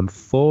 where I won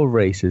 4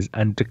 races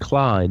and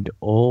declined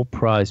all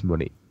prize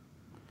money.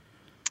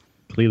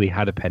 Clearly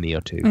had a penny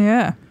or two.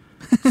 Yeah.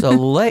 So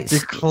let's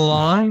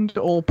declined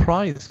all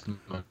prize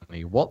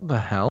money. What the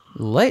hell?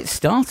 Late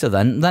starter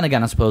then. Then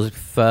again, I suppose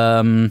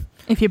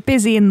if you're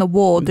busy in the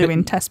war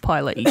doing test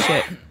pilot-y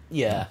shit.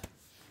 Yeah.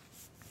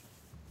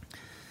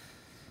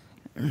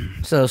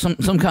 So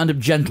some kind of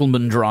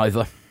gentleman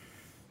driver.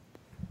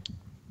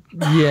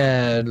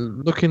 Yeah,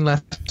 looking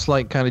less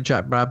like kind of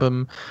Jack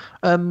Brabham.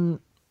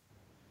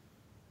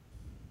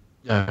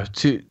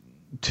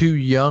 Too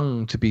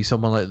young to be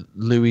someone like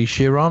Louis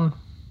Chiron.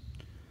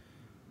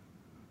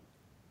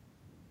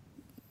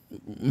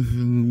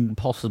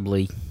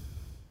 Possibly.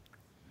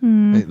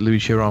 Louis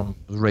Chiron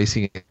was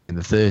racing in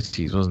the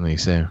 30s, wasn't he?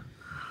 So.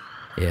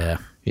 Yeah.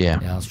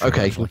 That's true,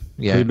 Okay. actually.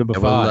 Yeah. Clue number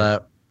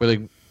 5.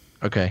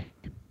 Okay.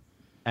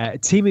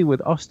 Teaming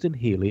with Austin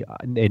Healey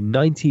in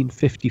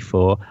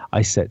 1954,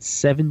 I set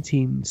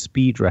 17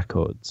 speed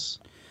records.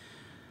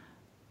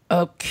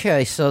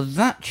 Okay, so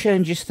that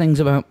changes things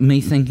about me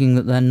thinking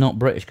that they're not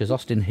British, because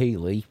Austin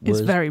Healey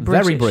was very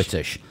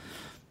British.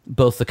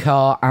 Both the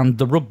car and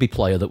the rugby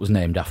player that was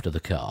named after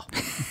the car.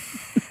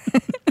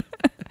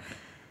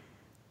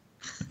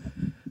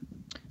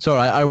 So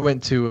I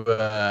went to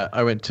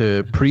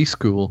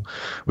preschool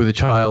with a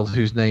child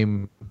whose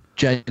name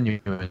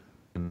genuinely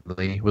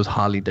was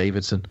Harley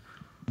Davidson.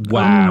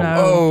 Wow.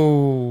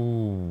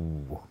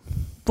 Oh.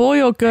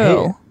 Boy or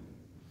girl? Hey.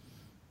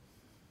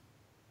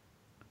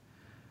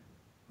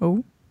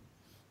 Oh.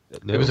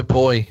 It was a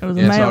boy. It was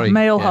a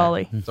male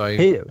Harley.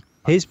 Sorry.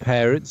 His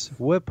parents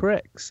were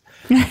pricks.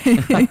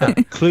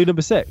 Clue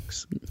number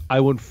 6. I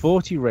won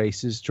 40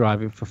 races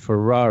driving for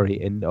Ferrari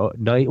in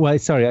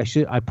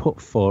I put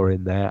 4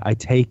 in there. I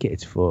take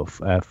it's for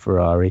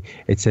Ferrari.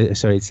 It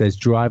says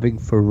driving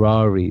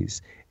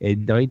Ferraris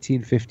in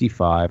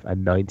 1955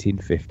 and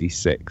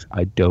 1956.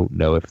 I don't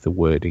know if the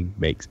wording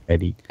makes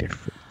any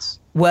difference.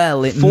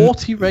 Well,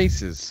 40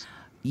 races.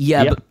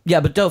 Yeah,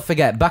 yep. but don't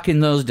forget, back in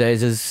those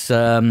days, as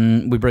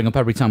we bring up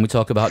every time we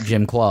talk about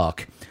Jim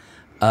Clark,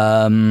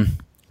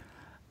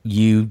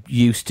 you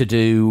used to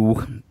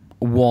do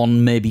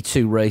 1, maybe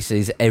 2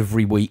 races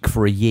every week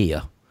for a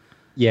year.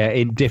 Yeah,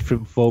 in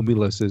different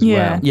formulas as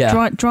Yeah, well.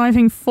 Yeah.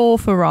 Driving for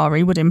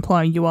Ferrari would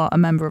imply you are a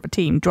member of a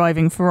team.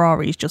 Driving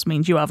Ferraris just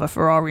means you have a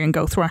Ferrari and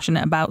go thrashing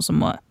it about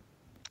somewhere.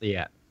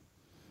 Yeah.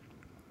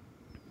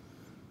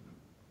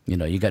 You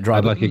know, you get I'd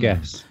drivers. like a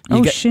guess.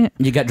 Shit.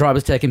 You get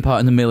drivers taking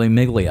part in the Mille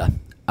Miglia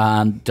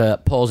and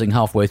pausing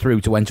halfway through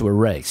to enter a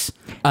race,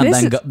 and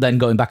then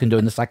going back and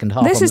doing the second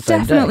half. This on is the same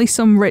definitely day.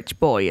 some rich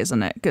boy,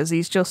 isn't it? Because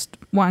he's just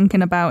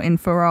wanking about in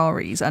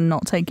Ferraris and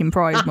not taking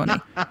prize money.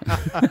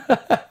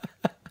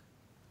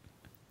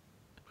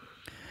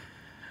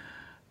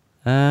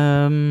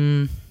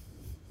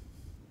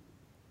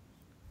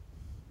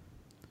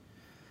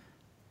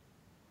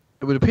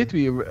 It would appear to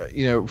be,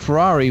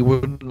 Ferrari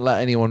wouldn't let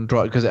anyone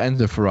drive, because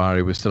Enzo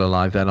Ferrari was still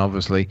alive then,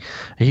 obviously.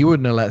 He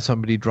wouldn't have let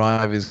somebody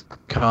drive his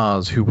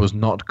cars who was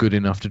not good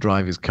enough to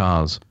drive his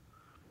cars.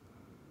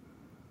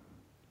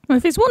 Well,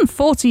 if he's won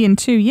 40 in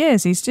 2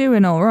 years, he's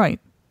doing all right.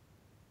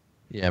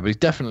 Yeah, but he's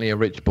definitely a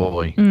rich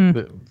boy.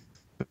 But,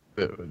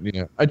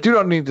 I do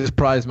not need this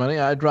prize money.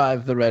 I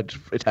drive the red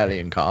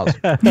Italian cars.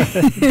 I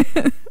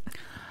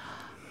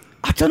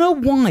don't know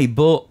why,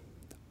 but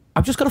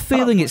I've just got a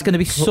feeling it's going to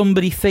be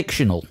somebody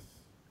fictional.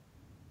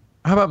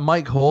 How about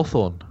Mike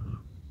Hawthorne?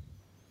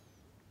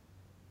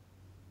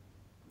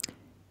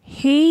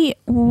 He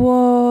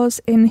was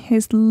in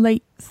his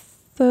late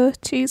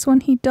 30s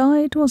when he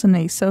died, wasn't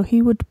he? So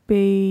he would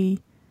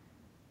be...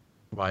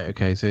 Right,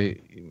 okay, so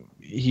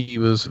he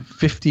was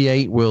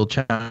 58 world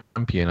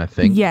champion, I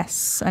think.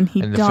 Yes, and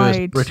he and the died...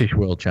 first British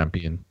world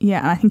champion. Yeah,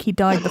 and I think he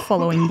died the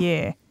following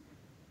year.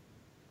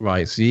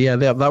 Right, so yeah,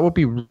 that would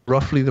be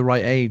roughly the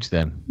right age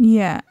then.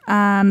 Yeah,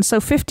 and so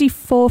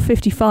 54,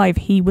 55,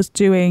 he was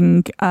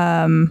doing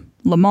Le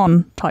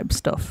Mans type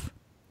stuff.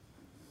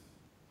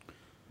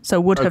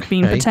 So would have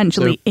been Okay,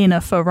 potentially so- in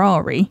a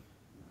Ferrari.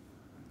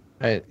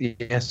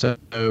 So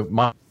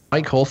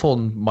Mike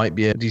Hawthorne might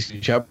be a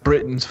decent shout.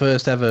 Britain's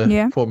first ever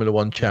Yeah. Formula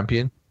One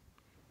champion.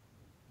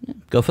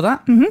 Go for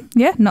that.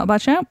 Yeah, not a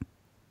bad shout.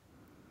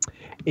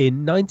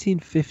 In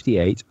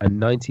 1958 and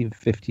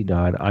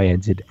 1959, I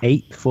entered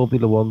 8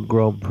 Formula One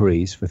Grand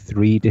Prix for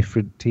 3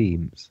 different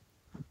teams.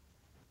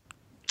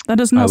 That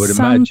does I not would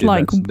sound imagine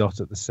like... that's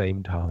not at the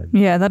same time.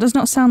 Yeah, that does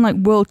not sound like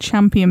world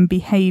champion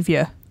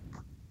behaviour.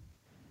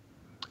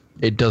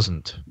 It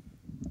doesn't.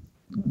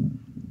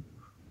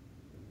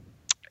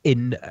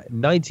 In the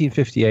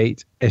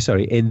 1958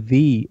 Italian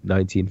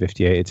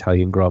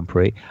Grand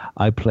Prix,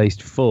 I placed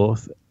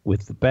 4th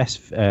with the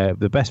best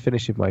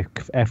finish of my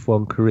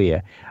F1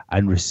 career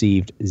and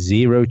received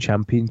 0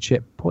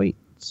 championship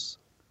points.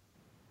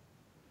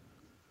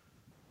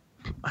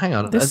 Hang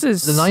on. This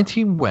is- the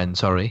 19 when?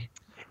 Sorry,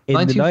 In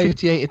the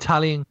 1958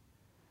 Italian.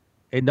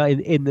 In the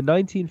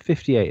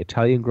 1958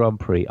 Italian Grand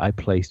Prix, I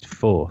placed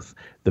 4th,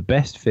 the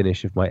best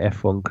finish of my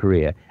F1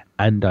 career,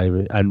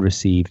 and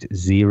received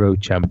 0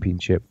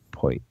 championship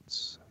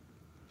points.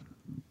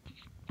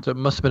 So it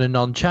must have been a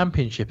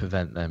non-championship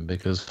event then,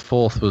 because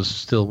 4th was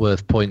still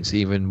worth points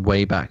even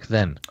way back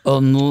then.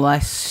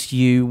 Unless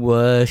you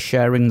were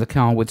sharing the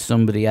car with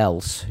somebody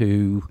else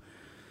who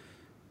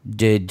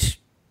did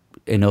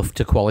enough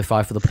to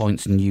qualify for the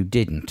points and you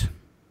didn't.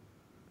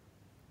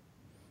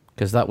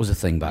 Because that was a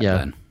thing back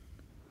then.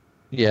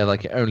 Yeah,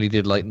 like it only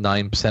did like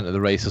 9% of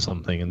the race or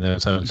something, and then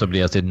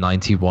somebody else did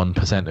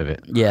 91% of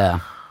it. Yeah.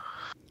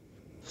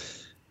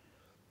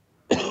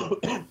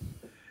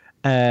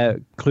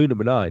 Clue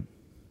number 9.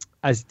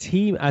 As a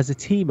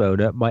team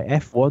owner, my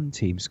F1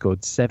 team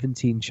scored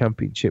 17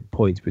 championship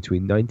points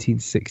between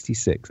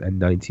 1966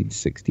 and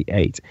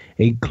 1968,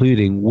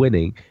 including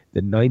winning the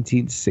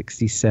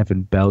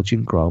 1967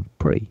 Belgian Grand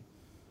Prix.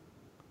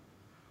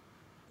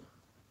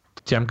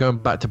 See, I'm going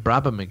back to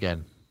Brabham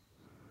again.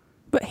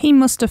 But he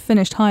must have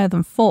finished higher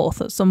than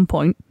 4th at some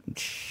point.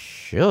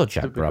 Sure,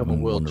 Jack To become a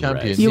Brabham world won a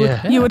champion. race.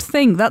 Yeah. You would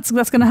think that's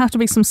going to have to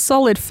be some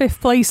solid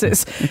 5th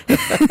places.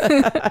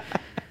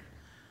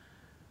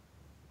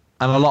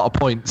 And a lot of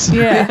points.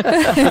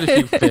 Yeah.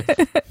 Finishing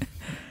 5th.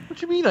 What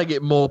do you mean I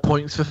get more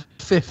points for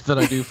 5th than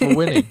I do for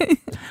winning?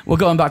 We're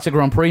going back to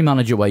Grand Prix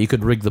Manager where you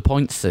could rig the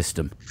points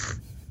system.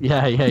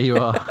 Yeah, you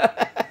are.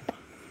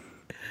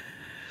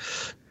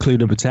 Clue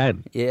number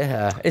 10.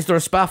 Yeah. Is there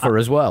a Spaffer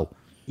as well?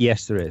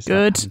 Yes, there is.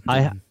 Good.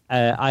 I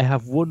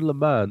have won Le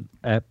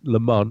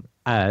Mans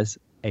as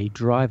a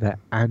driver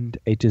and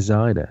a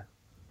designer.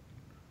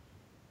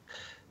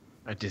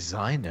 A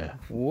designer.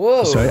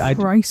 Whoa. Sorry, I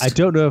Christ.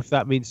 don't know if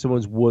that means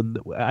someone's won.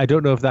 I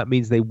don't know if that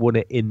means they won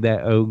it in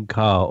their own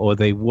car or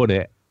they won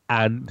it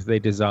and they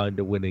designed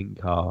a winning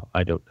car.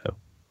 I don't know.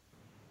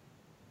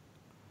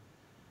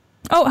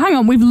 Oh, hang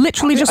on. We've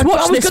literally just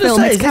watched this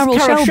film. It's Carol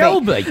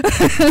Shelby.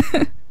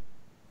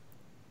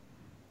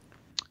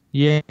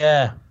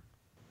 Yeah.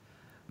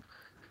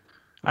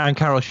 And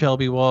Carol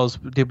Shelby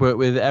did work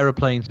with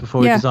aeroplanes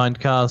before he Yeah. designed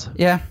cars.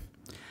 Yeah.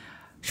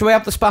 Shall we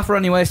have the Spaffer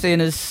anyway, seeing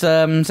as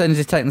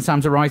he's taking the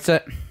time to write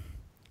it?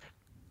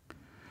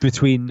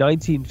 Between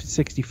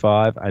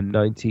 1965 and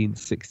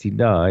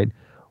 1969,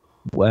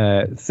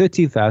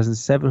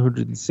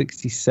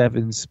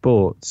 13,767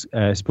 sports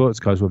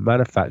cars were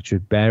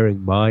manufactured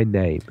bearing my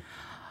name.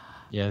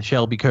 Yeah,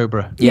 Shelby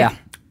Cobra. Yeah.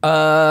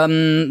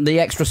 The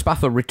extra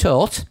spaffer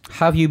retort.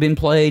 Have you been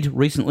played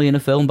recently in a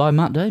film by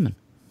Matt Damon?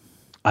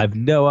 I've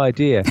no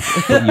idea,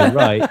 but you're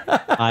right.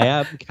 I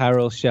am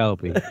Carol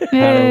Shelby.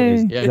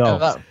 Carol is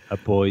not a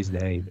boy's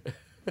name.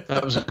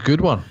 That was a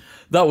good one.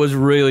 That was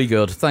really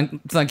good.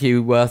 Thank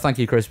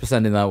you, Chris, for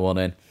sending that one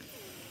in.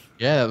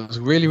 Yeah, it was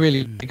really,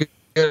 really good.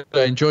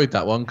 I enjoyed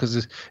that one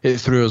because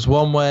it threw us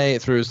one way,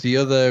 it threw us the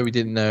other. We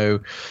didn't know,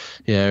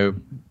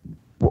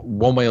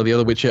 one way or the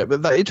other.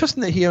 But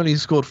interesting that he only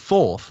scored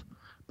 4th,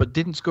 but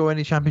didn't score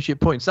any championship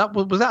points.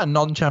 Was that a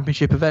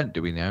non-championship event?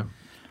 Do we know?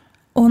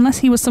 Or unless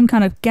he was some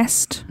kind of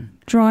guest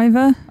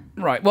driver.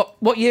 Right.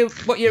 What year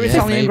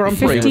Italian Grand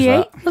Prix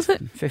 58, was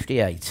it?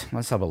 58.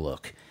 Let's have a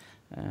look.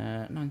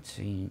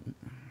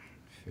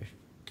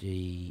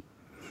 1950.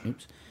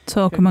 Oops.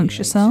 Talk amongst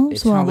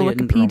yourselves while the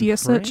Italian Wikipedia Grand Prix.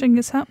 searching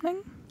is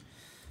happening.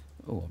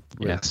 Oh,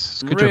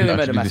 Yes, good really job made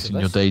a actually mess this of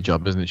in your this. day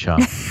job, isn't it, Sean?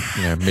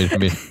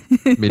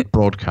 Mid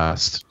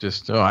broadcast.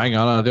 Just hang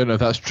on, I don't know if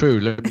that's true.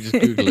 Let me just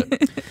Google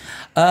it.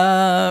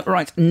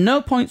 Right,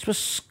 no points were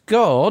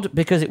scored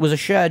because it was a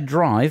shared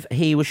drive.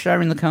 He was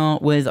sharing the car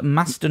with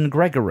Maston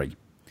Gregory.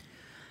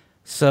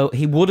 So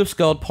he would have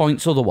scored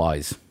points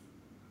otherwise.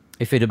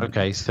 If it had...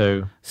 Okay,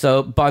 so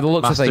by the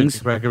looks Master of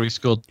things... Gregory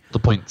scored the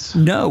points.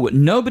 No,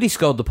 nobody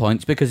scored the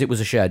points because it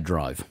was a shared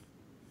drive.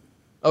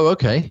 Oh,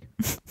 okay.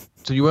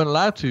 So you weren't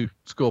allowed to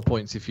score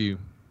points if you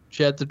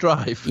shared the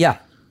drive? Yeah.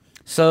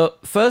 So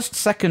 1st,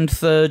 2nd,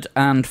 3rd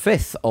and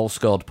 5th all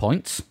scored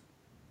points.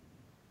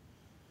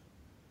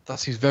 That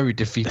seems very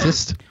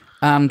defeatist.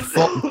 And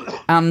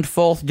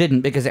 4th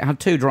didn't because it had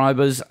 2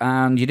 drivers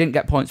and you didn't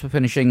get points for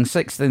finishing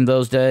 6th in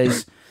those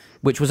days,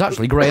 which was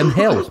actually Graham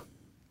Hill.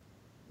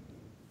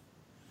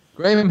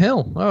 Graham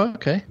Hill. Oh,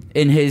 okay.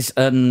 In his,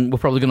 we're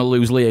probably going to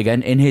lose Lee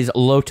again, in his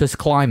Lotus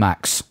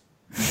Climax.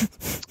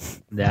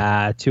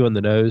 Nah, 2 on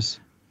the nose.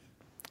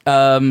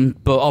 But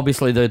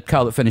obviously the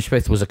car that finished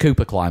 5th was a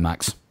Cooper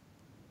Climax,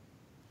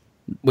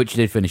 which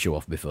did finish you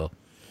off before.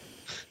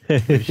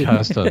 Which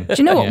has done. Do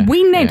you know what? Yeah,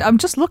 We named, yeah. I'm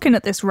just looking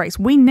at this race,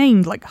 we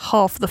named like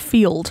half the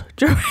field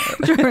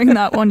during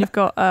that one. You've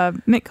got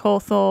Mick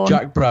Hawthorne,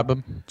 Jack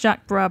Brabham.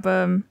 Jack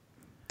Brabham.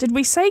 Did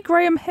we say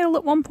Graham Hill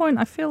at one point?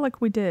 I feel like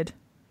we did.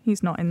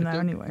 He's not in there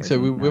anyway. So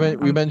is he? we No,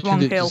 mentioned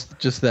wrong it Hill.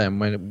 just then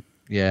when it,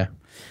 yeah.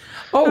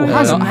 Oh,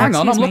 hang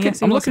on. Excuse me, I'm yes,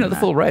 he looking wasn't at the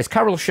there. full race.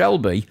 Carroll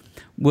Shelby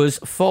was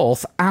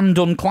 4th and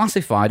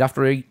unclassified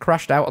after he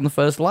crashed out on the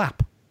first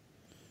lap.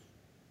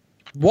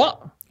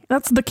 What?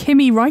 That's the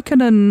Kimi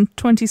Raikkonen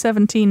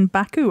 2017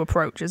 Baku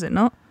approach, is it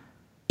not?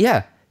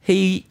 Yeah,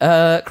 he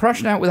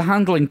crashed out with a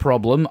handling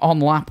problem on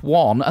lap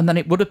 1, and then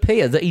it would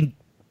appear that he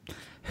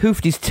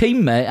hoofed his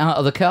teammate out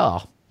of the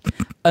car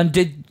and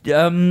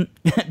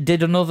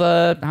did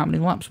another, how many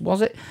laps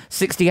was it?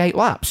 68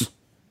 laps.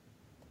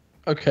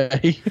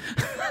 Okay.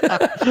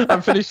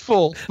 I finished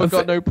 4th, but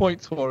got no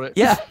points for it.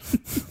 Yeah.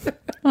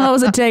 Well, that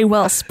was a day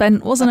well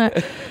spent, wasn't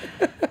it?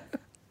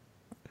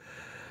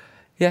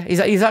 Yeah,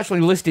 he's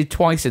actually listed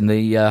twice in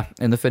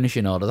the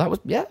finishing order. That was,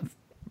 yeah,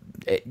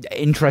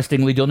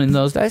 interestingly done in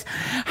those days.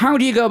 How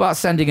do you go about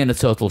sending in a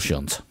total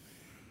shunt?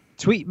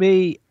 Tweet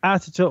me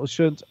at a Total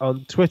Shunt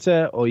on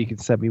Twitter, or you can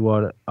send me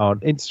one on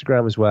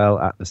Instagram as well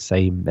at the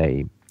same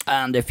name.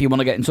 And if you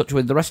want to get in touch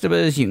with the rest of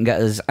us, you can get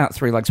us at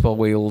 3 Legs 4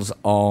 Wheels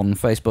on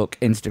Facebook,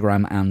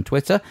 Instagram and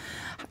Twitter.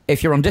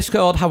 If you're on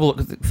Discord, have a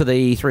look for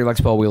the 3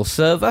 Legs 4 Wheels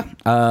server.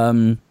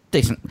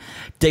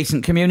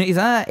 Decent community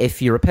there.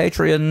 If you're a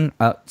Patreon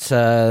at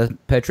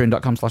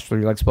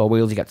patreon.com/3 Legs 4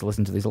 Wheels, you get to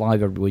listen to this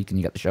live every week and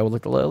you get the show a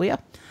little earlier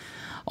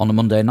on a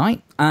Monday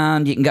night.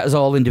 And you can get us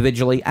all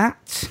individually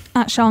at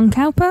Sean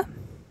Cowper.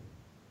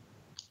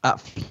 At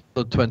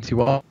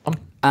Flood21.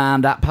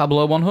 and at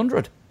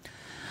Pablo100.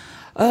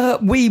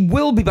 We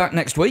will be back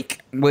next week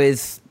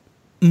with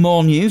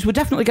more news. We're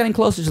definitely getting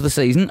closer to the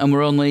season, and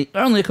we're only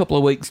a couple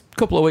of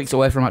weeks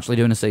away from actually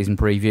doing a season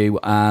preview,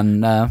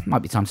 and might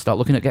be time to start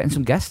looking at getting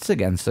some guests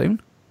again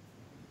soon.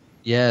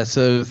 Yeah,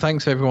 so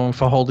thanks everyone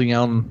for holding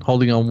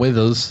on with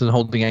us and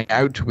holding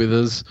out with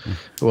us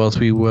whilst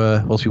we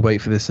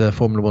wait for this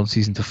Formula One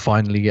season to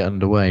finally get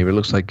underway. It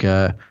looks like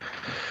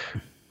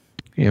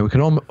we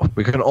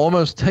can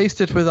almost taste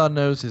it with our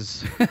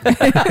noses.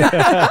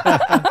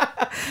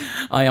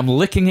 I am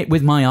licking it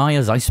with my eye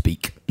as I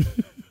speak.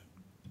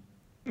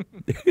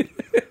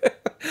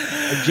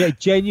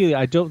 Genuinely,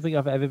 I don't think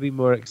I've ever been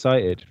more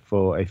excited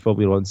for a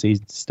Formula One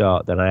season to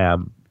start than I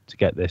am to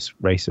get this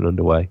racing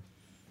underway.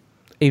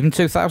 Even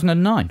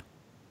 2009.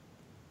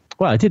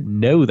 Well, I didn't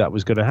know that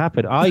was going to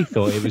happen. I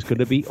thought it was going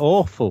to be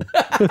awful.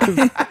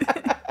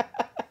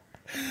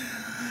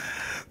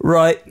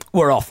 Right,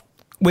 we're off.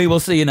 We will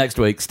see you next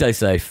week. Stay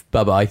safe.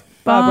 Bye-bye.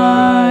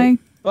 Bye.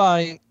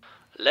 Bye.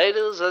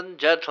 Ladies and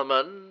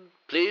gentlemen,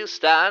 please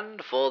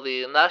stand for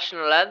the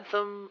national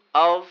anthem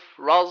of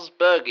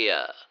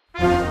Rosbergia.